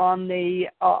did it on the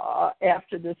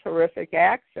after this horrific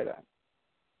accident.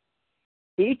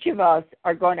 Each of us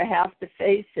are going to have to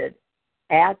face it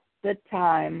at the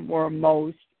time we're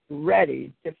most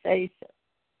ready to face it.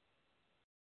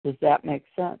 Does that make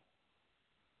sense?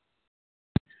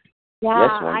 Yeah,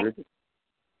 Yes, Margaret.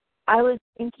 I was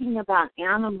thinking about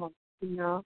animals, you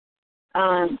know.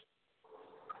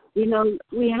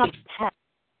 We have pets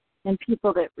and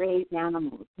people that raise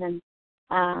animals. And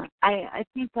I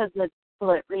think of the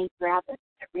people that raise rabbits,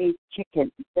 that raise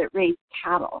chickens, that raise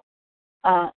cattle.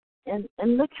 And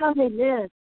look how they live.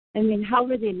 I mean, how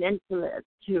were they meant to live?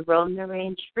 To roam the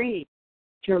range free,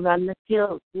 to run the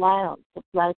fields wild, to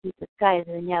fly through the skies.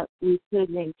 And yet we put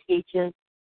them in cages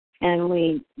and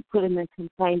we put them in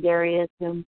confined areas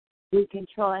and we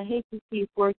control. I hate to see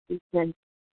horses in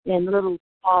little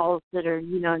stalls that are,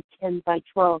 10 by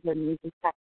 12 and we just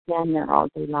have to stand there all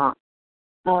day long.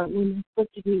 When we're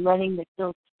supposed to be running the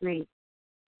fields free.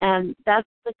 And that's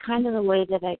the kind of the way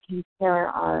that I compare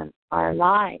our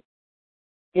lives,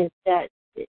 is that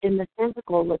in the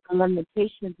physical, with the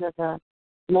limitations of a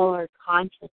lower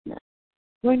consciousness,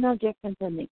 we're no different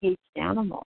than the caged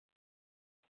animal.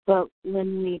 But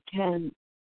when we can,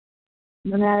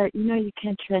 no matter, you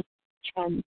can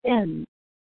transcend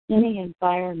any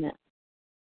environment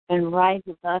and rise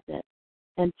above it.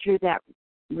 And through that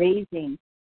raising,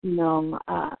 you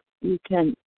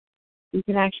can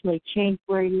actually change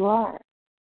where you are.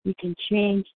 You can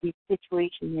change the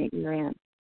situation that you're in.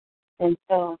 And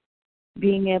so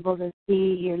being able to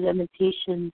see your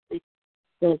limitations,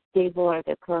 the stable or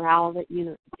the corral that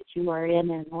you are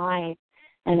in life,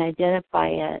 and identify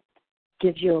it,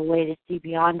 gives you a way to see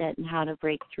beyond it and how to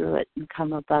break through it and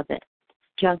come above it.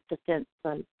 Jump the fence,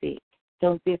 so to speak.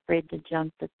 Don't be afraid to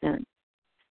jump the fence.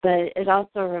 But it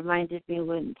also reminded me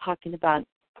when talking about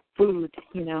food,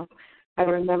 I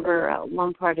remember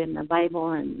one part in the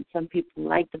Bible, and some people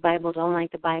like the Bible, don't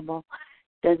like the Bible.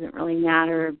 Doesn't really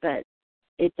matter, but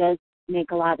it does make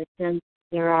a lot of sense.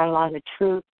 There are a lot of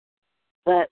truths.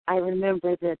 But I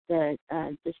remember that the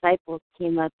disciples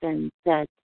came up and said,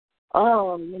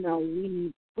 oh, we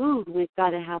need food. We've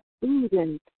got to have food.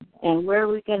 And where are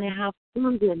we going to have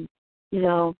food? And,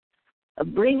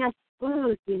 bring us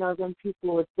food. Then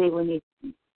people would say when they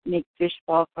make fish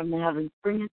fall from the heavens,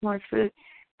 bring us more food.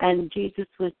 And Jesus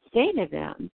would say to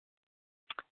them,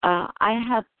 I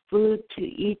have food to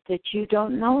eat that you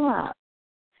don't know of.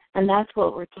 And that's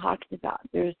what we're talking about.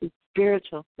 There's a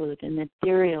spiritual food and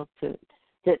ethereal food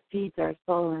that feeds our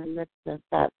soul and lifts us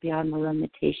up beyond the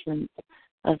limitations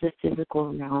of the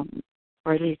physical realm.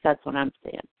 Or at least that's what I'm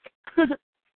saying.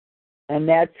 And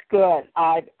that's good.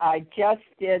 I just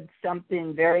did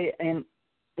something very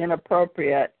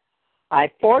inappropriate. I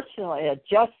fortunately had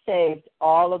just saved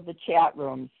all of the chat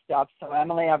room stuff. So,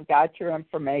 Emily, I've got your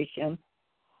information.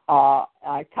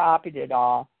 I copied it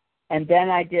all. And then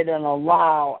I did an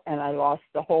allow, and I lost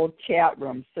the whole chat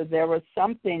room. So there was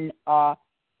something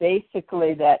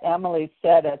basically that Emily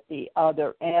said at the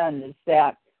other end, is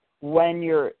that when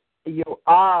you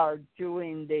are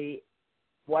doing the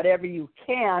whatever you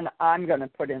can, I'm going to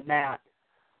put in that,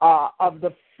 of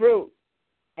the fruit,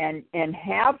 and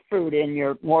have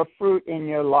more fruit in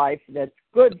your life that's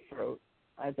good fruit.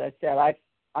 As I said,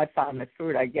 I found the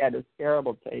fruit I get is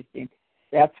terrible tasting.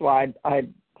 That's why I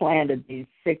planted these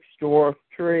 6 dwarf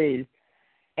trees.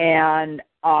 And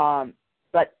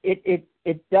but it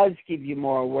does give you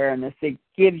more awareness. It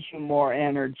gives you more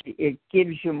energy. It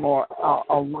gives you more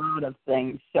a lot of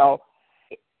things. So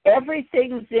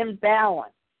everything's in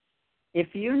balance.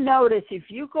 If you notice, if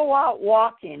you go out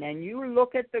walking and you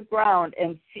look at the ground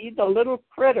and see the little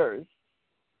critters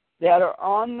that are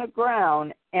on the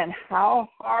ground and how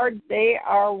hard they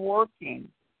are working,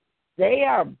 they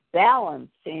are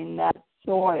balancing that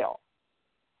soil.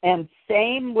 And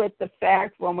same with the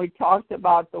fact when we talked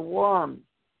about the worms,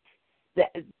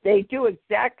 they do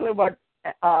exactly what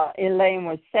Elaine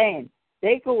was saying.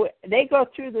 They go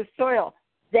through the soil.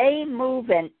 They move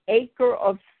an acre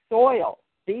of soil.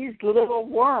 These little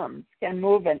worms can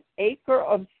move an acre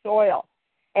of soil.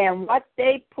 And what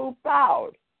they poop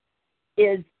out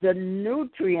is the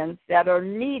nutrients that are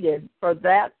needed for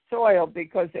that soil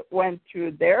because it went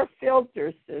through their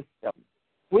filter system.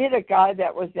 We had a guy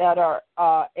that was at our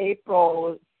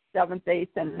April 7th,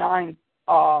 8th, and 9th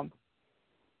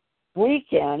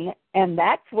weekend, and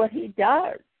that's what he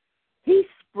does. He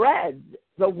spreads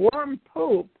the worm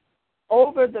poop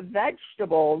over the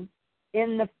vegetables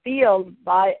in the field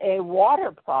by a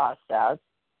water process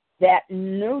that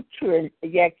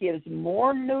gives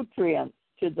more nutrients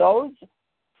to those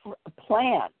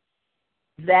plants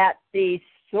that the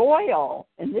soil,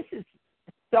 and this is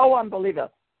so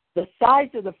unbelievable, the size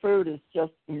of the fruit is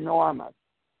just enormous,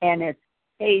 and it's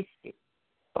tasty.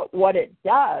 But what it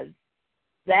does,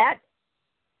 that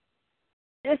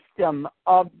system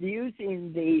of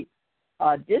using the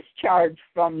discharge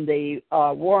from the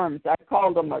worms, I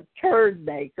called them a turd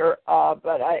maker,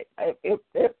 but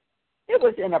it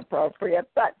was inappropriate,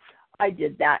 but I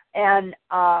did that. And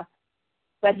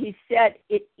but he said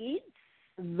it eats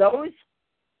those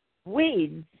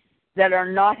weeds that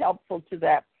are not helpful to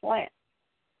that plant,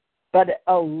 but it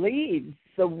leaves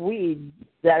the weeds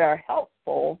that are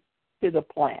helpful to the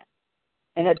plant.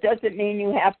 And it doesn't mean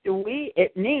you have to weed.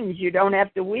 It means you don't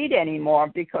have to weed anymore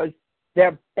because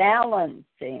they're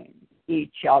balancing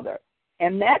each other.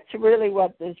 And that's really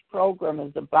what this program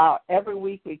is about. Every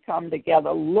week we come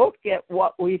together, look at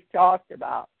what we've talked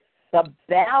about, the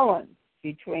balance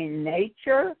between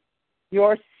nature,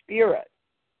 your spirit,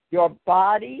 your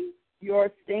body,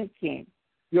 your thinking,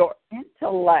 your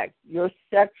intellect, your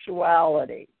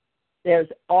sexuality. There's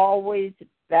always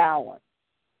balance.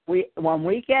 When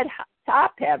we get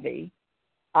top-heavy,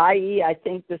 i.e., I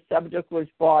think the subject was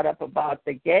brought up about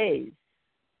the gays,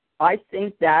 I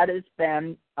think that has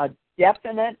been a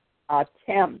definite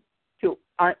attempt to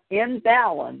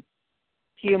imbalance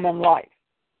human life.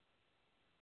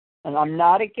 And I'm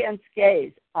not against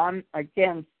gays. I'm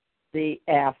against the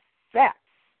effect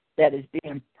that is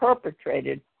being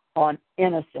perpetrated on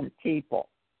innocent people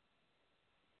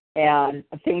and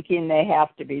thinking they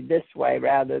have to be this way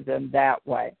rather than that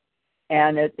way.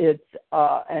 And it's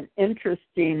an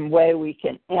interesting way we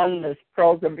can end this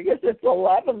program because it's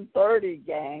 11:30,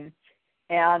 gang.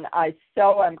 And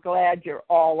I'm glad you're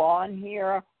all on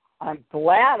here. I'm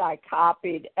glad I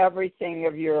copied everything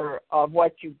of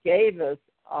what you gave us,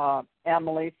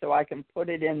 Emily, so I can put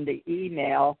it in the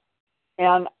email.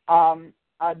 And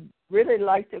I'd really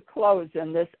like to close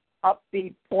in this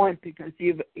upbeat point because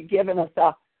you've given us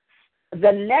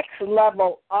the next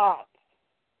level up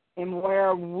in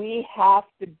where we have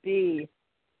to be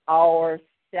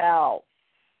ourselves,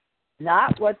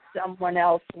 not what someone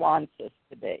else wants us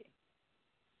to be.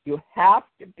 You have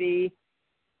to be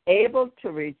able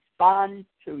to respond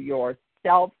to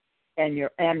yourself and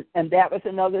that was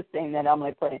another thing that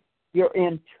Emily put in, your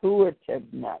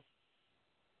intuitiveness.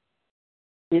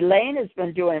 Elaine has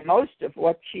been doing most of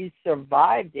what she's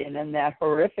survived in that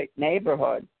horrific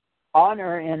neighborhood on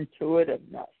her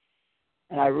intuitiveness.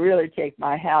 And I really take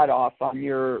my hat off on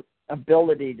your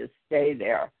ability to stay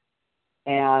there.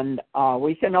 And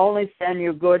we can only send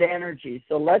you good energy.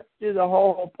 So let's do the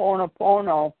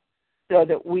Ho'oponopono so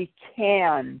that we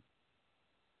can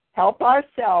help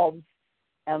ourselves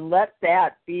and let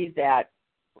that be that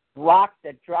rock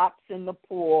that drops in the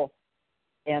pool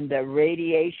and the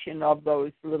radiation of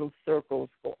those little circles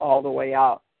go all the way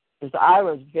out. Because I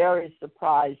was very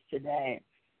surprised today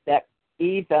that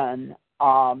even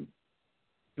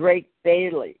Drake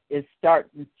Bailey is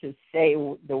starting to say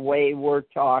the way we're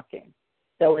talking.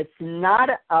 So it's not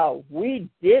we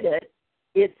did it.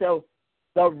 It's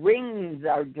the rings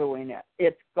are doing it.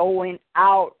 It's going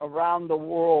out around the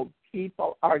world.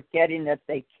 People are getting that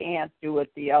they can't do it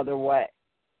the other way.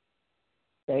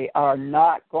 They are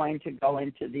not going to go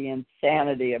into the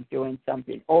insanity of doing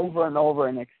something over and over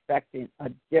and expecting a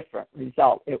different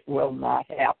result. It will not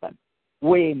happen.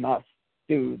 We must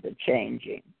do the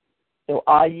changing. So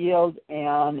I yield,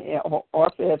 and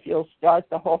Orpha, if you'll start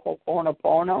the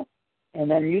Ho'oponopono, and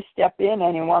then you step in,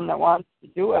 anyone that wants to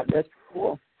do it. That's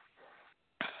cool.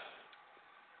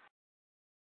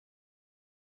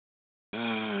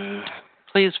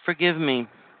 Please forgive me.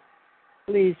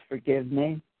 Please forgive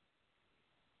me.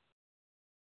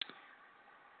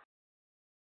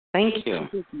 Thank you.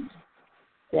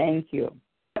 Thank you.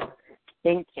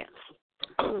 Thank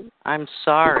you. I'm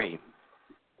sorry.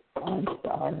 I'm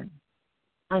sorry.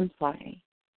 I'm sorry.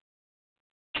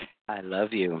 I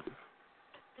love you.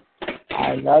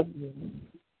 I love you.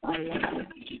 I love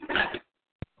you.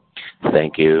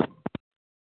 Thank you.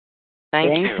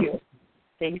 Thank you. you.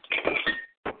 Thank you.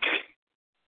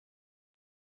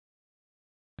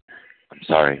 I'm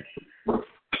sorry.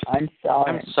 I'm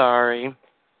sorry. I'm sorry.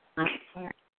 I'm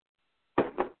sorry.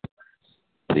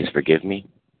 Please forgive me.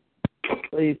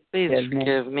 Please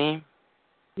forgive me.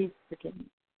 Please forgive me.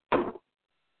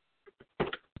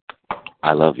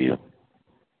 I love you.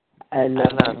 I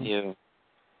love you.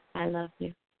 I love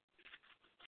you.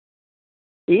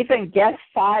 Even guest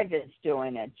 5 is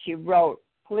doing it. She wrote,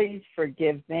 "Please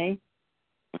forgive me."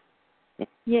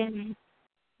 Yay.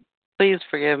 Please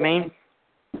forgive me.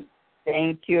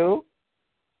 Thank you.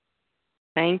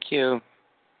 Thank you.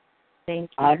 Thank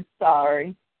you. I'm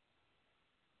sorry.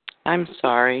 I'm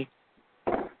sorry.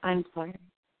 I'm sorry.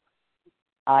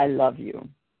 I love you.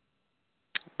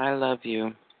 I love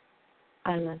you.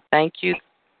 I love you. Thank you.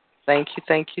 Thank you,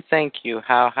 thank you, thank you.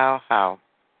 How?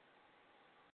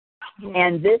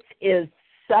 And this is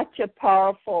such a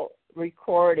powerful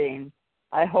recording.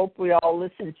 I hope we all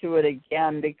listen to it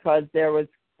again because there was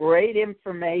great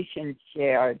information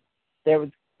shared. There was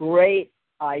great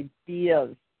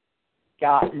ideas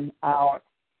gotten out.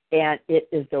 And it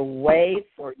is a way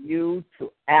for you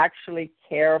to actually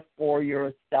care for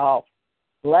yourself.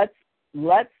 Let's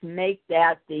make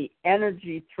that the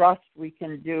energy thrust we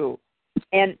can do.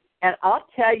 And I'll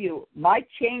tell you, my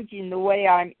changing the way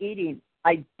I'm eating,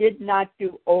 I did not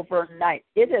do overnight.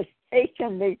 It has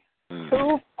taken me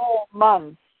 2 full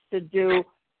months to do,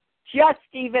 just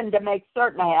even to make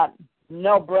certain I had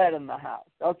no bread in the house.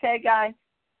 Okay, guys?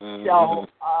 So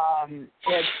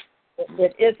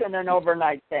it isn't an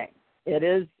overnight thing. It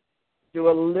is do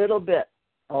a little bit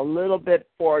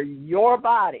for your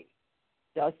body.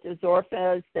 Just as Orpha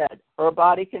has said, her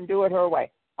body can do it her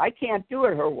way. I can't do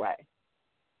it her way.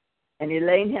 And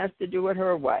Elaine has to do it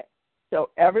her way. So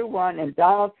everyone, and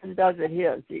Donaldson does it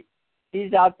his.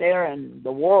 He's out there in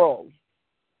the world.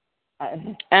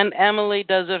 And Emily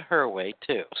does it her way,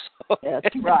 too. So.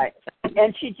 That's right.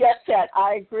 And she just said,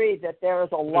 I agree that there is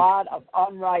a lot of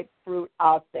unripe fruit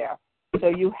out there. So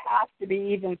you have to be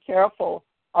even careful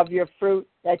of your fruit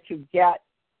that you get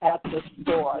at the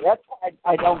store. That's why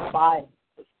I don't buy it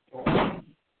at the store.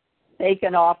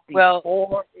 Taken off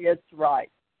before it's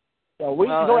ripe. So we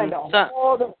can go into a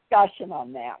whole discussion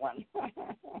on that one.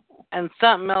 And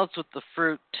something else with the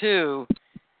fruit, too,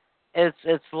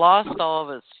 it's lost all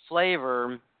of its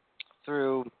flavor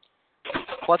through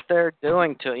what they're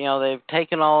doing to it. They've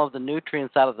taken all of the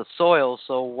nutrients out of the soil,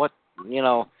 so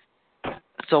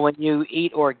so when you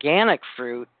eat organic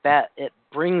fruit, that it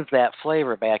brings that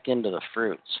flavor back into the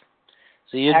fruits.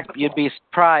 So you'd be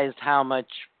surprised how much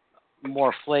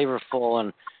more flavorful,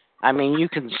 and I mean you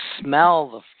can smell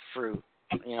the fruit,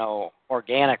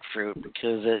 organic fruit,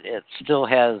 because it still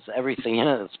has everything in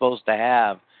it it's supposed to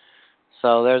have.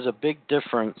 So there's a big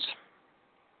difference.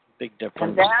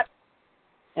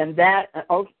 And that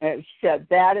said,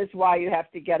 that is why you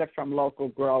have to get it from local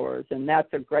growers, and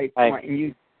that's a great point. And you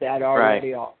did that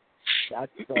already. Right.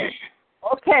 That's good.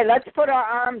 Okay, let's put our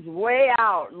arms way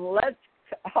out and let's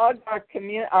hug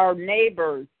our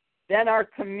neighbors, then our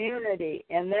community,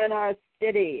 and then our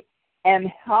city, and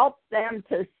help them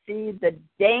to see the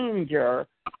danger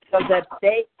so that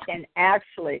they can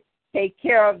actually take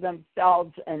care of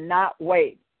themselves and not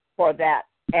wait for that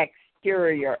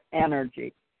exterior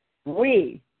energy.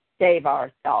 We save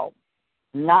ourselves,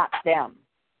 not them.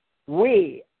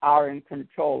 We are in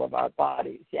control of our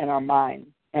bodies and our minds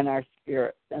and our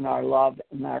spirits and our love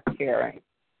and our caring.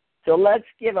 So let's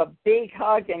give a big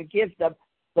hug and give the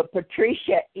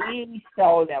Patricia E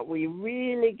so that we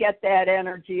really get that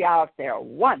energy out there.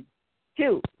 1,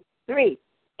 2, 3.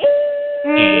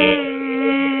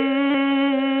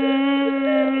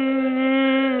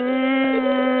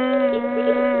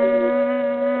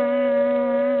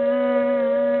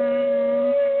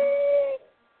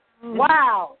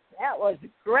 Wow, that was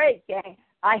great, gang.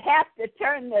 I have to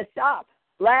turn this up.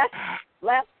 Last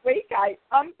week I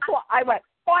went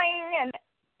boing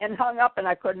and hung up, and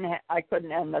I couldn't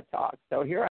end the talk. So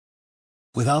here I am.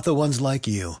 Without the ones like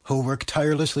you who work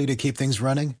tirelessly to keep things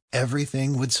running,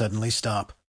 everything would suddenly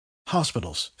stop.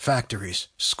 Hospitals, factories,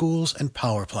 schools, and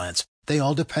power plants, they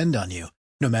all depend on you.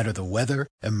 No matter the weather,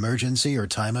 emergency, or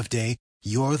time of day,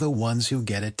 you're the ones who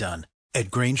get it done.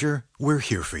 At Grainger, we're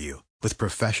here for you with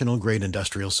professional-grade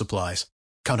industrial supplies.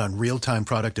 Count on real-time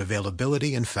product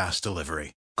availability and fast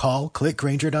delivery. Call, click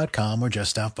Grainger.com, or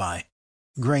just stop by.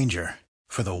 Grainger,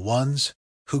 for the ones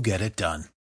who get it done.